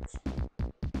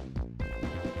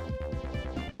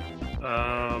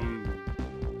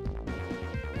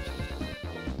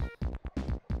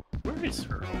 Where is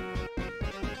her home?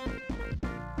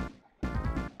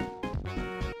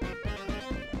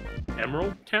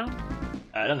 Emerald Town?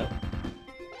 I don't know.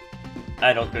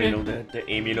 I don't really know the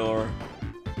Amy lore.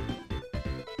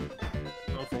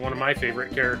 Well, for one of my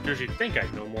favorite characters, you'd think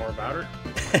I'd know more about her.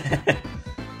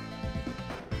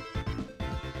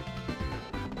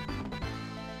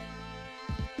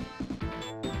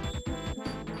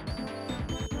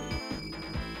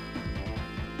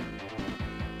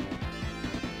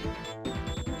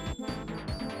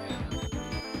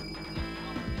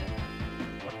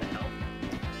 What the hell?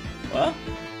 What?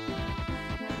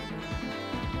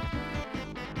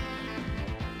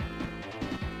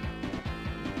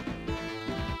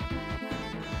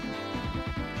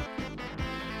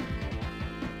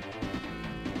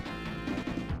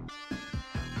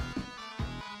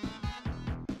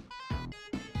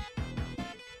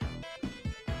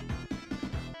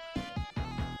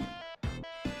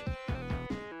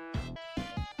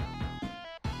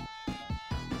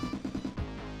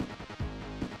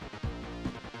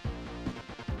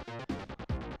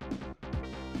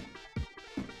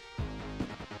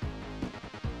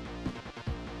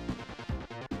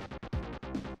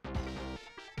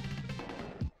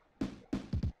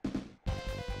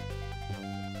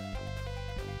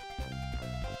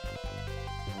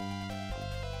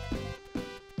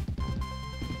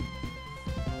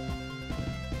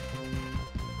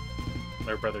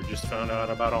 My brother just found out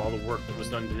about all the work that was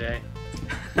done today.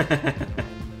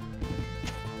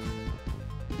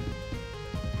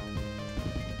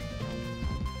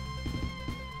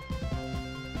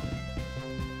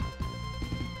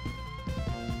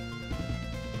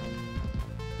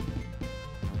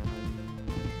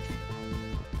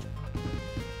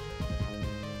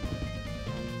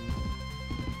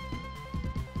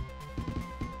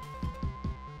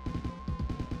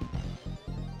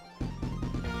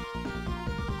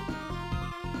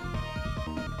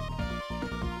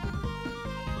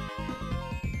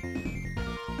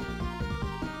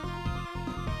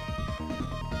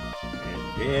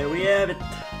 Here we have it.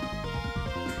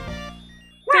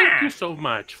 Thank you so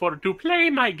much for to play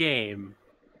my game.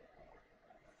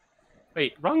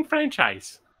 Wait, wrong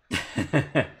franchise.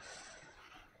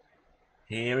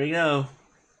 Here we go.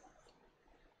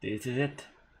 This is it.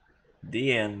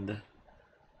 The end.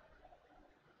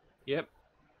 Yep.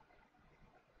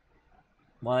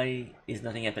 Why is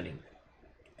nothing happening?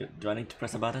 Do I need to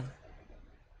press a button?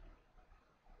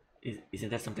 Isn't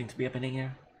there something to be happening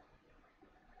here?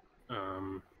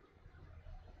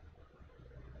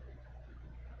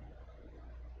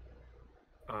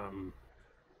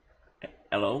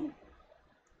 Hello?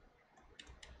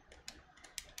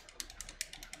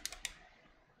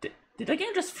 Did the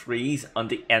game just freeze on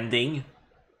the ending?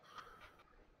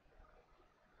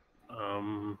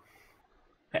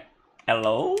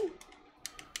 Hello?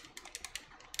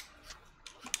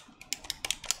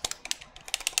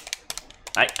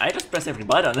 I just press every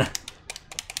button.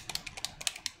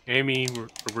 Amy,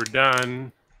 we're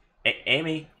done.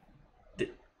 Amy,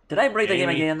 did I break the game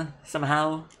Amy. again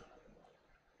somehow?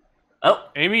 Oh,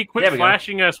 Amy, there quit we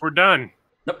flashing us. We're done.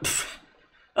 go.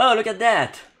 Oh, look at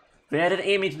that! We added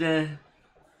Amy to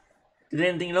the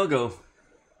ending logo.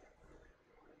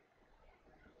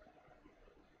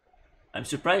 I'm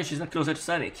surprised she's not closer to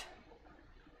Sonic.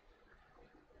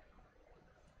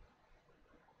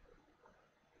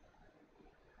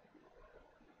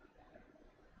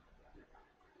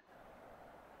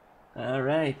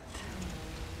 Alright.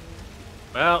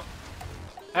 Well,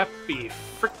 happy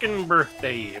frickin'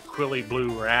 birthday, you quilly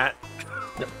blue rat.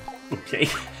 Okay.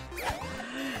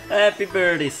 Happy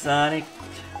birthday, Sonic.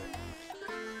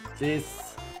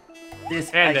 This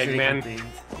And actually Eggman. contains...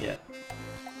 Yeah,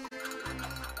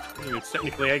 It's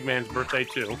technically Eggman's birthday,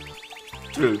 too.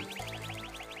 true.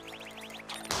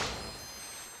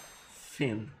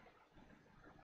 Finn.